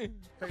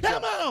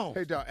 Come on.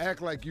 Hey, dog,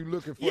 act like you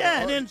looking for Yeah,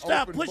 the and then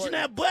stop open pushing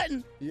button. that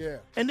button. Yeah.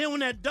 And then when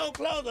that door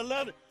closes, I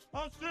love it.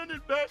 I'm sending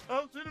it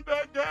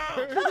back down.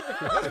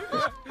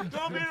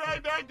 Don't be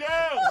right back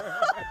down.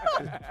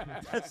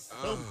 That's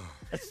so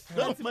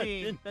That's much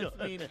mean. That's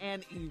enjoyment. mean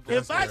and evil.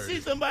 If I see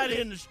somebody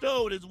in the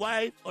store with his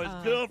wife or his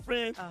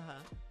girlfriend, Uh-huh.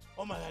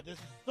 oh my God, this is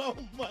so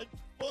much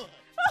fun.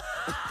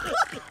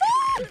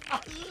 I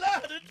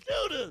love to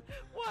do this.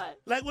 What?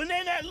 Like when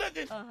they're not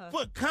looking,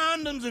 put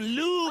condoms and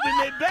lube in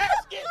their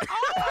basket.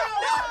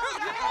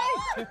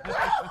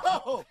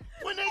 Oh,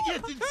 when they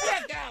get to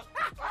checkout.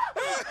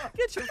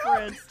 Get your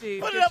friend,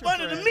 Steve. Put it Get up your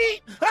under the friend.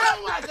 meat.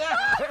 Oh my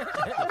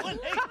God. when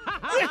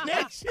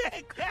they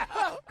check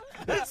out.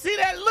 You see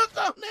that look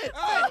on their face?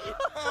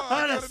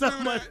 Oh, that's so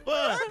much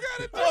fun.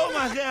 Oh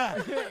my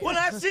God. When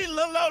I see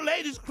little old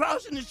ladies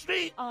crossing the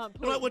street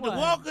with the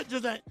walker,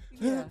 just like,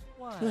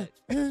 What?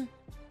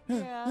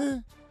 Yeah.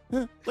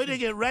 Where they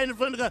get right in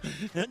front of the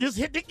car, just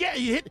hit the gas.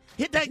 You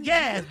hit that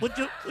gas with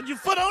your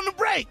foot on the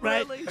brake,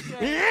 right? Really, Just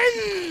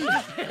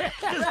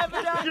Rev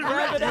it up,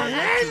 rev it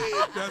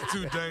up. That's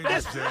too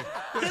dangerous, Jay.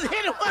 Just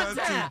hit it one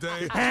That's time. too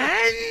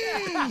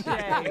dangerous.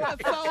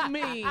 That's so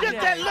mean. Just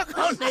that look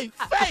on their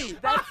face.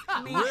 That's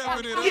mean.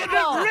 Revving it You up.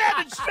 just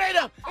rev it straight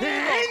up.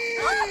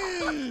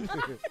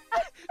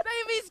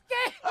 They be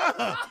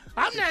scared.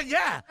 I'm that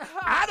guy.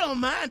 I don't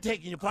mind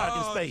taking your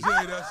parking space.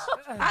 Jay, that's...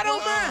 I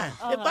don't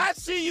mind. If I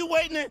see you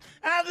waiting there,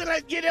 I'll be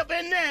like, get up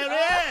in there.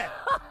 Yeah,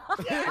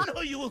 I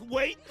know you was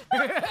waiting.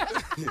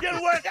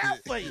 Didn't work out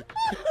for you.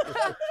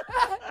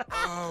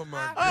 Oh,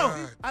 my Oh,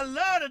 God. I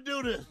love to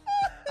do this.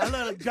 I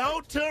love to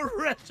go to a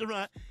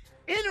restaurant.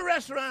 Any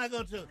restaurant I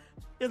go to,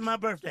 it's my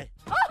birthday.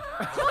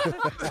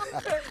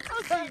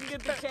 So you can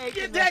get the cake.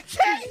 Get and that the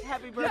cake.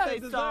 Happy birthday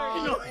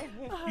song.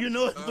 You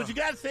know, but you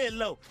gotta say it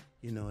low.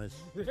 It's my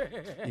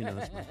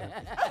birthday.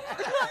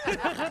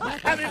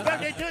 Happy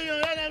birthday to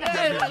you.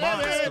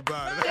 Modest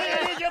about it.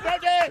 It's your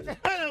birthday.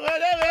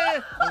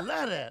 I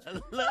love that.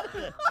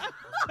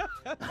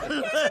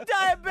 He's a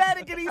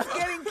diabetic and he's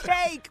getting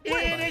cake.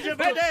 It is your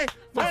birthday.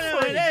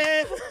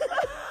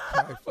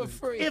 For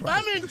free. If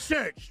I'm in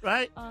church,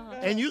 right,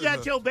 and you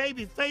got your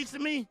baby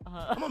facing me,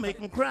 I'm gonna make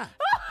him cry.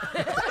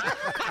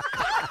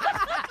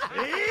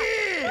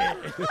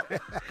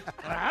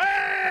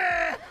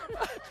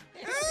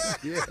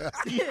 Yeah,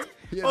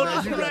 Oh, now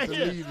this you got right to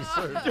here. leave the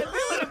service.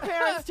 When the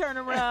parents turn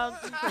around,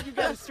 you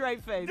got a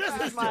straight face. This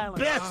You're is smiling. the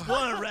best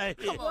one right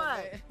here.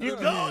 What? You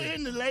go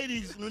in the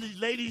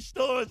ladies'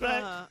 stores,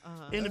 right?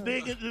 In the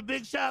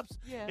big shops,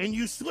 Yeah. and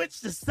you switch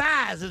the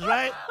sizes,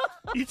 right?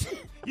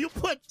 you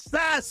put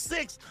size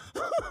 6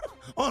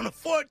 on a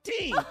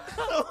 14,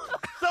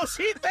 so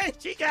she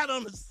thinks she got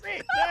on the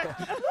 6. Right?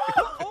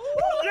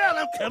 Girl,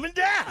 I'm coming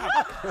down.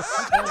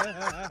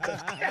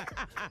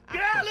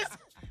 Girl,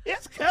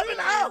 it's coming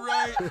out.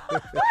 Right.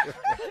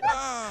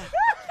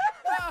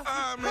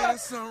 Man,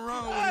 there's something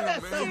wrong with him,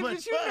 that's so man. much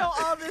Did you know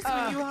fun. all this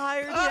when you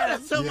hired him?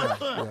 That's so Yeah, much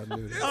fun. yeah, I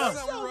knew that. There's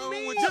something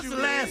wrong with Just you, the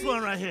last man.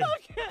 one right here.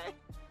 Okay.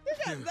 You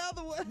got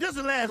another one. Just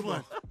the last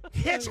one.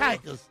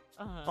 Hitchhikers.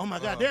 Oh my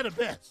God, they're the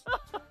best.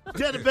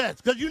 They're the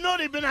best because you know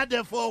they've been out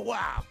there for a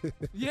while.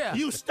 Yeah.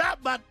 You stop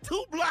about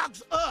 2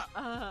 blocks up,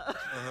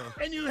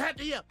 and you have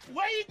to yell,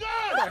 "Where you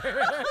going?"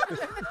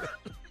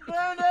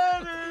 Going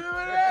down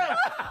there.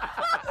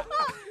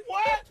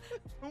 What?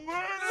 I'm going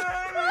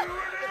down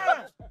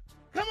there.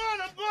 Come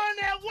on, I'm going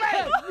that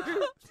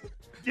way.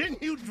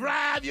 Didn't you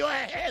drive your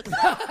ass?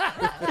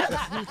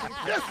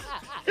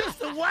 just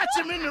to watch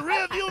him in the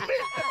rearview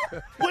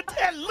mirror with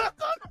that look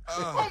on.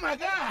 Oh my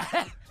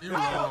God. You're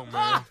wrong,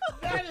 man.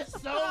 That is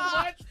so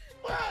much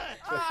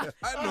fun.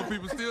 I know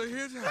people still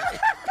hitchhike.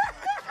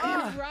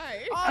 He's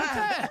right.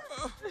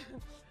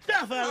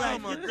 Stuff I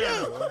like my to do.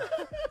 God.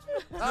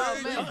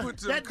 Jay, you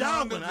put your That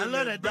dog one, condoms I in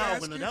love that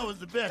dog one. basket. That was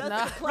the best.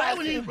 That's a Right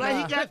when he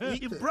classic.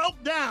 he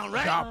broke down,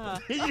 right?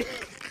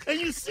 And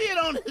you see it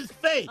on his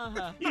face.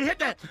 You hit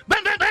that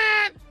bang bang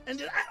bang, and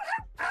just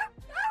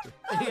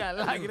You gotta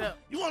lock it up.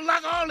 you want to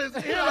lock all his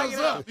ears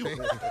up.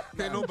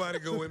 Ain't nobody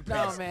going No,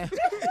 past. man.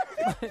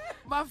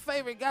 My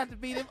favorite got to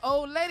be them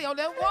old lady on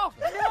that walker.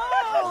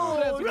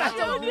 No.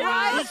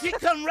 Right. When she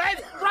come right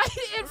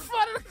in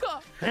front of the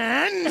car.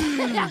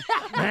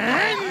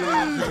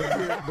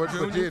 But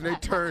then they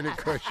turn and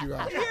cut you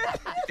out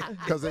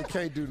because they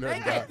can't do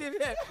nothing about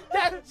it.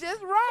 That's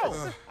just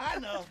wrong. I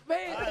know.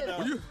 Man. I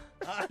know.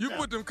 You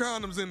put them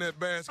condoms in that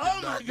basket. Oh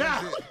my Doc.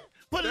 God. That's it.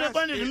 Put it up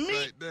under the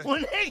meat. Right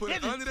When they Put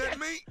get it under that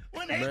meat.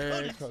 When they Man,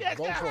 go to because check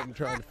both out. of them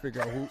trying to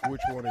figure out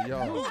which one of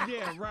y'all.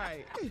 Yeah,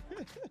 right.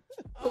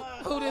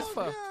 Who this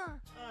for?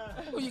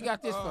 Who you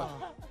got this for?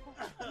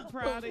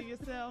 Proud of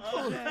yourself.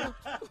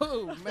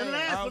 Who, The man?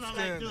 last one I like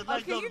to do is let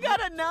Okay, go you to-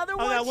 got another I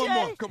one, got one Shay?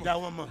 more. Come on.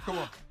 Got one more. Come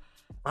on.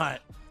 All right.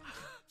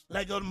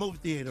 Let's go to the movie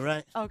theater,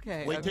 right?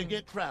 Okay. Wait till it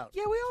get crowded.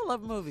 Yeah, we all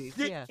love movies.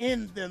 Sit Yeah.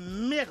 in the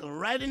middle,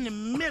 right in the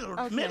middle,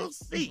 Okay. middle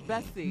seat.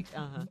 Best seat.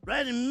 Uh-huh.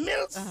 Right in the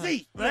middle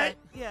seat, right?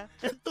 Yeah.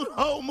 And through the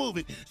whole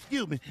movie.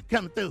 Excuse me,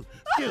 coming through.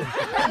 Excuse me,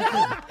 coming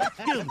through.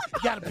 Excuse me,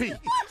 gotta pee.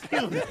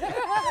 Excuse me.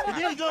 And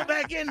then you go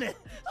back in there.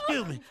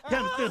 Excuse me,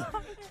 coming through.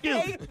 Excuse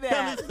me, Hate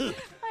that. coming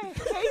through. I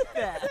hate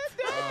that.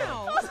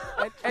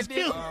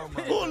 Excuse me.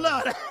 Oh,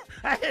 Lord,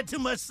 I had too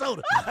much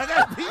soda. I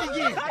gotta pee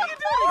again. How you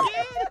do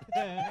it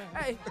again?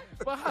 Hey,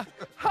 but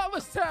how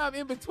much time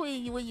in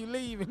between you when you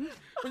leave and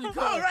when you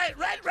come? Oh,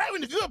 right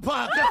when the good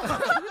part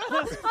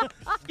comes.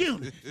 Excuse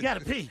me,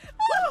 gotta pee.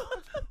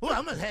 Well,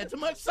 I must have had too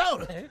much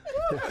soda.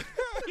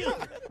 Excuse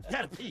me,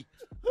 gotta pee.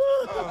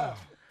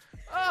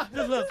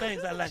 Just little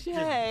things I like to do.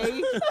 Jay. Hey,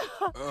 man,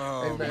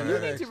 You that need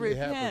to actually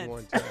happened repent.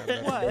 one time.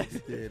 That's What? what we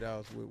did. I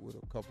was with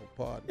a couple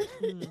partners.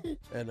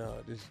 And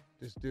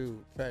this dude,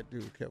 fat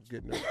dude, kept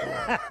getting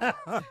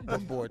up. My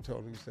boy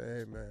told him, he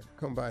said, hey, man,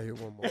 come by here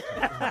one more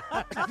time.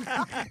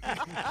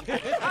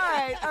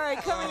 All right.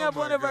 Coming up,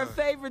 one of our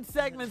favorite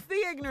segments. The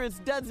ignorance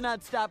does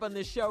not stop on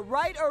this show.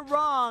 Right or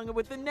wrong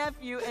with the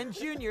nephew and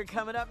Junior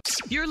coming up.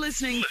 You're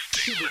listening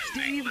to the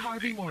Steve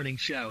Harvey Morning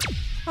Show.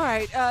 All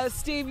right,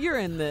 Steve, you're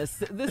in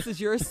this. This is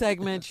your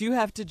segment. You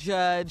have to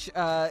judge.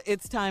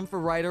 It's time for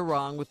right or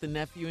wrong with the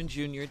nephew and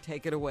Junior.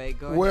 Take it away.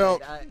 Go Well,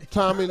 ahead.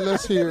 Tommy,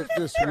 let's hear it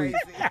this week.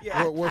 Crazy,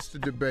 yeah. What's the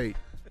debate?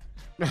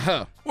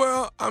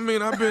 Well, I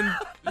mean, I've been,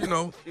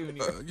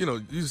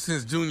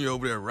 since Junior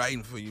over there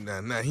writing for you now.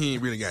 Now he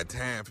ain't really got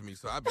time for me,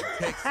 so I've been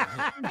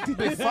texting him.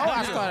 Before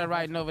I started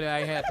writing over there,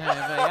 I had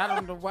time. I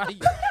don't know why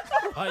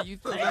you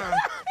think. Now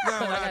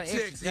when I I got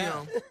text extra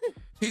him,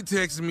 he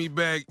texting me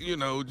back,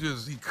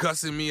 just he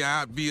cussing me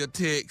out via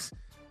text.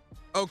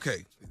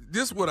 Okay,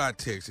 this is what I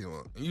text him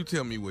on, and you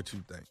tell me what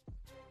you think.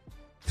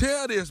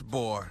 Tell this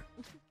boy,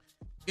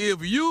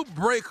 if you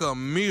break a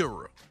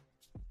mirror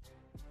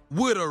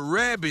with a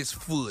rabbit's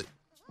foot,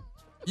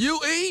 you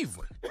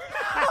even.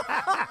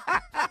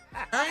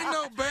 Ain't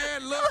no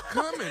bad luck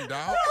coming,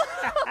 dog.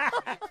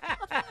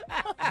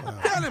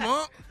 Tell him,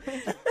 Unc.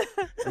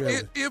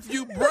 Really? If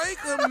you break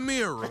a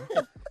mirror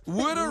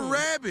with a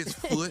rabbit's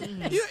foot,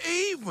 you're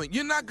even.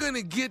 You're not going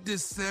to get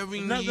this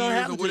 7 Not gonna years or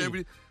happen to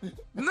whatever.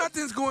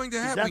 Nothing's going to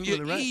happen. That's You're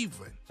really right.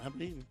 even. I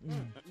believe it.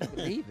 I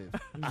believe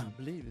it. I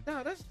believe it.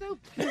 No, that's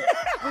stupid.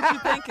 What you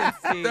thinking,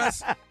 Steve?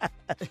 That's,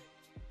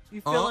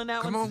 You feeling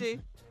that come one, on.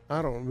 Steve?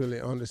 I don't really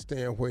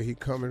understand where he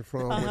coming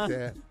from with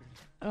that.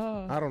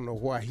 I don't know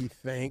why he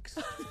thinks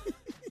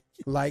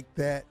like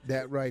that.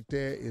 That right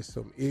there is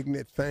some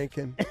ignorant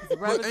thinking.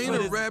 but ain't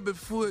foot a is rabbit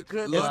foot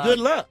good It's luck? good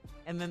luck.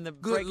 And then the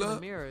Good breaking the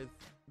luck. mirror is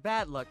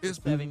bad luck for It's-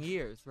 7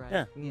 years, right?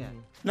 Yeah. Yeah.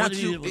 Not But that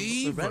you it was a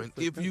even rabbit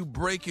foot. if you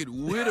break it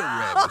with a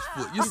rabbit's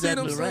foot. You see what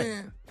I'm Exactly right.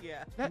 saying?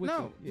 Yeah.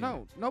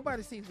 No,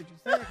 nobody sees what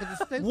you're saying because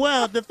it's stupid.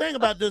 Well, the thing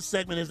about this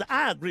segment is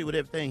I agree with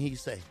everything he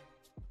say.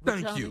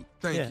 Thank Tommy? you.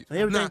 Thank Yeah, you.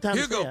 everything Now, Tommy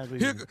here say, I go, agree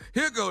here, with go,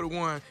 here go the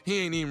one he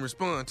ain't even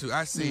respond to.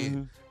 I said,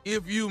 Mm-hmm.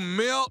 if you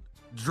melt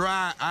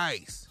dry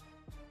ice,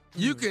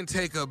 you can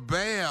take a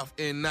bath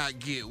and not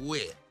get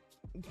wet.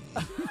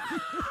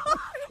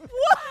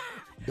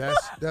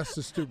 That's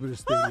the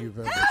stupidest thing you've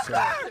ever said.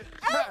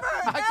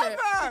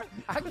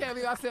 I can't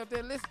believe I sat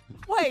there listening.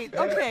 Wait,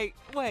 okay,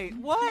 wait,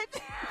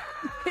 what?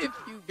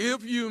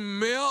 If you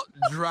melt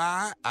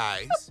dry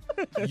ice,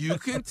 you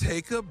can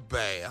take a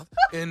bath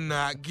and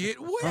not get I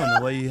don't wet.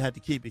 know why you have to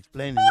keep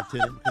explaining it to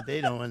them because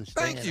they don't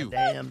understand Thank you. a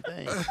damn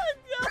thing.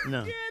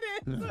 No.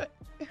 No.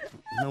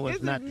 No, it's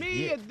Is not it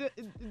me? yet. Or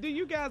do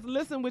you guys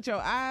listen with your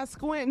eyes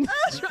squinting?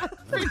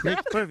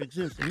 Makes perfect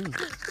sense to me.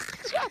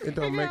 It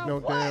don't make no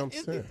damn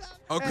sense.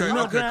 Okay,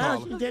 No okay, dry ice,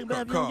 Carla. you take a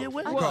bath, you don't get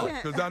wet. Carla,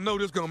 because I know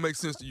this is gonna make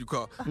sense to you,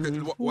 Carl.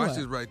 Watch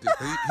this right there.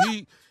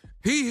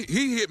 He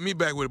hit me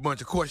back with a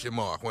bunch of question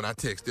marks when I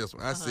text this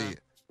one. I said,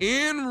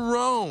 in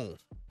Rome,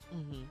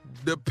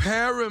 the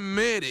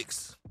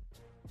paramedics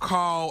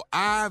call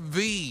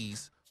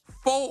IVs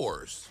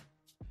fours.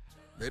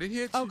 Did it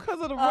hit you? Oh,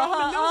 because of the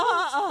Roman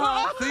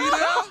numerals? See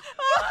that?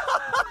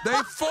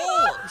 They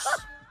fours.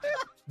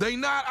 They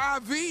not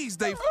IVs,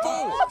 they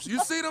fours. You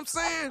see what I'm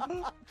saying?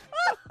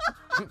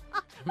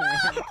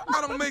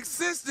 That don't make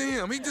sense to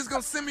him. He just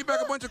gonna send me back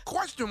a bunch of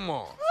question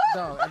marks.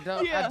 No,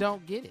 I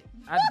don't get it.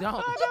 I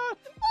don't.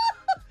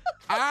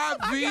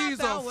 IVs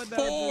that are one, though.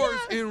 fours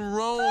in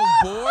Rome,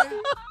 boy.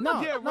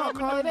 No, Yeah, no, Roman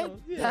Carl,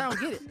 numerals, I don't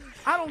get it.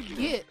 I don't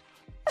get.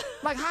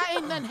 Like, how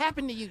ain't nothing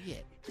happened to you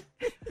yet?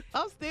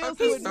 I'm still He's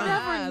He's squinting my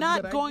never eyes,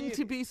 not but I going get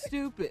to it. be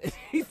stupid.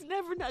 He's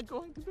never not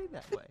going to be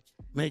that way.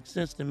 Makes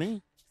sense to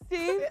me.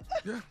 Steve,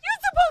 you're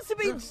supposed to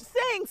be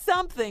saying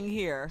something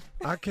here.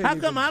 I can't How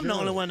even come I'm the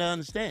only judge. one to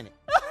understand it?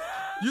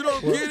 You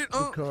don't Well, get it,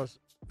 because,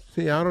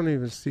 see, I don't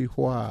even see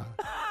why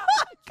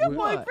Come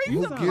on, bring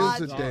Who some gives a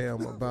logic.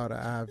 damn about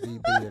an IV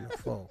being a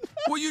 4?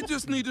 Well, you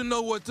just need to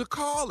know what to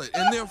call it,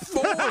 and there are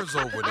 4s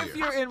over there. If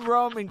you're in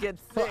Rome and get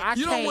sick,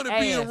 You don't want to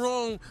be in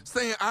Rome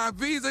saying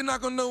IVs. They're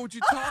not going to know what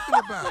you're talking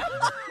about.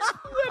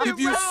 If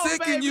you're Rome,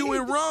 sick and you baby.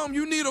 in Rome,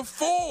 you need a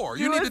 4.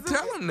 You need to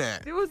tell them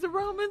that. Do as the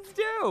Romans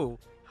do.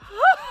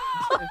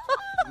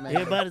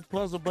 Everybody's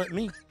puzzled but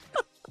me.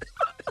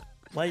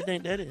 Why you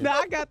think that is? No,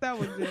 I got that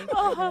one, Jay.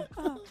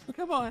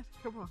 Come on.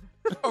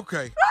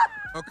 Okay.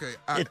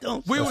 We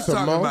stop. was talking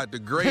Simone? about the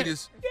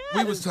greatest.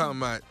 We was talking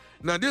about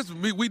now.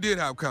 We did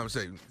have a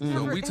conversation.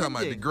 So we talking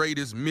about the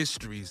greatest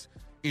mysteries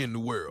in the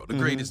world, the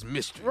greatest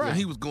mysteries. Right. And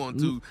he was going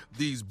through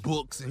these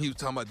books, and he was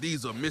talking about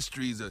these are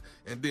mysteries, and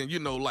then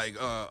like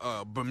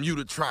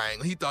Bermuda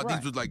Triangle. He thought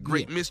these was like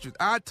great mysteries.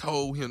 I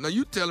told him. Now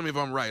you tell me if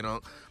I'm right,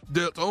 Unc.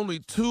 There's only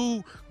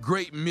 2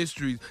 great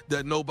mysteries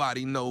that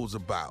nobody knows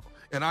about.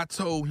 And I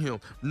told him,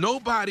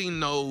 nobody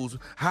knows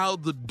how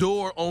the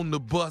door on the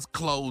bus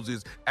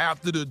closes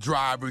after the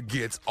driver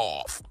gets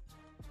off.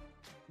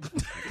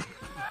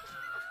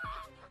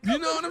 You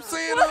know what I'm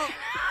saying?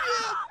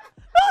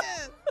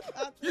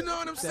 You know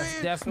what I'm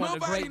saying? That's one of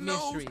the Nobody great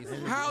knows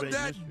mysteries. how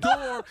that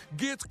door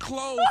gets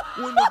closed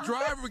when the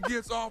driver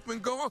gets off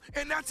and go on.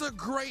 And that's a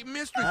great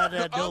mystery. How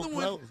that The door other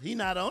one, closed? He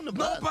not on the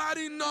bus.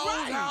 nobody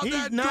knows how He's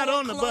that not door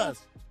on the closed.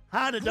 bus.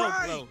 How the door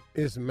Right. closed?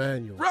 It's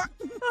manual. Right.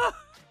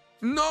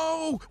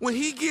 No, when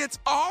he gets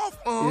off,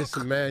 Unc. It's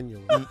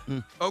manual.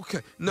 Okay,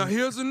 now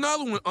here's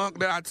another one, Unc,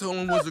 that I told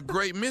him was a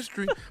great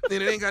mystery,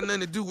 and it ain't got nothing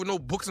to do with no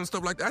books and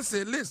stuff like that. I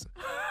said, listen,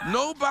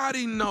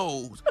 nobody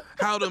knows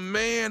how the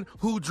man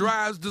who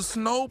drives the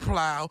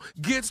snowplow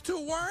gets to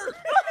work.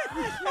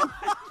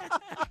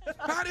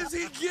 How does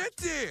he get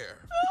there?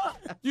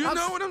 You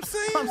know what I'm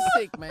saying? I'm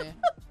sick, man.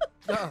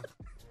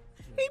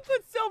 He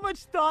puts so much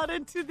thought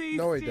into these.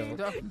 No, he Steve.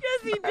 don't.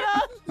 Yes, he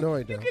does. No,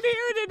 he You don't. can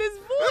hear it in his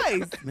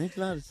voice. Makes a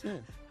lot of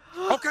sense.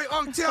 Okay,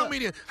 Unc, tell me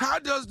then, how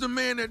does the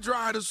man that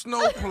drives the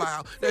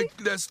snowplow,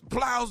 that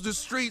plows the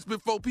streets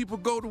before people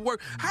go to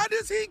work, how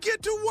does he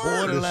get to work? The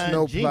Borderline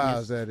snow genius.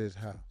 plows at his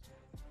house.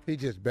 He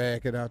just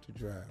back it out the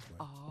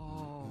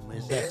driveway.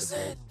 Is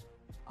it?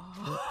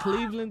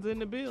 Cleveland's in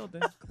the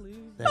building.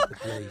 Cleveland. That's the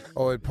place.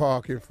 Or it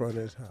park in front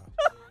of his house.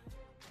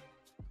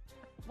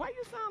 Why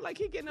you sound like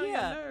he getting on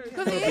Yeah. your nerves?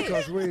 Well,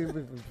 because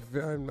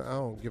I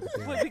don't give a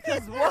damn. But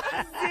because what?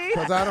 See?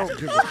 Because I don't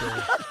give a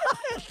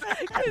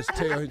damn. Just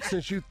tell.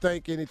 Since you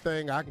think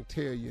anything, I can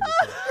tell you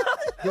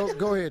anything.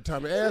 Go ahead,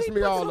 Tommy. Ask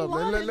me all of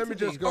them. And let me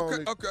just go.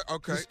 Okay.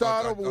 You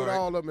start over with right.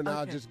 all of them, and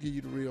I'll Okay. just give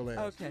you the real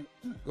answer. Okay.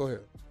 Go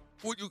ahead.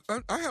 Well,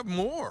 I have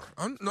more.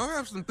 I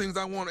have some things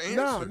I want to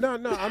answer. No.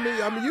 I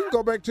mean, you can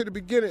go back to the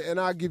beginning, and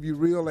I'll give you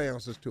real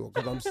answers to them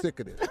because I'm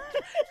sick of this.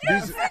 You're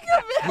sick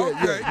of it.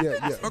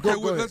 Yeah. Okay,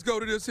 Go ahead. let's go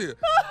to this here.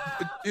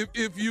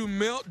 If you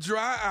melt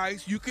dry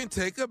ice, you can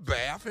take a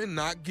bath and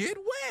not get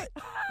wet.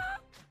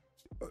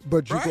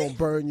 But you're Right? going to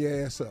burn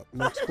your ass up.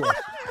 Next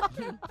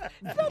question.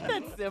 It's not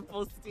that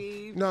simple,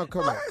 Steve. No,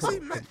 come on. Why is he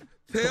mad?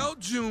 Tell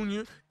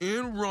Junior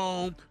in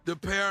Rome the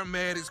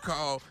paramedics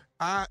call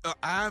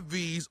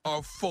IVs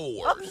are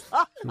 4s.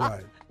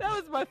 Right. That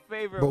was my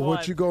favorite But one.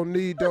 what you're going to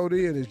need, though,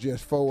 then is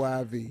just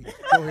 4 IV.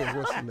 Go ahead.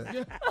 What's the next?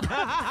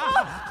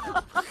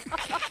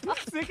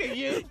 Sick of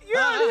you. You're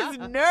on his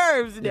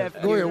nerves,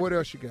 nephew. Go ahead. What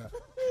else you got?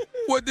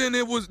 Well, then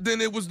it was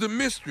the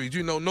mysteries.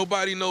 You know,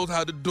 nobody knows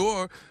how the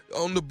door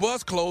on the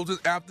bus closes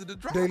after the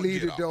driver They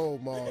leave get the off. door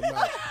open all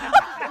night.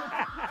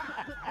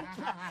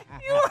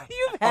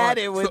 You've had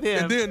it with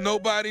him. And then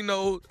nobody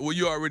knows. Well,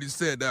 you already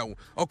said that one.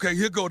 Okay,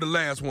 here go the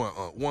last one.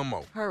 One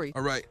more. Hurry.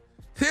 All right.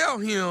 Tell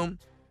him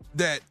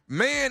that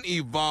man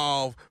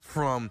evolved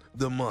from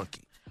the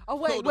monkey. Oh,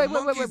 wait.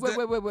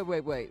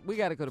 We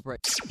got to go to break.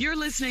 You're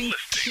listening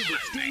to the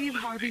Steve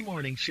Harvey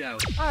Morning Show.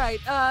 All right.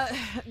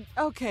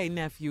 Okay,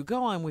 nephew,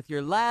 go on with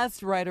your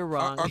last right or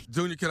wrong.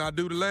 Junior, can I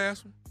do the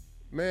last one?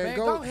 Man,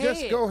 go ahead.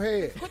 Just go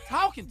ahead. Quit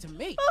talking to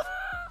me.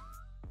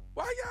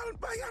 Why y'all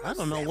I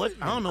don't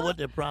know what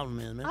their problem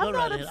is, man. I'm Go not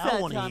right ahead. upset,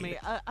 I want to Tommy. hear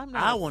it. I'm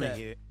not I want to upset.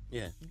 hear it.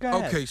 Yeah. Go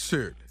ahead. Okay,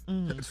 Shirley.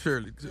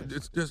 Shirley,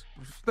 just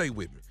stay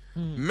with me.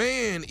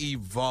 Man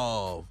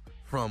evolved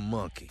from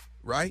monkey,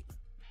 right?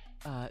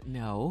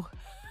 No.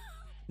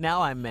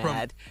 Now I'm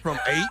mad. From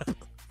ape?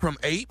 From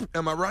ape,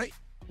 am I right?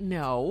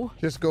 No.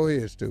 Just go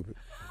ahead, stupid.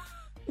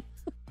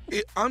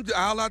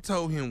 All I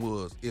told him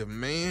was, if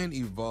man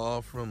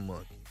evolved from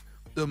monkey,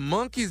 the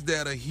monkeys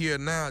that are here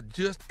now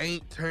just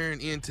ain't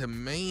turned into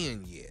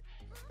man yet.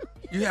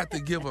 You have to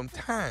give them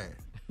time.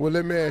 Well,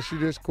 let me ask you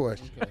this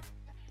question.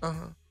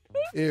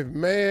 If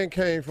man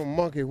came from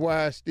monkey,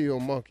 why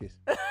still monkeys?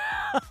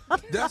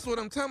 That's what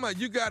I'm talking about.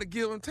 You got to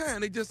give them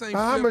time. They just ain't.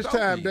 How much flipped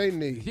time off they yet.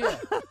 need? Yeah.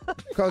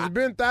 Because it's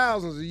been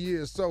thousands of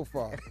years so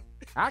far.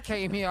 I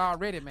came here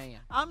already, man.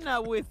 I'm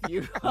not with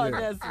you on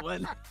Yeah. this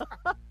one.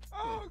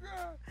 Oh,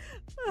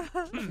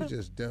 God. You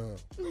just dumb.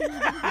 All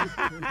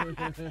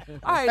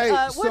right. Hey,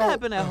 what so,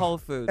 happened at Whole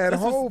Foods? At this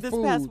Whole was this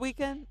Foods, past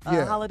weekend?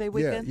 Holiday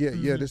weekend?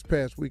 Yeah, this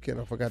past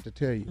weekend, I forgot to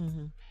tell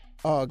you.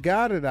 A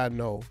guy that I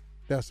know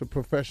that's a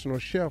professional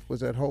chef,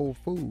 was at Whole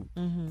Foods.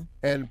 Mm-hmm.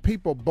 And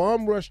people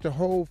bum rushed to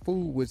Whole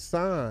Foods with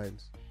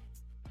signs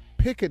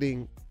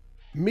picketing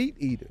meat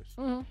eaters.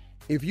 Mm-hmm.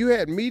 If you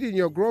had meat in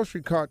your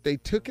grocery cart, they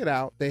took it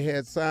out. They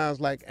had signs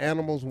like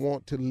 "Animals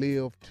want to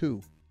live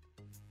too."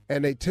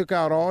 And they took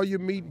out all your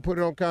meat and put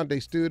it on counter. They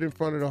stood in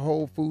front of the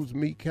Whole Foods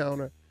meat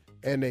counter,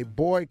 and they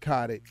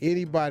boycotted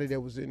anybody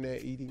that was in there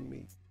eating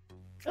meat.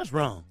 That's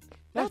wrong.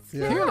 That's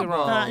Yeah. terrible.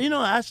 Nah, you know,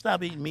 I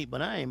stopped eating meat,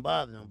 but I ain't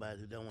bothering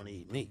nobody who don't want to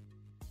eat meat.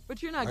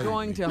 But you're not I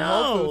going to No,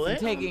 Whole Foods and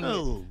hell taking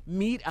no.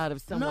 meat out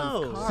of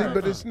someone's No. car. See,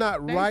 but it's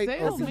not They right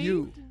sell of meat.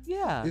 you.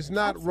 Yeah. It's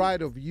not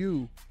right of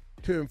you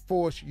to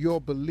enforce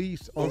your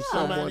beliefs on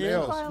someone Somebody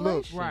else. else.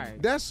 Look,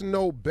 Right. that's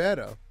no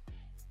better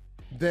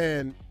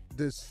than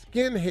the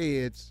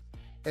skinheads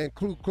and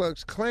Ku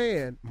Klux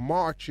Klan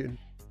marching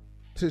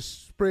to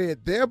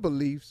spread their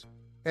beliefs,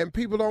 and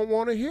people don't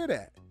want to hear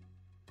that.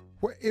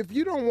 Well, if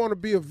you don't want to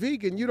be a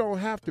vegan, you don't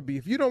have to be.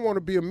 If you don't want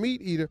to be a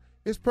meat eater,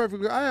 it's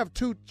perfectly. I have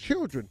 2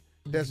 children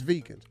that's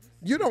vegans.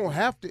 You don't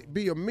have to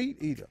be a meat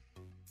eater.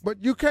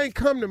 But you can't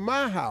come to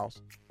my house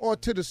or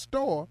to the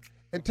store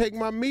and take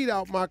my meat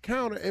out my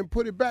counter and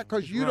put it back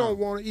because you don't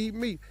want to eat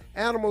meat.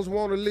 Animals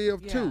want to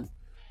live too.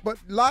 But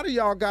a lot of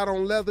y'all got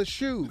on leather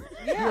shoes.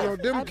 Yeah, you know,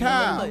 them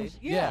absolutely. cows.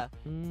 Yeah.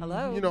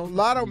 Hello. You know, a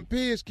lot of them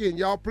pigskin.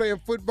 Y'all playing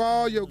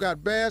football, you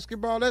got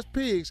basketball, that's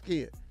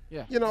pigskin.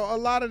 Yeah. You know, a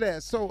lot of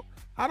that. So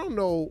I don't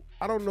know.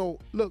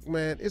 Look,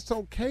 man, it's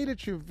okay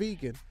that you're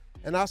vegan,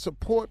 and I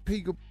support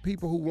people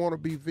who want to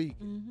be vegan.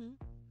 Mm-hmm.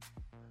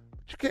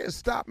 But you can't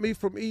stop me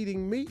from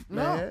eating meat,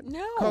 man.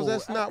 No. Because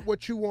that's not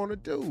what you want to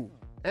do.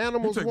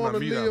 Animals You take my want to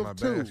meat out of my live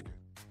too. basket.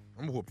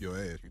 I'm gonna whoop your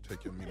ass. You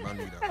take my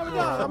meat out.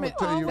 I'm gonna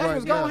tell you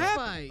right now.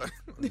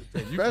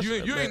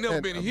 You ain't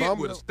never been hit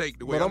with a steak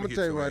the way But I'm I'm gonna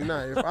tell you right now,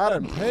 if I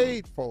done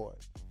paid for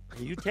it.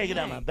 And you take it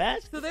out my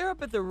basket? So they're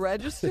up at the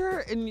register,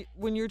 and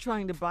when you're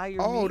trying to buy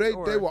your Oh, meat?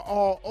 they were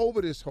all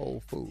over this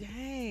Whole Foods.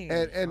 Dang.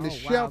 And the Oh,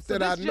 chef wow. So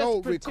that I this know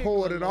just particular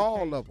recorded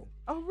all of them.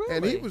 Oh, really?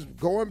 And he was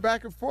going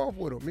back and forth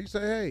with them. He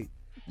said, "Hey,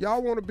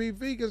 y'all want to be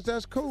vegans?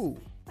 That's cool.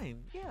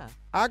 Fine. Yeah.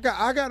 I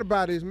got to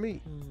buy this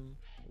meat."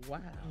 Wow.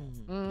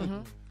 Mm-hmm.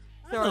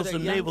 I know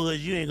some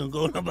neighborhoods you ain't gonna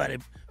go to nobody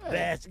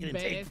basket and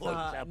take Bad. pork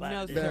chop No,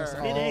 out sir.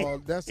 there.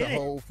 That's a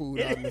Whole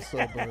Food out in the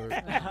suburb.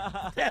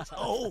 That's a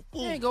Whole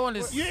Food. You ain't going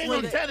to You ain't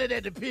gonna tell it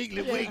at the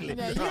Piggly Wiggly.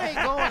 Yeah, you ain't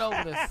going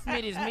over to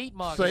Smitty's Meat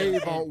Market.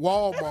 Save on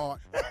Walmart.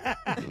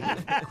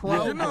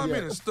 You know how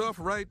many stuff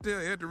right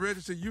there at the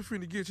register you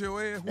finna get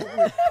your ass whooped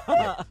with?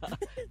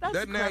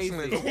 That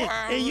national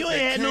And you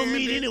ain't had no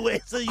meat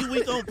anyway, so you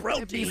weak on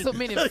protein. so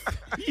many.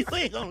 You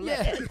ain't gonna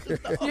last.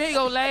 You ain't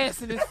gonna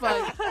last in this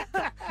fight.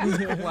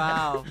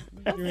 Wow.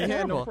 You ain't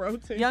had no Terrible.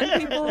 protein. Young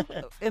people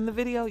in the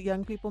video,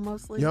 young people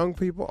mostly? Young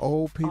people,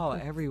 old people. Oh,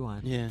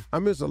 everyone. Yeah. I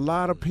mean, there's a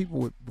lot of people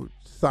with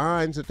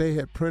signs that they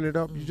had printed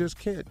up. You just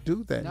can't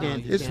do that. No,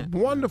 you It's can't.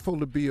 wonderful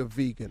to be a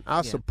vegan.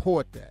 I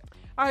support that.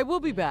 All right, we'll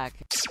be back.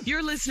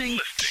 You're listening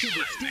to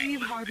the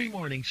Steve Harvey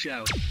Morning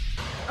Show.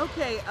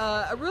 Okay,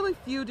 a really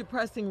few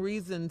depressing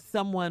reasons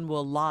someone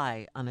will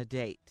lie on a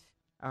date.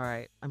 All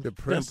right.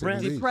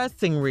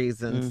 Depressing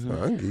reasons. I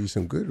can give you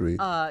some good reasons.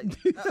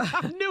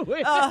 I knew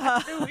it.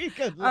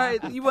 All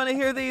right, you want to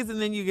hear these, and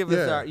then you give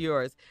us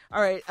yours.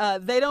 All right,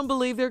 they don't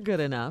believe they're good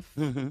enough,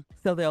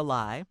 so they'll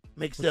lie.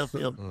 Make self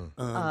feel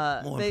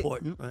more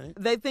important, right?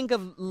 They think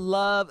of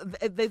love.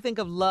 They think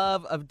of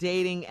love, of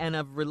dating, and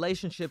of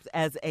relationships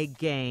as a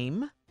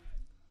game,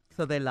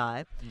 so they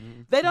lie.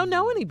 They don't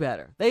know any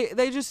better.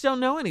 They just don't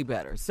know any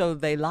better, so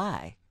they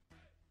lie.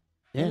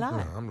 They lie. No,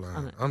 I'm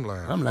lying. I'm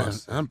lying. I'm lying.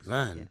 I'm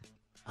lying.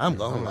 I'm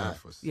gonna lie.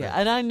 Yeah,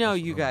 and I know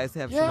you guys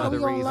have some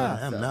other reasons.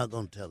 I'm not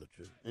gonna tell the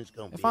truth. It's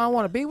gonna be. If I don't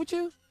want to be with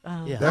you,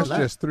 That's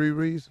just 3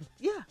 reasons.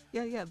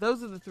 Yeah.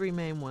 Those are the 3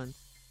 main ones.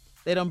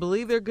 They don't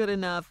believe they're good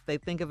enough. They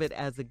think of it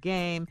as a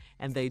game,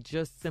 and they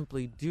just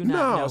simply do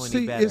not know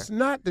any better. It's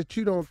not that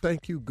you don't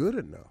think you good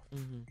enough.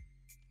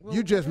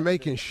 You just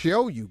making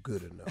show you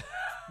good enough.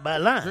 By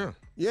lying.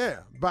 Yeah,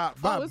 by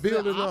it's the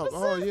building up. opposite?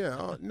 Oh,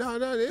 yeah. No,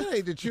 it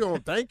ain't that you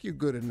don't think you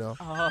good enough.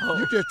 Oh.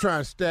 You just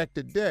trying to stack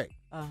the deck.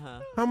 Uh-huh.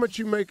 How much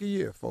you make a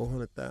year?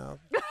 400,000.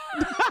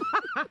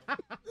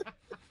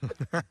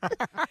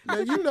 Now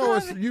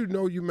you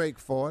know you make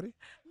 40.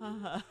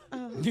 Uh-huh.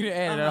 you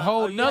added a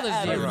whole nother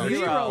zero.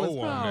 Zero is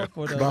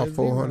powerful, though. About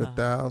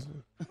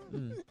 400,000.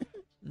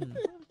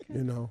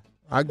 You know,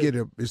 I get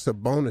it's a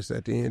bonus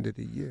at the end of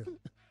the year,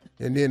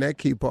 and then that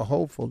keep her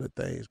hopeful that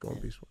things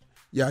gonna be.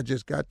 Yeah, I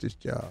just got this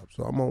job,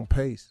 so I'm on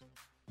pace.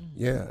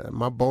 Yeah,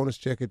 my bonus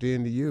check at the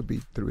end of the year be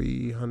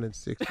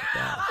 $360,000.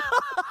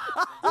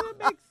 That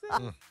makes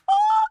sense.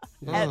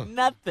 At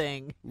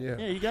nothing. Yeah.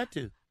 Yeah, you got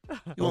to.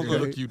 You want to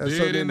look you And dead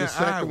so in then the the eye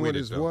second with one it,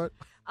 is though.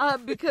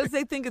 what? Because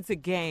they think it's a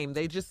game.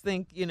 They just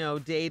think,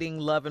 dating,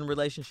 love, and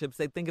relationships,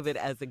 they think of it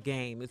as a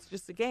game. It's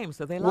just a game,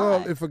 so they lie.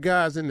 Well, if a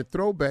guy's in the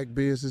throwback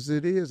business,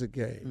 it is a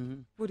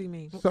game. What do you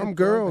mean? Some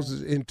girls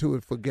is into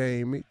it for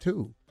game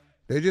too.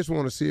 They just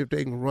want to see if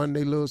they can run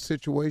their little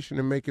situation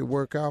and make it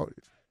work out.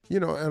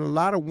 And a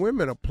lot of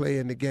women are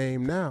playing the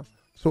game now.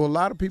 So a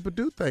lot of people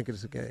do think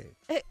it's a game.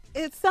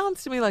 It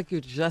sounds to me like you're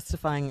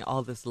justifying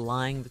all this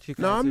lying that you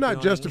guys No, I'm are not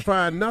doing.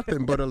 justifying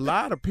nothing, but a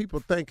lot of people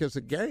think it's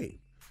a game.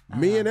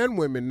 Men and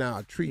women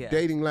now treat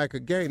dating like a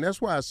game. That's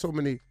why so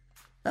many.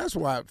 That's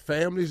why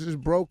families is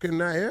broken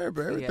now.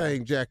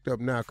 Everything jacked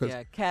up now. Cause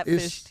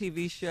Catfish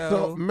TV show.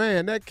 So,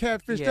 man, that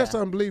catfish, that's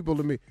unbelievable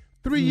to me.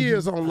 3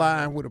 years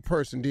online with a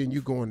person, then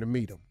you going to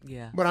meet them.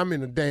 Yeah. But I'm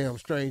in a damn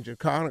stranger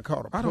car. I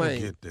caught a I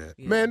plane. don't get that.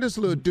 Man, this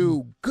little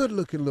dude,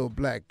 good-looking little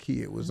black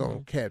kid, was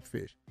on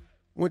Catfish.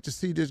 Went to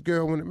see this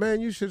girl.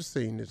 Man, you should have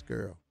seen this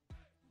girl.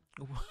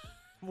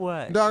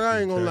 What? Dog,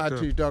 I ain't gonna lie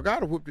to you, dog.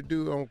 I'd have whooped the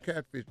dude on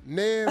Catfish.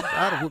 I'd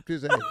have whooped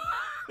his ass.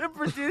 The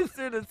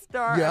producer, the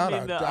star.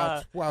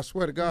 Yeah, I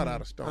swear to God, I'd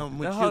have stomped. I'm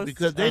with you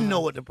because they know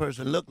what the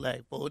person look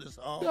like for this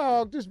all.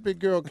 Dog, this big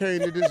girl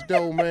came to this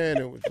door, man,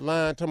 and was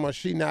lying, talking about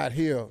she not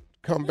here,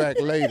 come back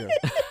later.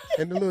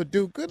 And the little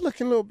dude,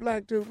 good-looking little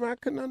black dude, man, I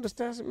couldn't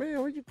understand. I said,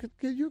 man,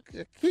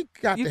 he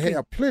got to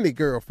have plenty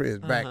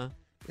girlfriends back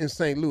in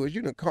St. Louis.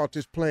 You done caught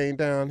this plane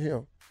down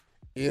here.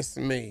 It's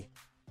me.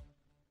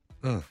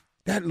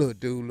 That little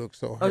dude looks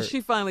so hurt. Oh, she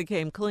finally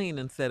came clean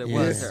and said it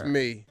was her. It's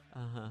me.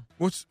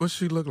 What's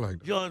she look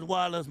like? George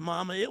Wilder's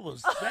mama, it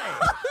was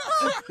sad.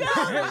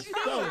 It was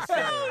so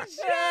sad.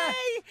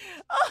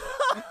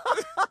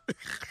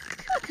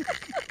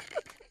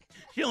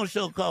 She on a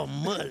show called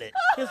Mullet.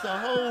 It's a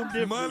whole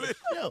different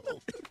show.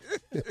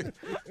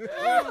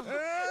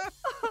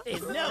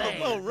 It never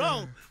go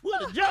wrong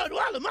with a George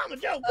Wilder mama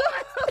joke,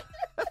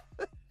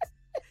 boy.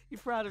 You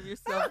proud of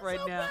yourself right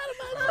now?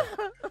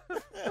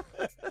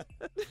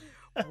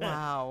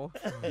 Wow.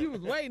 You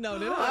was waiting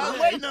on it. I was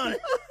waiting on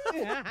it.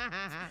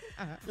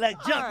 Like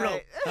jump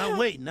rope. I'm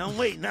waiting.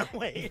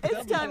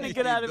 It's time to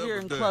get out of here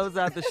and close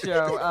out the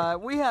show.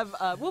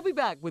 We'll be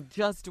back with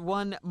just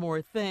one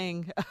more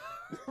thing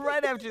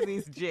right after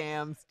these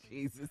jams.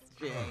 Jesus,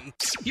 Jay.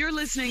 You're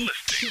listening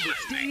to the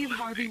Steve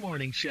Harvey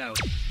Morning Show.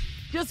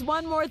 Just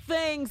one more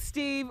thing,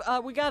 Steve.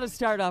 We got to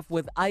start off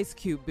with Ice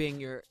Cube being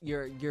your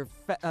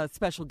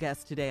special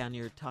guest today on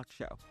your talk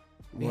show.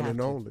 One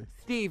and only.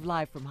 Steve,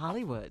 live from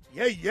Hollywood.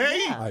 Yeah.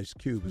 Ice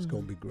Cube is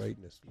going to be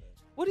greatness, man.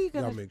 What are you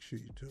going to... Y'all make sure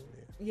you tune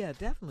in. Yeah,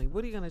 definitely.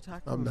 What are you going to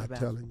talk to I'm him not about?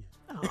 telling you.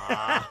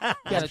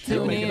 Gotta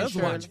tune in. That's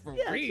Watch for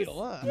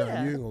real. Huh? No, you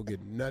ain't going to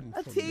get nothing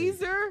A from me.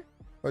 teaser?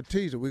 A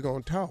teaser. We're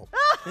going to talk.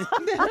 I'm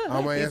going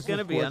to He's answer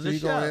gonna be on the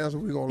He's show. going to answer.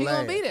 We're going to He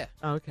laugh. gonna be there.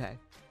 Okay.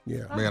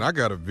 Yeah. Man, I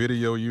got a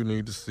video you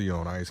need to see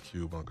on Ice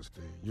Cube, Uncle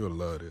Steve. You'll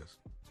love this.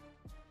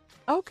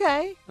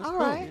 Okay. That's All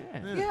cool. right.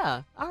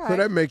 Yeah. All right. So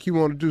that make you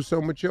want to do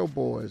something with your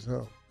boys,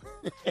 huh?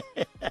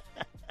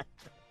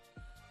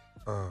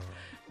 I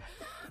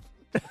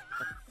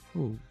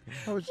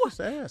was just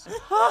asking.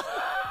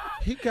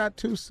 He got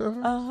two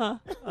sons.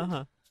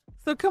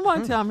 So come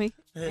on, Tommy.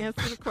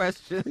 Answer the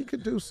question. He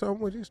could do something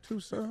with his two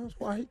sons.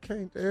 Why he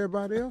can't?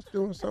 Everybody else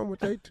doing something with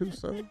their two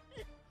sons.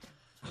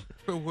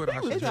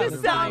 It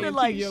just sounded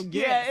like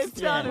it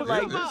sounded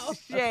like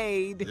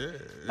shade.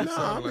 No,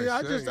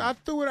 I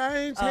threw it. I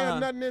ain't had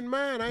nothing in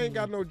mind. I ain't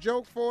got no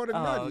joke for it or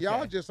nothing. okay.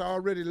 Y'all just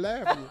already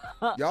laughing.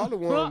 Y'all the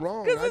one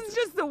wrong. Because it's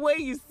just the way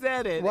you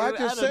said it. Well, I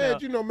just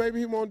said, know. maybe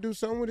he want to do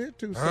something with his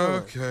two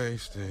sons. Okay,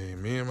 Steve.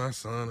 Me and my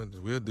son,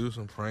 we'll do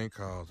some prank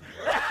calls.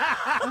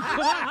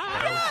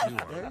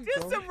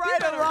 Just some right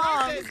or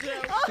wrong.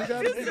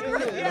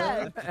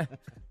 Yes.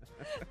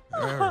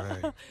 All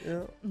right.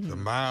 The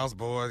Miles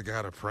boys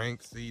got a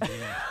prank CD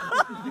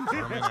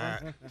coming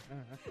out.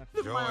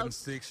 Jordan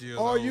 6 years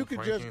Or old. you could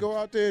pranking. just go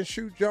out there and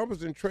shoot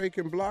jumpers and Trey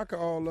can block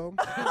all of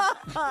them.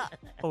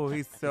 Oh,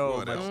 he's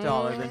so much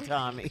taller than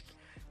Tommy.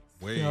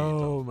 Way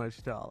So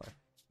much taller.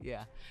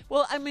 Yeah.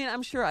 Well, I mean,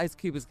 I'm sure Ice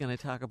Cube is going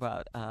to talk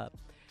about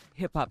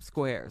Hip Hop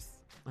Squares.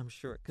 I'm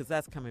sure, because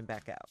that's coming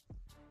back out.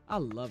 I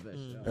love that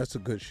show. That's a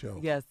good show.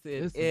 Yes, it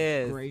This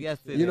is is. great Yes,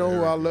 it You know is.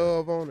 who I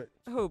love on it?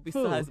 Who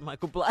besides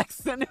Michael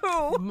Blackson?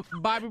 Who?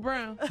 Bobby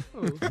Brown.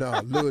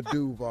 No, Lil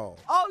Duval.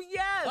 Oh,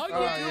 yes. Oh,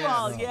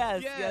 Oh,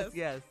 yes. Duval.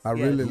 Yes. I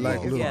really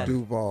like Lil Lil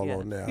Duval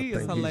on there. I He is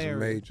think he's a hilarious.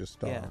 major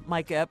star. Yeah.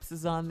 Mike Epps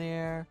is on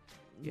there.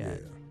 Yeah.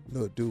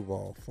 Lil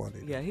Duval funny.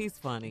 Yeah, he's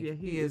funny. Yeah,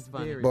 he is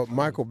funny. But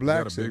Michael got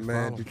a Blackson, big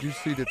man, phone. did you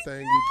see the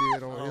thing you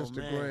did on Oh,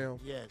 Instagram man.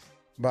 Yes.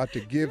 about the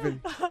giving?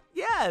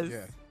 Yes.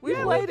 Yeah. We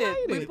Yeah, played we it.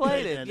 played We it.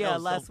 played Yeah, it. that Yeah,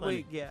 was so last funny.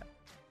 week. Yeah.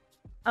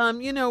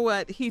 You know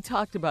what? He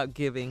talked about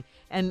giving,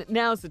 and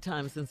now's the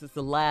time since it's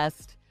the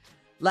last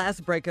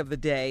break of the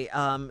day.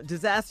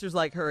 Disasters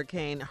like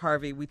Hurricane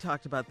Harvey, we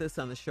talked about this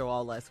on the show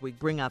all last week,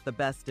 bring out the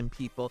best in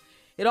people.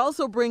 It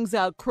also brings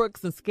out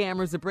crooks and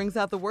scammers. It brings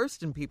out the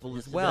worst in people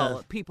as well.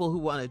 does. People who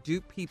want to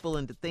dupe people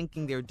into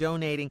thinking they're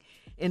donating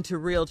into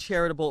real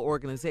charitable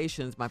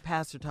organizations. My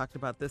pastor talked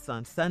about this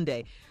on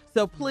Sunday.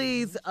 So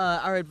please,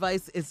 our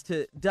advice is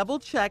to double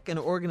check an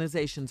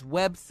organization's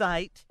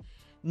website.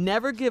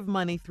 Never give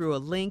money through a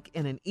link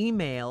in an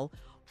email.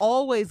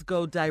 Always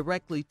go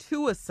directly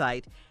to a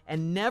site,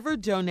 and never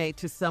donate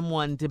to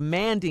someone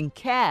demanding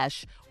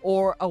cash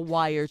or a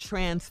wire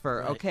transfer.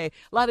 Right. Okay,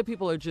 a lot of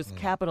people are just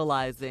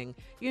capitalizing,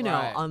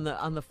 Right. on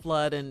the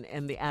flood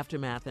and the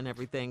aftermath and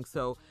everything.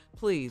 So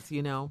please,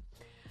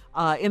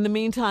 In the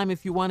meantime,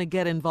 if you want to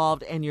get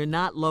involved and you're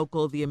not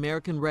local, the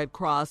American Red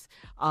Cross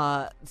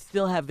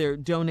still have their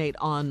donate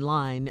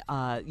online.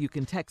 You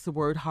can text the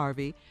word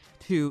Harvey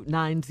to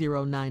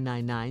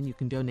 90999. You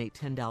can donate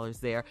 $10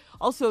 there.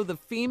 Also, the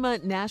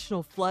FEMA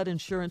National Flood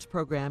Insurance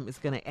Program is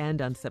going to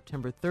end on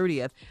September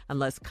 30th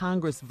unless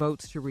Congress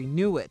votes to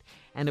renew it.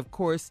 And of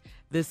course,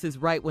 this is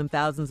right when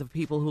thousands of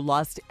people who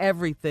lost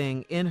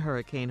everything in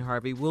Hurricane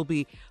Harvey will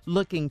be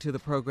looking to the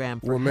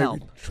program for help.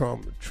 Well,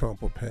 maybe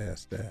Trump will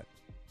pass that.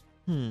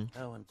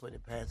 I wouldn't put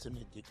it past him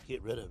to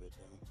get rid of it,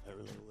 though. I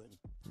really wouldn't.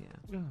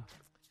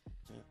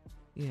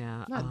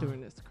 Yeah. Not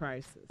during this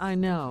crisis. I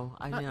know.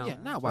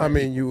 I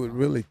mean, you would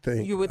really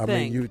think. You would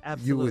think, you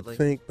absolutely. would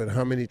think, but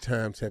how many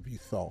times have you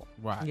thought?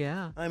 Right.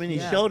 Yeah. I mean, he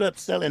showed up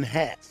selling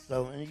hats,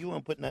 so you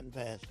won't put nothing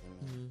past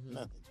him.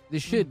 Nothing.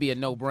 This should be a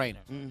no-brainer.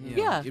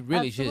 Yeah, it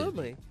really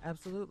absolutely. should.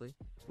 Absolutely.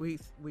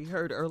 We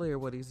heard earlier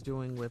what he's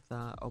doing with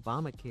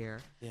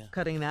Obamacare,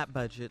 cutting that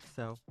budget.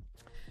 So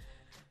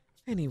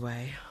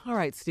anyway, all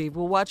right, Steve,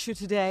 we'll watch you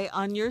today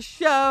on your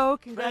show.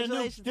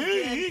 Congratulations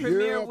again,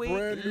 premiere week.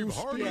 Brand new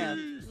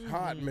Steve.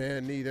 Hot,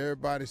 man. Need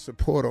everybody's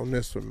support on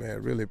this one,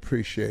 man. Really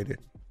appreciate it.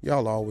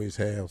 Y'all always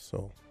have,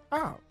 so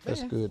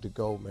that's good to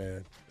go,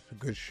 man. It's a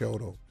good show,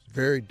 though. It's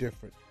very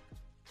different.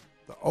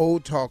 The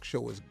old talk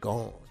show is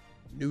gone.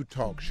 New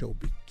talk show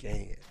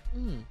began.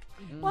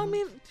 Well, I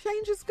mean,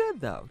 change is good,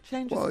 though.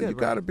 Change is good. Well, you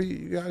gotta be.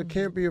 You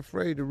can't be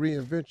afraid to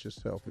reinvent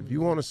yourself. If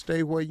you want to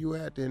stay where you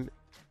at, then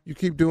you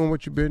keep doing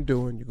what you've been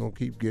doing. You're gonna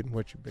keep getting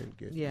what you've been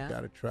getting. Yeah. You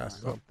gotta try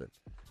something.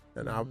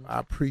 And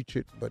I preach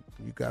it, but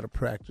you gotta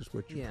practice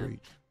what you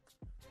preach.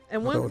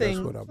 And one thing,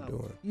 that's what I'm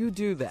doing. You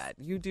do that.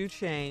 You do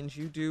change.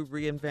 You do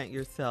reinvent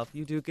yourself.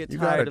 You do get You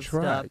tired gotta of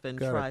try. stuff You and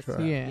gotta try try.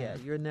 stuff. Yeah.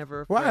 You're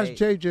never afraid. Why is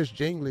Jay just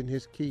jingling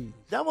his keys?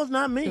 That was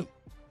not me.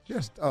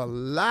 Just a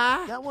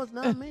lie. That was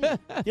not me.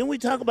 Didn't we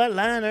talk about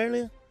lying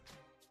earlier?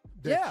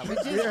 Yeah, we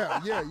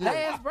just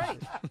last break.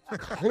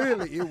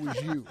 Clearly, it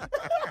was you.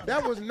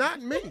 That was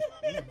not me.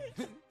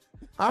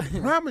 I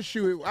promise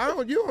you,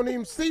 you don't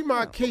even see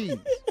my keys.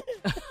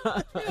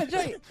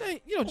 Jay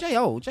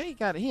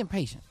he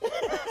impatient.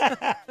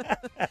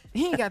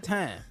 He ain't got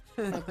time.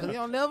 You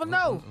don't never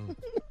know.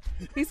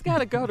 He's got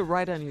to go to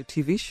write on your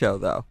TV show,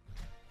 though.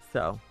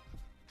 So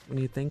when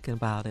you're thinking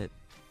about it,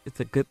 it's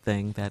a good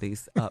thing that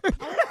he's up and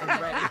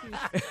ready.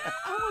 I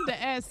wanted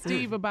to ask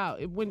Steve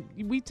about when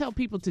we tell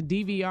people to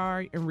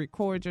DVR and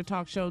record your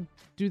talk show,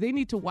 do they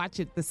need to watch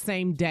it the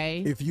same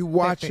day? If you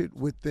watch it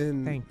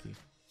within, Thank you.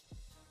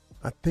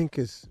 I think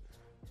it's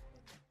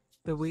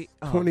the week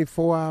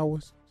 24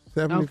 hours,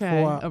 74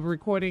 hours of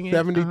recording it.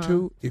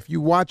 72. If you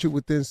watch it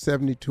within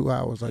 72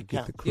 hours, I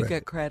get the credit. You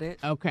get credit?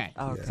 Okay.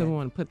 So we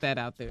want to put that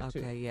out there too.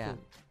 Okay, yeah.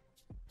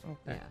 Cool.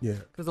 Okay. Yeah.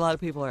 Because a lot of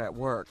people are at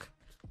work.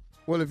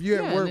 Well, if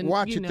you're at work, then,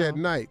 watch it that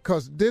night,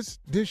 because this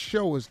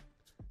show is.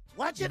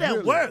 Watch it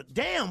at work.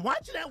 Damn,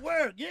 watch it at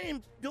work. You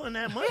ain't doing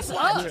that much. It's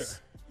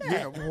us.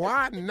 Yeah,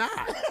 why not?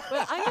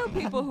 But I know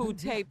people who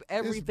tape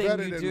everything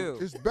you do.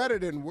 It's better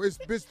than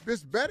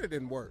it's better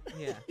than work.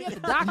 Yeah. The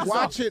doctor's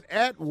Watch it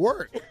at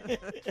work.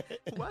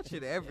 Watch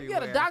it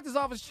everywhere. Yeah, the doctor's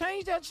office.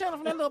 Change that channel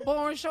from that little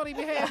boring show they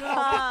be having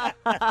on.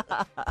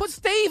 Put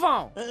Steve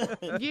on.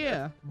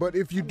 Yeah. But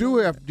if you do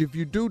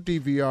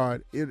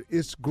DVR,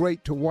 it's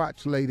great to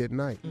watch late at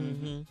night.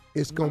 Mm-hmm.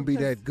 It's gonna be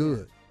that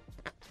good.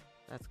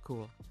 That's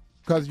cool.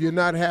 Because you're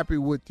not happy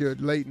with your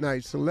late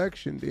night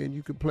selection, then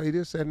you can play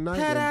this at night.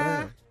 And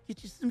bam.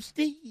 Get you some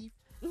Steve.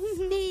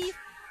 Steve.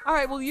 All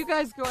right, well, you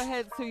guys go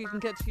ahead so you can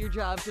get to your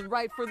jobs and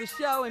write for the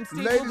show. And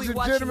Steve will Ladies be and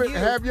watching gentlemen, you.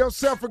 have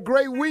yourself a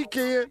great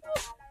weekend.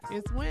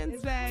 It's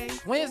Wednesday.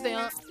 Wednesday,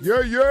 huh?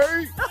 Yeah, yeah.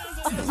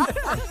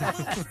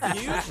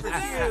 You for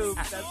you.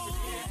 That's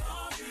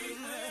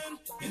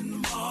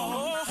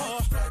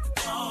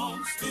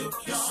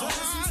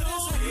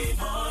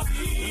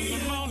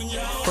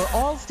for For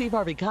all Steve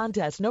Harvey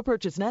contests, no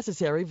purchase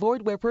necessary,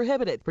 void where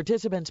prohibited.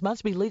 Participants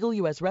must be legal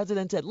U.S.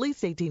 residents at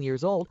least 18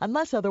 years old,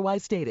 unless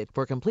otherwise stated.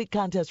 For complete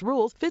contest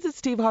rules, visit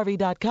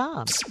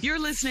steveharvey.com. You're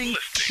listening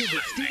to the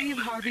Steve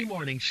Harvey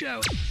Morning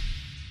Show.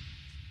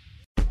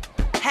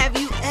 Have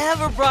you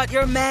ever brought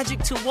your magic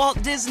to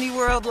Walt Disney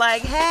World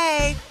like,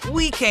 hey,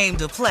 we came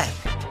to play?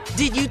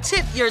 Did you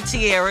tip your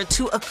tiara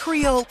to a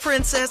Creole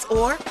princess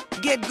or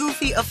get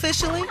goofy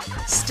officially?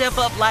 Step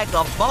up like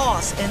a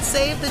boss and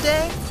save the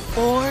day?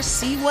 Or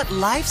see what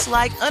life's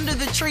like under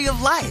the tree of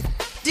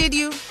life? Did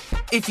you?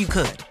 If you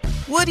could.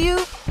 Would you?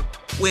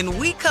 When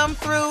we come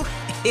through,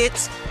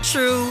 it's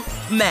true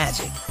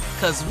magic.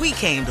 'Cause we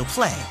came to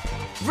play.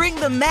 Bring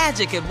the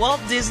magic at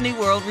Walt Disney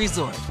World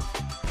Resort.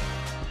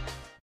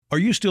 Are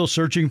you still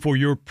searching for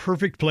your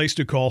perfect place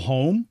to call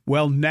home?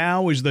 Well,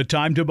 now is the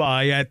time to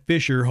buy at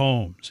Fisher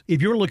Homes.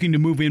 If you're looking to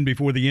move in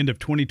before the end of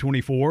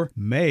 2024,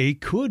 May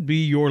could be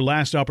your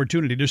last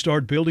opportunity to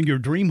start building your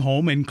dream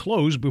home and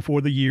close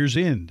before the year's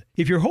end.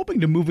 If you're hoping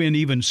to move in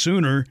even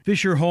sooner,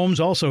 Fisher Homes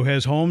also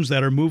has homes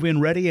that are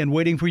move-in ready and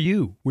waiting for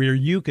you, where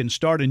you can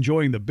start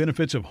enjoying the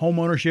benefits of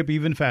homeownership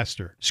even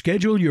faster.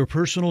 Schedule your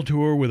personal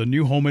tour with a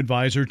new home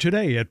advisor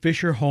today at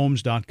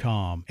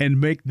FisherHomes.com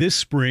and make this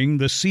spring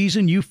the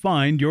season you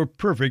find your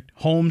perfect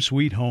home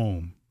sweet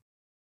home.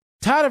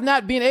 Tired of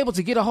not being able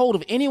to get a hold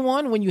of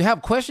anyone when you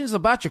have questions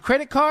about your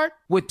credit card?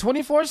 With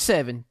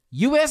 24/7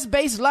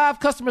 U.S.-based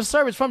live customer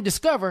service from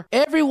Discover,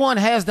 everyone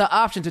has the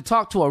option to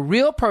talk to a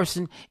real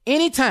person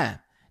anytime,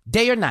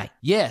 day or night.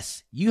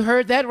 Yes, you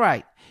heard that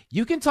right.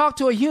 You can talk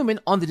to a human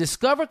on the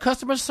Discover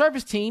customer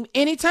service team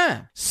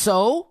anytime.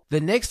 So, the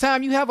next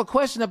time you have a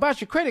question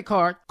about your credit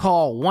card,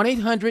 call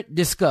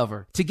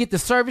 1-800-DISCOVER to get the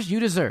service you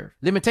deserve.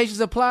 Limitations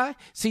apply.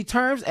 See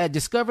terms at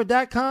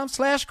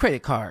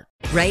discover.com/creditcard.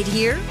 Right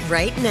here,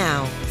 right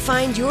now.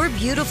 Find your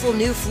beautiful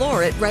new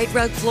floor at Right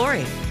Rug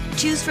Flooring.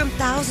 Choose from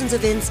thousands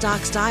of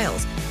in-stock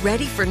styles,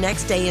 ready for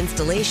next day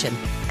installation,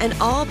 and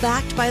all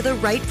backed by the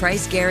right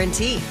price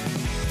guarantee.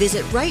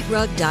 Visit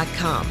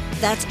rightrug.com.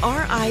 That's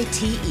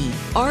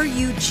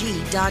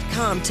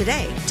RITERUG.com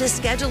today to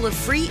schedule a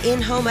free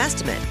in-home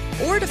estimate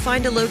or to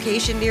find a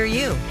location near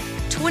you.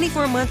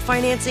 24-month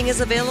financing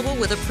is available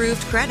with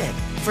approved credit.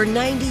 For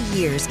 90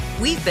 years,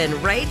 we've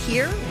been right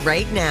here,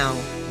 right now.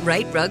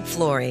 Right Rug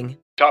Flooring.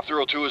 Top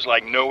Thrill 2 is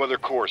like no other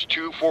course.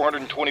 2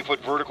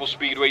 420-foot vertical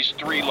speedways,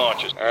 3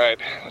 launches. All right,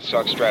 let's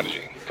talk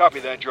strategy.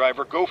 Copy that,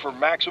 driver. Go for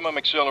maximum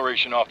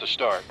acceleration off the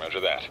start. Roger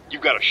that.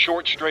 You've got a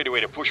short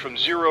straightaway to push from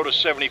 0 to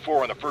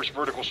 74 on the first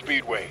vertical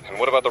speedway. And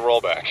what about the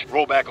rollback?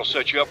 Rollback will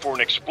set you up for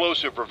an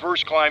explosive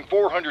reverse climb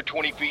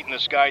 420 feet in the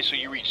sky so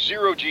you reach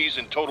 0 Gs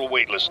in total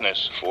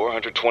weightlessness.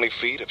 420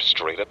 feet of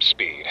straight-up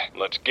speed.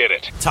 Let's get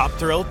it. Top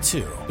Thrill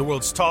 2, the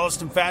world's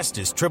tallest and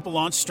fastest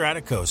triple-launch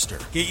strata coaster.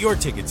 Get your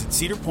tickets at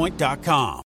cedarpoint.com.